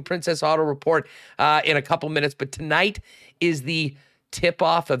Bombers, do a Princess Auto report in a couple minutes, but tonight is the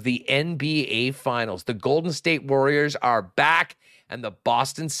tip-off of the NBA Finals. The Golden State Warriors are back, and the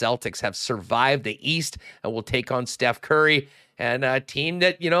Boston Celtics have survived the East and will take on Steph Curry. And a team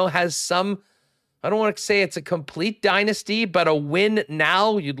that, has some I don't want to say it's a complete dynasty, but a win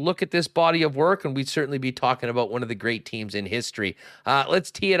now. You'd look at this body of work, and we'd certainly be talking about one of the great teams in history.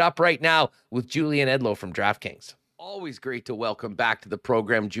 Let's tee it up right now with Julian Edlow from DraftKings. Always great to welcome back to the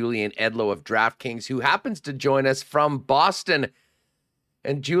program Julian Edlow of DraftKings, who happens to join us from Boston.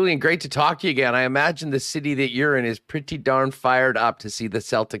 And Julian, great to talk to you again. I imagine the city that you're in is pretty darn fired up to see the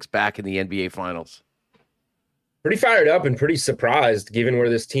Celtics back in the NBA Finals. Pretty fired up and pretty surprised given where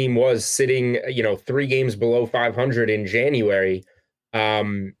this team was sitting, 3 games below 500 in January.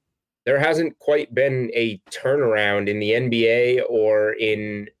 There hasn't quite been a turnaround in the NBA or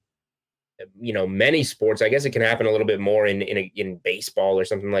in, many sports. I guess it can happen a little bit more in baseball or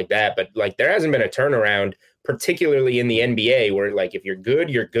something like that. But like, there hasn't been a turnaround, particularly in the NBA, where like, if you're good,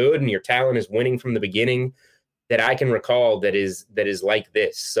 and your talent is winning from the beginning, that I can recall that is like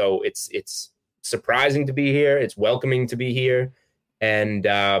this. So it's surprising to be here. It's welcoming to be here. And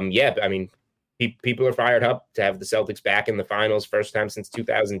people are fired up to have the Celtics back in the finals, first time since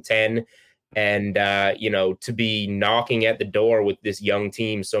 2010. And, to be knocking at the door with this young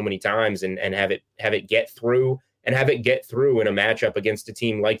team so many times and have it get through in a matchup against a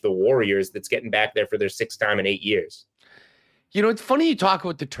team like the Warriors that's getting back there for their 6th time in 8 years. It's funny you talk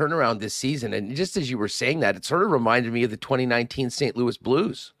about the turnaround this season, and just as you were saying that, it sort of reminded me of the 2019 St. Louis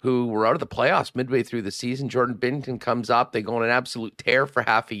Blues, who were out of the playoffs midway through the season. Jordan Binnington comes up, they go on an absolute tear for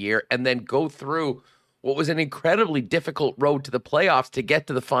half a year, and then go through what was an incredibly difficult road to the playoffs to get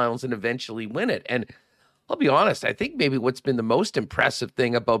to the finals and eventually win it. And I'll be honest, I think maybe what's been the most impressive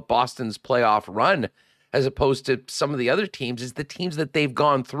thing about Boston's playoff run, as opposed to some of the other teams, is the teams that they've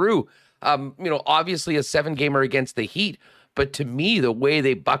gone through. Obviously a 7-gamer against the Heat, but to me, the way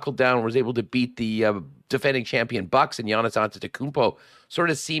they buckled down and was able to beat the defending champion Bucks and Giannis Antetokounmpo sort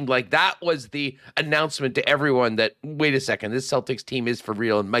of seemed like that was the announcement to everyone that, wait a second, this Celtics team is for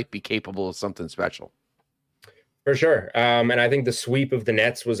real and might be capable of something special. For sure. And I think the sweep of the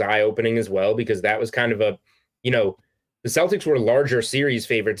Nets was eye-opening as well, because that was kind of the Celtics were larger series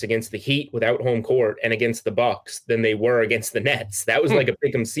favorites against the Heat without home court and against the Bucks than they were against the Nets. That was like a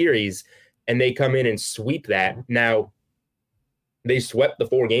pick'em series, and they come in and sweep that. Now, they swept the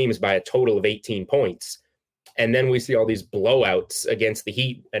 4 games by a total of 18 points. And then we see all these blowouts against the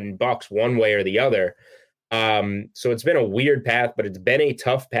Heat and Bucks one way or the other. So it's been a weird path, but it's been a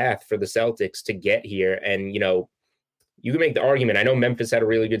tough path for the Celtics to get here. And, you can make the argument. I know Memphis had a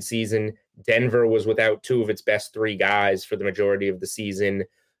really good season. Denver was without 2 of its best 3 guys for the majority of the season.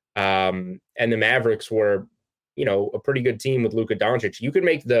 And the Mavericks were, a pretty good team with Luka Doncic. You could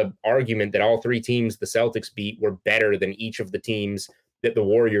make the argument that all 3 teams the Celtics beat were better than each of the teams that the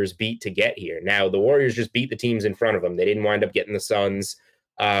Warriors beat to get here. Now, the Warriors just beat the teams in front of them. They didn't wind up getting the Suns.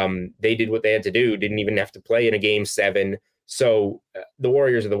 They did what they had to do, didn't even have to play in a game 7. So the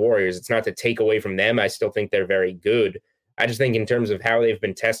Warriors are the Warriors. It's not to take away from them. I still think they're very good. I just think in terms of how they've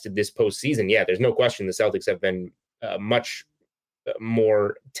been tested this postseason, there's no question the Celtics have been much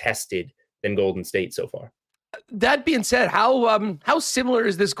more tested than Golden State so far. That being said, how similar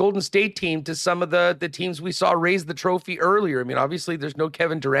is this Golden State team to some of the teams we saw raise the trophy earlier? I mean, obviously there's no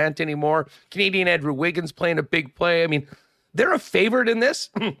Kevin Durant anymore. Canadian Andrew Wiggins playing a big play. I mean, they're a favorite in this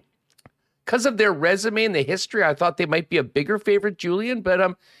because of their resume and the history. I thought they might be a bigger favorite, Julian,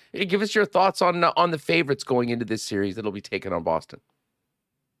 but give us your thoughts on the favorites going into this series that'll be taken on Boston.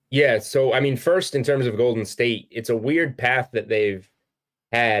 Yeah, so I mean, first in terms of Golden State, it's a weird path that they've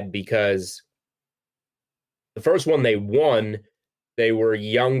had because the first one they won, they were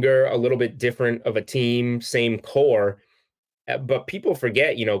younger, a little bit different of a team, same core. But people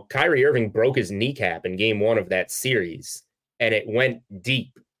forget, Kyrie Irving broke his kneecap in game 1 of that series, and it went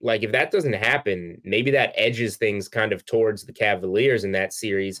deep. Like, if that doesn't happen, maybe that edges things kind of towards the Cavaliers in that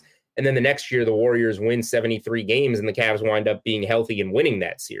series. And then the next year, the Warriors win 73 games, and the Cavs wind up being healthy and winning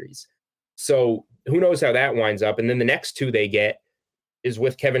that series. So who knows how that winds up. And then the next 2 they get is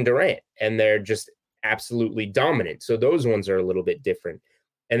with Kevin Durant, and they're just absolutely dominant. So those ones are a little bit different.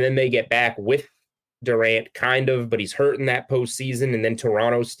 And then they get back with Durant, kind of, but he's hurt in that postseason, and then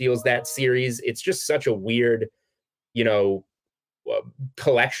Toronto steals that series. It's just such a weird,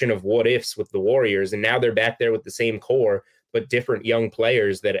 collection of what ifs with the Warriors, and now they're back there with the same core, but different young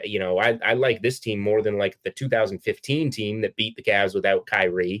players that, I like this team more than like the 2015 team that beat the Cavs without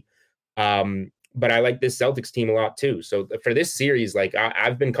Kyrie. But I like this Celtics team a lot too. So for this series, like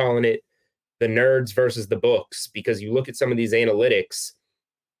I've been calling it the nerds versus the books, because you look at some of these analytics,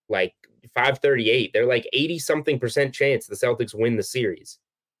 like 538, they're like 80-something% chance the Celtics win the series.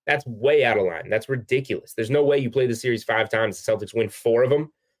 That's way out of line. That's ridiculous. There's no way you play the series 5 times, the Celtics win 4 of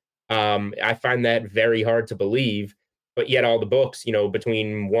them. I find that very hard to believe. but yet all the books,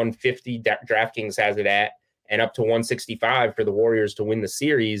 between 150 DraftKings has it at and up to 165 for the Warriors to win the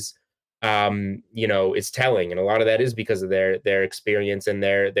series, is telling. And a lot of that is because of their experience and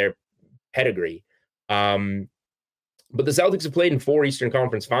their pedigree. But the Celtics have played in 4 Eastern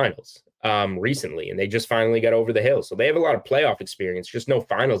Conference Finals recently, and they just finally got over the hill. So they have a lot of playoff experience, just no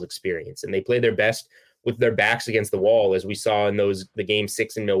finals experience. And they play their best with their backs against the wall, as we saw in the Game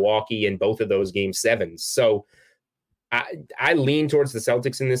 6 in Milwaukee and both of those Game 7s. So I lean towards the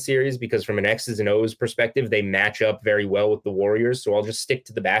Celtics in this series because from an X's and O's perspective, they match up very well with the Warriors. So I'll just stick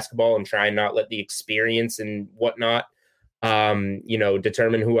to the basketball and try and not let the experience and whatnot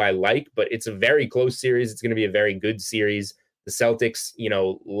determine who I like, but it's a very close series. It's going to be a very good series. The Celtics,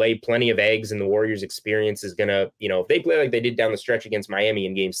 lay plenty of eggs, and the Warriors' experience is going to, if they play like they did down the stretch against Miami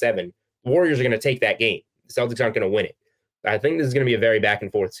in Game 7, the Warriors are going to take that game. The Celtics aren't going to win it. I think this is going to be a very back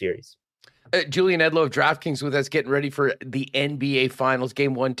and forth series. Julian Edlow of DraftKings with us, getting ready for the NBA Finals.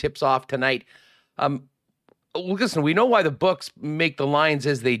 Game 1 tips off tonight. Listen, we know why the books make the lines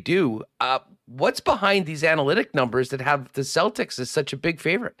as they do. What's behind these analytic numbers that have the Celtics as such a big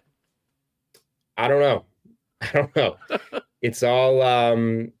favorite? I don't know. It's all,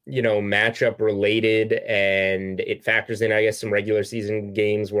 matchup related, and it factors in, I guess, some regular season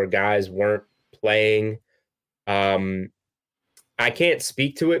games where guys weren't playing. I can't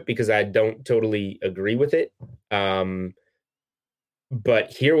speak to it because I don't totally agree with it. But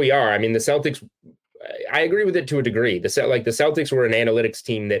here we are. I mean, the Celtics, I agree with it to a degree. The Celtics were an analytics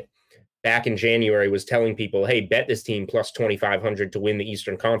team that back in January was telling people, hey, bet this team plus 2,500 to win the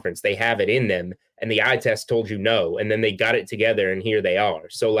Eastern Conference. They have it in them. And the eye test told you no. And then they got it together and here they are.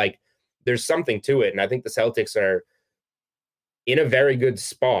 So there's something to it. And I think the Celtics are in a very good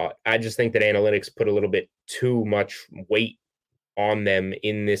spot. I just think that analytics put a little bit too much weight on them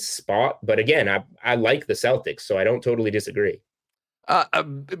in this spot. But again, I like the Celtics, so I don't totally disagree.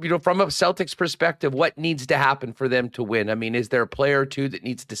 From a Celtics perspective, what needs to happen for them to win? I mean, is there a player or two that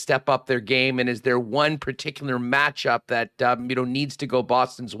needs to step up their game? And is there one particular matchup that, needs to go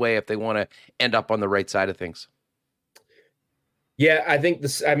Boston's way if they want to end up on the right side of things? Yeah, I think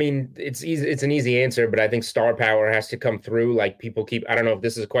it's easy. It's an easy answer, but I think star power has to come through. I don't know if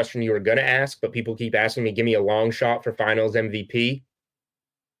this is a question you were going to ask, but people keep asking me, give me a long shot for finals MVP.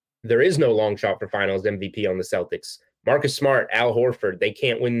 There is no long shot for finals MVP on the Celtics. Marcus Smart, Al Horford, they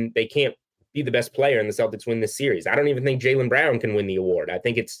can't win. They can't be the best player and the Celtics win this series. I don't even think Jaylen Brown can win the award. I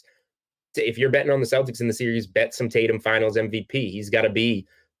think if you're betting on the Celtics in the series, bet some Tatum finals MVP. He's got to be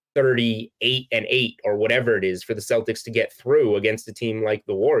 38-8 or whatever it is for the Celtics to get through against a team like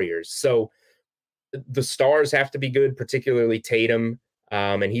the Warriors. So the stars have to be good, particularly Tatum.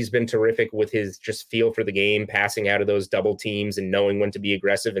 And he's been terrific with his just feel for the game, passing out of those double teams and knowing when to be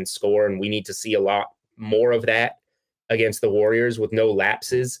aggressive and score. And we need to see a lot more of that against the Warriors with no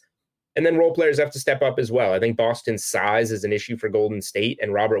lapses. And then role players have to step up as well. I think Boston's size is an issue for Golden State,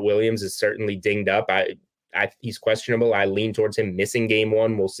 and Robert Williams is certainly dinged up. He's questionable. I lean towards him missing Game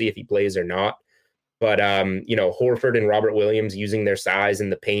 1. We'll see if he plays or not. But, Horford and Robert Williams using their size in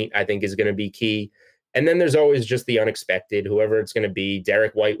the paint, I think is going to be key. And then there's always just the unexpected, whoever it's going to be.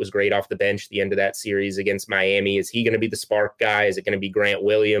 Derek White was great off the bench at the end of that series against Miami. Is he going to be the spark guy? Is it going to be Grant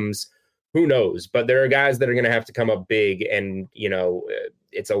Williams? Who knows? But there are guys that are going to have to come up big. And,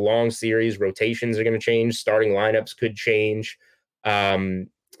 it's a long series. Rotations are going to change. Starting lineups could change. And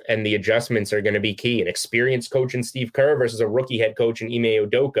the adjustments are going to be key. An experienced coach in Steve Kerr versus a rookie head coach in Ime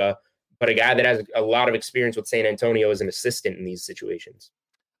Udoka, but a guy that has a lot of experience with San Antonio as an assistant in these situations.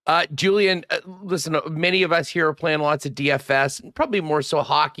 Julian, listen, many of us here are playing lots of DFS, and probably more so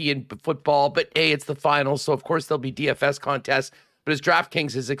hockey and football, but hey, it's the finals, so of course there'll be DFS contests. But as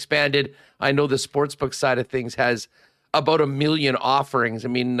DraftKings has expanded, I know the sportsbook side of things has about 1 million offerings. I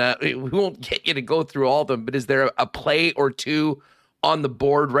mean, we won't get you to go through all of them, but is there a play or two on the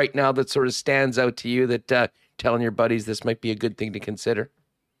board right now that sort of stands out to you that telling your buddies this might be a good thing to consider?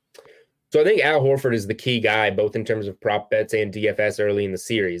 So I think Al Horford is the key guy, both in terms of prop bets and DFS early in the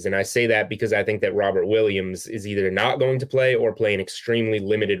series. And I say that because I think that Robert Williams is either not going to play or play an extremely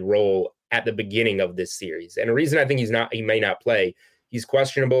limited role at the beginning of this series. And the reason I think he may not play, he's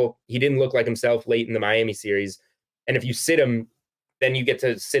questionable. He didn't look like himself late in the Miami series. And if you sit him, then you get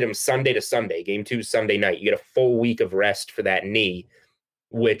to sit him Sunday to Sunday, Game 2 Sunday night. You get a full week of rest for that knee,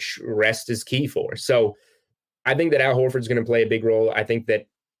 which rest is key for. So I think that Al Horford's going to play a big role. I think that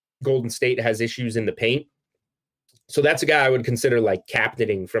Golden State has issues in the paint. So that's a guy I would consider like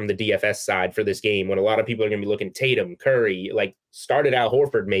captaining from the DFS side for this game, when a lot of people are going to be looking Tatum, Curry, like start at Al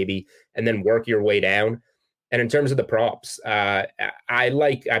Horford maybe, and then work your way down. And in terms of the props, I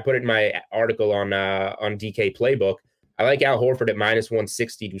put it in my article on DK Playbook. I like Al Horford at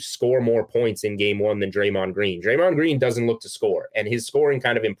 -160 to score more points in game one than Draymond Green. Draymond Green doesn't look to score, and his scoring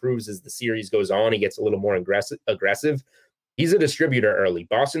kind of improves as the series goes on. He gets a little more aggressive. He's a distributor early.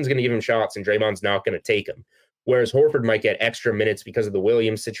 Boston's going to give him shots, and Draymond's not going to take them. Whereas Horford might get extra minutes because of the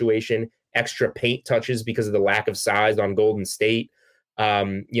Williams situation, extra paint touches because of the lack of size on Golden State.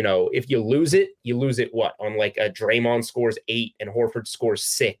 If you lose it what? On like a Draymond scores 8 and Horford scores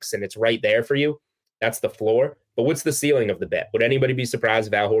 6, and it's right there for you. That's the floor. But what's the ceiling of the bet? Would anybody be surprised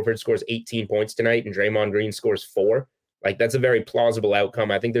if Al Horford scores 18 points tonight and Draymond Green scores 4? Like, that's a very plausible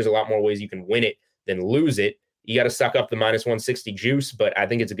outcome. I think there's a lot more ways you can win it than lose it. You got to suck up the -160 juice, but I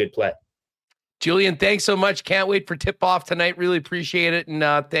think it's a good play. Julian, thanks so much. Can't wait for tip-off tonight. Really appreciate it. And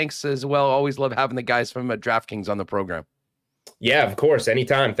thanks as well. Always love having the guys from DraftKings on the program. Yeah, of course.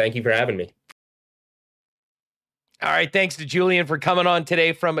 Anytime. Thank you for having me. All right, thanks to Julian for coming on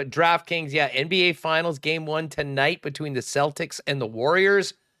today from DraftKings. Yeah, NBA Finals Game 1 tonight between the Celtics and the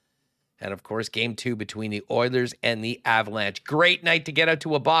Warriors. And, of course, Game 2 between the Oilers and the Avalanche. Great night to get out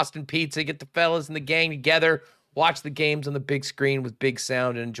to a Boston Pizza, get the fellas and the gang together, watch the games on the big screen with big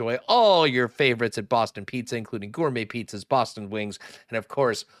sound, and enjoy all your favorites at Boston Pizza, including gourmet pizzas, Boston wings, and, of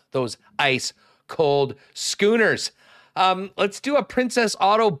course, those ice-cold schooners. Let's do a Princess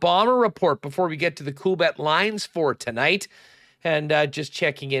Auto Bomber report before we get to the Cool Bet lines for tonight. And just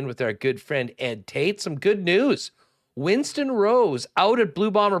checking in with our good friend Ed Tate. Some good news. Winston Rose out at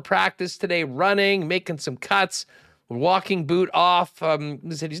Blue Bomber practice today, running, making some cuts, walking boot off.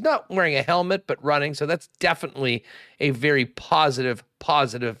 He said he's not wearing a helmet, but running. So that's definitely a very positive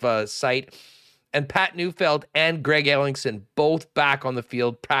sight. And Pat Neufeld and Greg Ellingson both back on the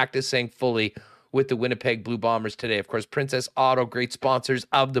field practicing fully with the Winnipeg Blue Bombers today. Of course, Princess Auto, great sponsors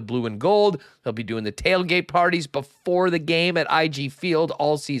of the Blue and Gold. They'll be doing the tailgate parties before the game at IG Field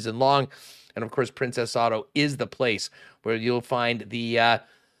all season long. And, of course, Princess Auto is the place where you'll find the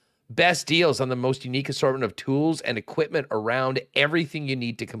best deals on the most unique assortment of tools and equipment around. Everything you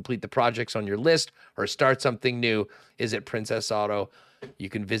need to complete the projects on your list or start something new is at Princess Auto. You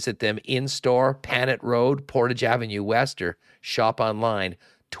can visit them in-store, Panet Road, Portage Avenue West, or shop online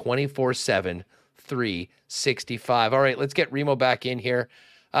 24/7. 365. All right, let's get Remo back in here.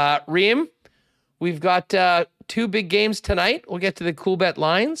 Reem, we've got 2 big games tonight. We'll get to the Cool Bet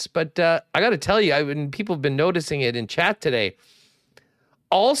lines, but I got to tell you, people have been noticing it in chat today.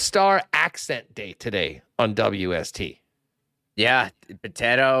 All-Star Accent Day today on WST. Yeah,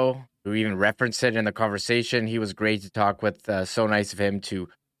 Bitetto, who even referenced it in the conversation. He was great to talk with. So nice of him to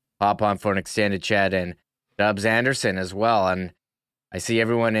hop on for an extended chat, and Dubs Anderson as well. And I see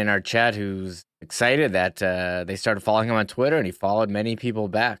everyone in our chat who's excited that they started following him on Twitter, and he followed many people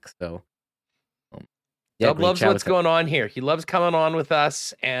back. So, Dub loves what's going on here. He loves coming on with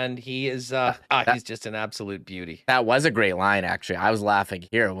us, and he is he's just an absolute beauty. That was a great line, actually. I was laughing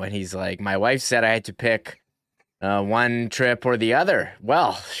here when he's like, "My wife said I had to pick one trip or the other.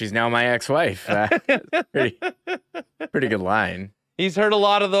 Well, she's now my ex-wife." Pretty good line. He's heard a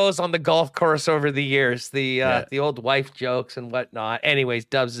lot of those on the golf course over the years, the old wife jokes and whatnot. Anyways,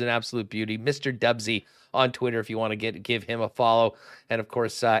 Dubs is an absolute beauty. Mr. Dubsy on Twitter if you want to give him a follow. And, of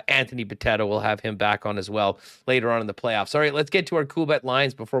course, Anthony Bitetto will have him back on as well later on in the playoffs. All right, let's get to our Cool Bet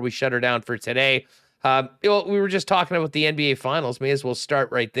lines before we shut her down for today. We were just talking about the NBA Finals. May as well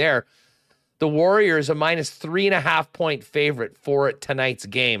start right there. The Warriors a -3.5 point favorite for tonight's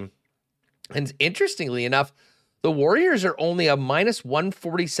game. And interestingly enough, the Warriors are only a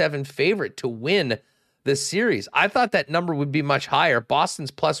 -147 favorite to win the series. I thought that number would be much higher.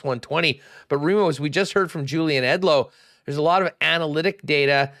 Boston's +120. But Remo, as we just heard from Julian Edlow, there's a lot of analytic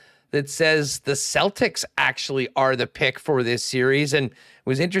data that says the Celtics actually are the pick for this series. And it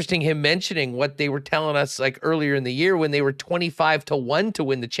was interesting him mentioning what they were telling us like earlier in the year when they were 25-1 to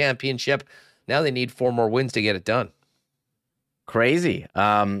win the championship. Now they need 4 more wins to get it done. Crazy.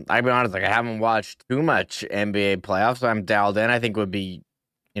 I'll be honest, I haven't watched too much NBA playoffs, so I'm dialed in. I think would be,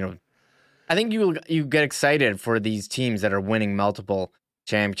 I think you get excited for these teams that are winning multiple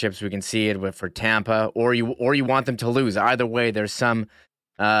championships. We can see it for Tampa, or you want them to lose. Either way, there's some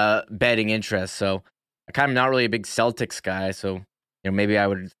betting interest. So I'm kind of not really a big Celtics guy. So maybe I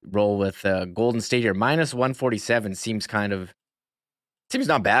would roll with Golden State here. -147 seems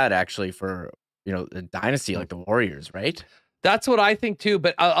not bad actually for a dynasty like the Warriors, right? That's what I think too,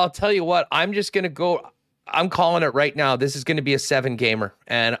 but I'll tell you what, I'm just going to go, I'm calling it right now. This is going to be a 7-gamer,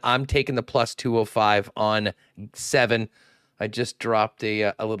 and I'm taking the +205 on 7. I just dropped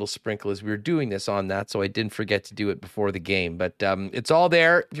a little sprinkle as we were doing this on that, so I didn't forget to do it before the game. But it's all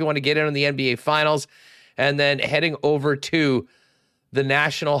there if you want to get in on the NBA Finals. And then heading over to the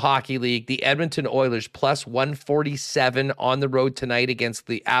National Hockey League, the Edmonton Oilers plus 147 on the road tonight against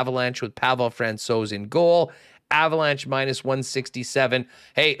the Avalanche with Pavel Francouz in goal. Avalanche minus 167.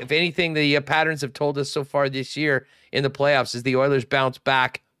 Hey, if anything, the patterns have told us so far this year in the playoffs is the Oilers bounce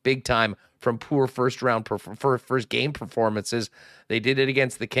back big time from poor first game performances. They did it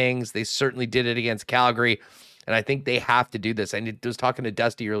against the Kings. They certainly did it against Calgary. And I think they have to do this. I was talking to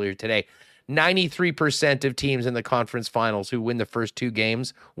Dusty earlier today. 93% of teams in the conference finals who win the first 2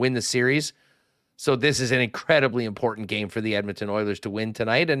 games win the series. So this is an incredibly important game for the Edmonton Oilers to win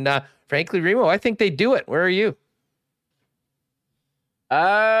tonight. And frankly, Remo, I think they do it. Where are you?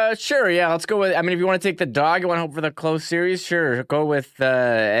 Sure. Yeah, let's go with, I mean, if you want to take the dog, you want to hope for the close series, sure. Go with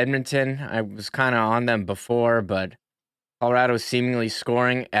Edmonton. I was kind of on them before, but Colorado seemingly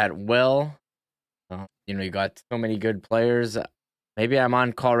scoring at will. You got so many good players. Maybe I'm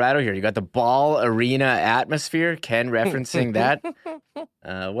on Colorado here. You got the Ball Arena atmosphere. Ken referencing that.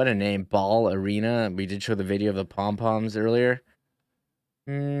 What a name, Ball Arena. We did show the video of the pom-poms earlier.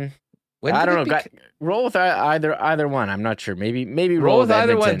 I don't know. Roll with either one. I'm not sure. Maybe roll with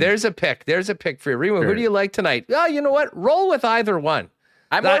either one. There's a pick. There's a pick for you. Remo, Who do you like tonight? Oh, you know what? Roll with either one.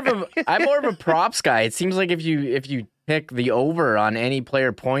 I'm more of a props guy. It seems like if you pick the over on any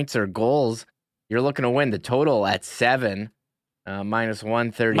player points or goals, you're looking to win the total at 7. Minus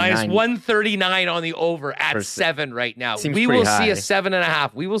 139. Minus 139 on the over at 7 right now. We will see a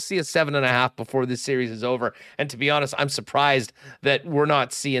 7.5. We will see a 7.5 before this series is over. And to be honest, I'm surprised that we're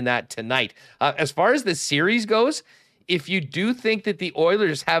not seeing that tonight. As far as the series goes, if you do think that the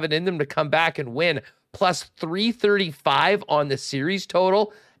Oilers have it in them to come back and win, plus 335 on the series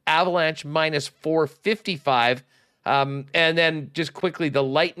total, Avalanche minus 455. And then just quickly, the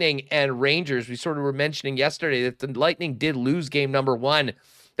Lightning and Rangers, we sort of were mentioning yesterday that the Lightning did lose game number 1.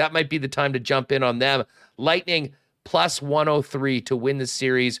 That might be the time to jump in on them. Lightning plus 103 to win the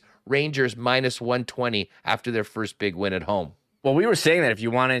series. Rangers minus 120 after their first big win at home. Well, we were saying that if you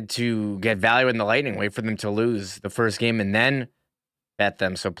wanted to get value in the Lightning, wait for them to lose the first game and then bet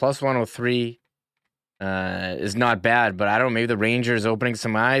them. So plus 103 is not bad, but I don't know, maybe the Rangers opening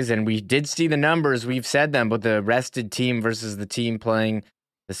some eyes, and we did see the numbers. We've said them, but the rested team versus the team playing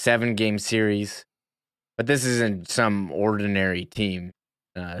the 7-game series. But this isn't some ordinary team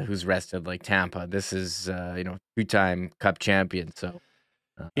who's rested like Tampa. This is, 2-time Cup champion. So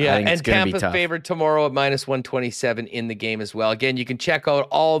yeah, and Tampa's favored tomorrow at minus 127 in the game as well. Again, you can check out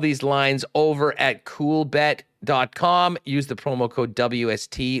all these lines over at coolbet.com. Use the promo code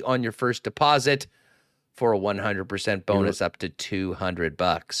WST on your first deposit for a 100% bonus up to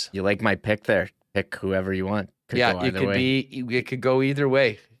 $200. You like my pick there? Pick whoever you want. It could go either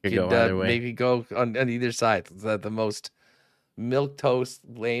way. Could go either way. Maybe go on either side. The most milk toast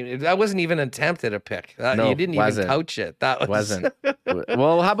lame. That wasn't even an attempt at a pick. No, you didn't even couch it. That wasn't.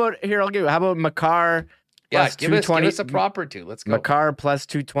 Well, how about here? How about Makar? Yeah, give us a prop or two. Let's go. Makar plus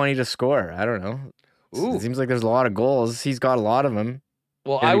 220 to score. I don't know. Ooh. It seems like there's a lot of goals. He's got a lot of them.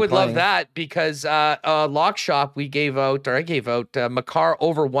 Well, I would love that because Lock Shop, I gave out Makar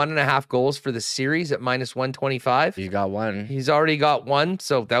over 1.5 goals for the series at minus 125. He's got one. He's already got one,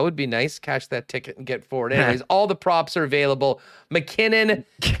 so that would be nice. Cash that ticket and get forward. Anyways, all the props are available. McKinnon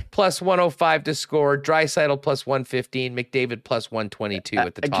plus 105 to score. Draisaitl plus 115. McDavid plus 122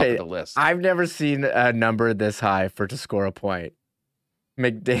 at the top of the list. I've never seen a number this high to score a point.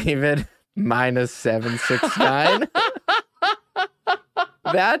 McDavid minus 769.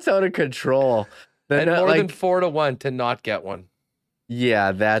 That's out of control. And more than 4-1 to not get one.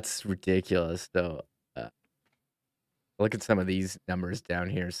 Yeah, that's ridiculous, though. Look at some of these numbers down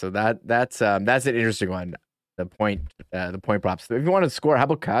here. So that's an interesting one. The point props. If you want to score, how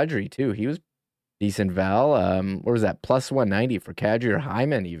about Kadri too? He was decent. Val. What was that? Plus 190 for Kadri or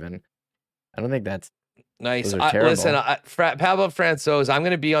Hyman even. I don't think that's nice. Listen, Pavel Francouz, I'm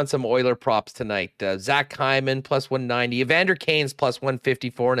going to be on some Oiler props tonight. Zach Hyman plus 190. Evander Kane's plus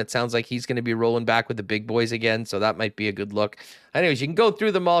 154, and it sounds like he's going to be rolling back with the big boys again, so that might be a good look. Anyways, you can go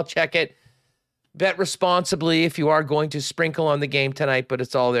through them all, check it. Bet responsibly if you are going to sprinkle on the game tonight, but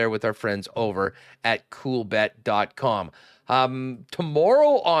it's all there with our friends over at coolbet.com.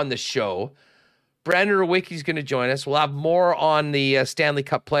 Tomorrow on the show, Brandon Rowicki's going to join us. We'll have more on the Stanley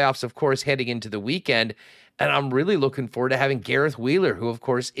Cup playoffs, of course, heading into the weekend. And I'm really looking forward to having Gareth Wheeler, who, of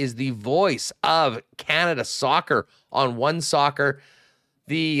course, is the voice of Canada soccer on One Soccer.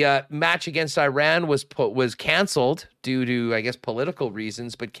 The match against Iran was canceled due to, I guess, political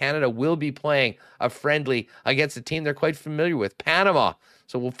reasons, but Canada will be playing a friendly against a team they're quite familiar with, Panama.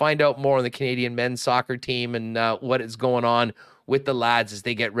 So we'll find out more on the Canadian men's soccer team and what is going on with the lads as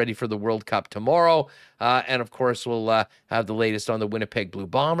they get ready for the World Cup tomorrow. And of course, we'll have the latest on the Winnipeg Blue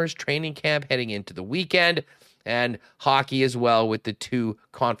Bombers training camp heading into the weekend, and hockey as well with the 2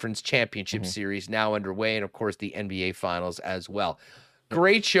 conference championship series now underway, and of course the NBA finals as well.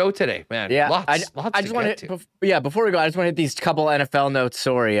 Great show today, man. Yeah, lots I to just want get to. to. Before we go, I just want to hit these couple NFL notes.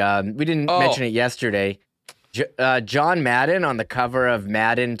 Sorry, we didn't mention it yesterday. John Madden on the cover of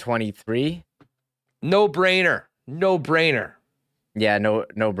Madden 23. No brainer. Yeah, no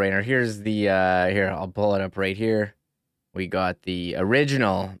brainer. Here's the here. I'll pull it up right here. We got the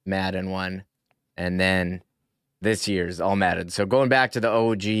original Madden one, and then this year's all Madden. So going back to the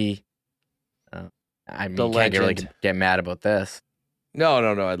OG, I mean, you can't really get mad about this. No.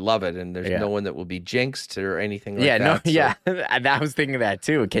 I love it, and there's no one that will be jinxed or anything like that. I was thinking that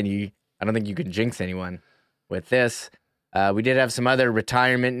too. I don't think you can jinx anyone with this. We did have some other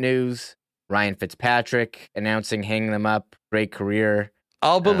retirement news. Ryan Fitzpatrick announcing hanging them up. Great career.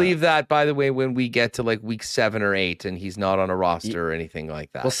 I'll believe that, by the way, when we get to like week 7 or 8 and he's not on a roster or anything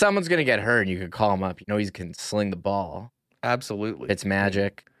like that. Well, someone's going to get hurt and you could call him up. You know, he can sling the ball. Absolutely. It's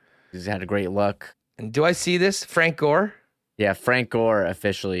magic. He's had a great look. And do I see this? Frank Gore? Yeah, Frank Gore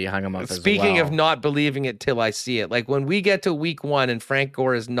officially hung him up as well. Speaking of not believing it till I see it, like when we get to week 1 and Frank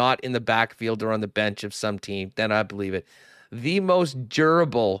Gore is not in the backfield or on the bench of some team, then I believe it. The most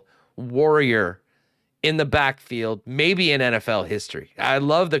durable warrior in the backfield, maybe in NFL history. I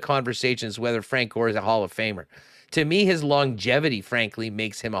love the conversations whether Frank Gore is a Hall of Famer. To me, his longevity, frankly,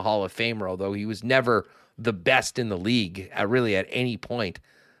 makes him a Hall of Famer, although he was never the best in the league, really at any point.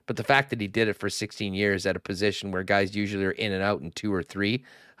 But the fact that he did it for 16 years at a position where guys usually are in and out in 2 or 3,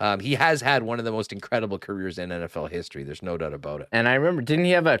 he has had one of the most incredible careers in NFL history. There's no doubt about it. And I remember, didn't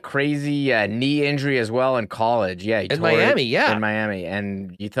he have a crazy knee injury as well in college? Yeah, in Miami, in Miami.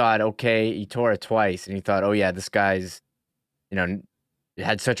 And you thought, okay, he tore it twice, and you thought, oh yeah, this guy's,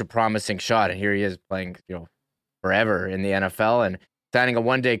 had such a promising shot, and here he is playing, forever in the NFL and signing a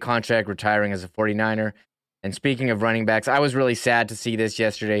 1-day contract, retiring as a 49er. And speaking of running backs, I was really sad to see this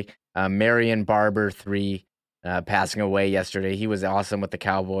yesterday. Marion Barber, 3, passing away yesterday. He was awesome with the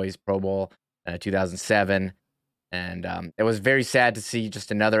Cowboys, Pro Bowl 2007. And it was very sad to see just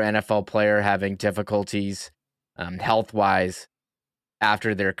another NFL player having difficulties health-wise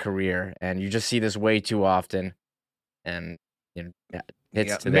after their career. And you just see this way too often. And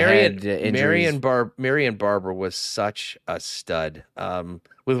hits to the head, injuries. Marion Barber was such a stud,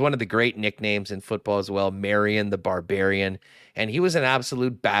 with one of the great nicknames in football as well, Marion the Barbarian, and he was an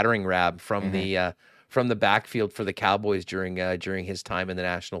absolute battering ram from the backfield for the Cowboys during his time in the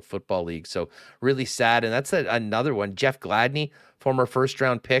National Football League. So really sad, and that's another one. Jeff Gladney, former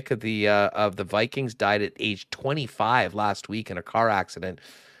first-round pick of the Vikings, died at age 25 last week in a car accident.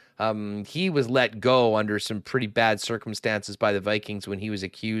 He was let go under some pretty bad circumstances by the Vikings when he was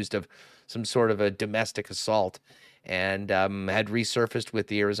accused of some sort of a domestic assault, and had resurfaced with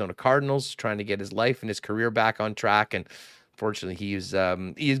the Arizona Cardinals, trying to get his life and his career back on track. And unfortunately, he's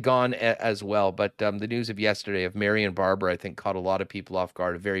gone as well. But the news of yesterday of Marion Barber, I think, caught a lot of people off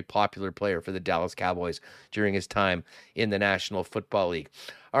guard. A very popular player for the Dallas Cowboys during his time in the National Football League.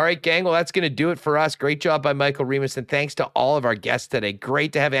 All right, gang. Well, that's going to do it for us. Great job by Michael Remus, and thanks to all of our guests today.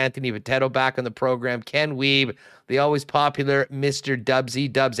 Great to have Anthony Bitetto back on the program, Ken Wiebe, the always popular Mr.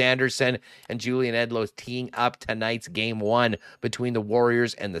 Dubs Anderson, and Julian Edlow teeing up tonight's Game 1 between the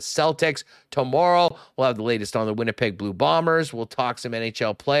Warriors and the Celtics. Tomorrow, we'll have the latest on the Winnipeg Blue Bombers. We'll talk some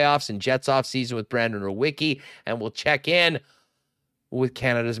NHL playoffs and Jets offseason with Brandon Rowicki, and we'll check in with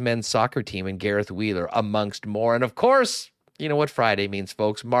Canada's men's soccer team and Gareth Wheeler, amongst more. And of course, you know what Friday means,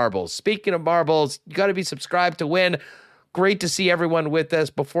 folks. Marbles. Speaking of marbles, you got to be subscribed to win. Great to see everyone with us.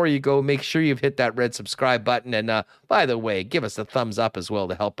 Before you go, make sure you've hit that red subscribe button. And by the way, give us a thumbs up as well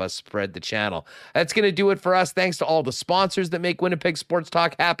to help us spread the channel. That's going to do it for us. Thanks to all the sponsors that make Winnipeg Sports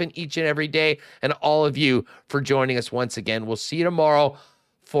Talk happen each and every day, and all of you for joining us once again. We'll see you tomorrow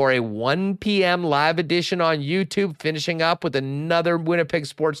for a 1 p.m. live edition on YouTube, finishing up with another Winnipeg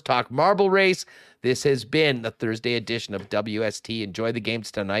Sports Talk marble race. This has been the Thursday edition of WST. Enjoy the games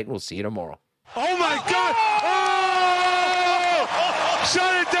tonight, and we'll see you tomorrow. Oh, my God! Oh!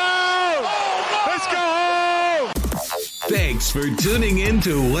 Shut it down! Let's go home! Thanks for tuning in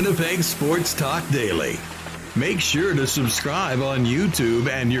to Winnipeg Sports Talk Daily. Make sure to subscribe on YouTube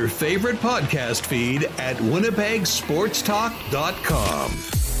and your favorite podcast feed at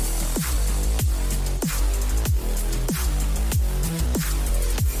winnipegsportstalk.com.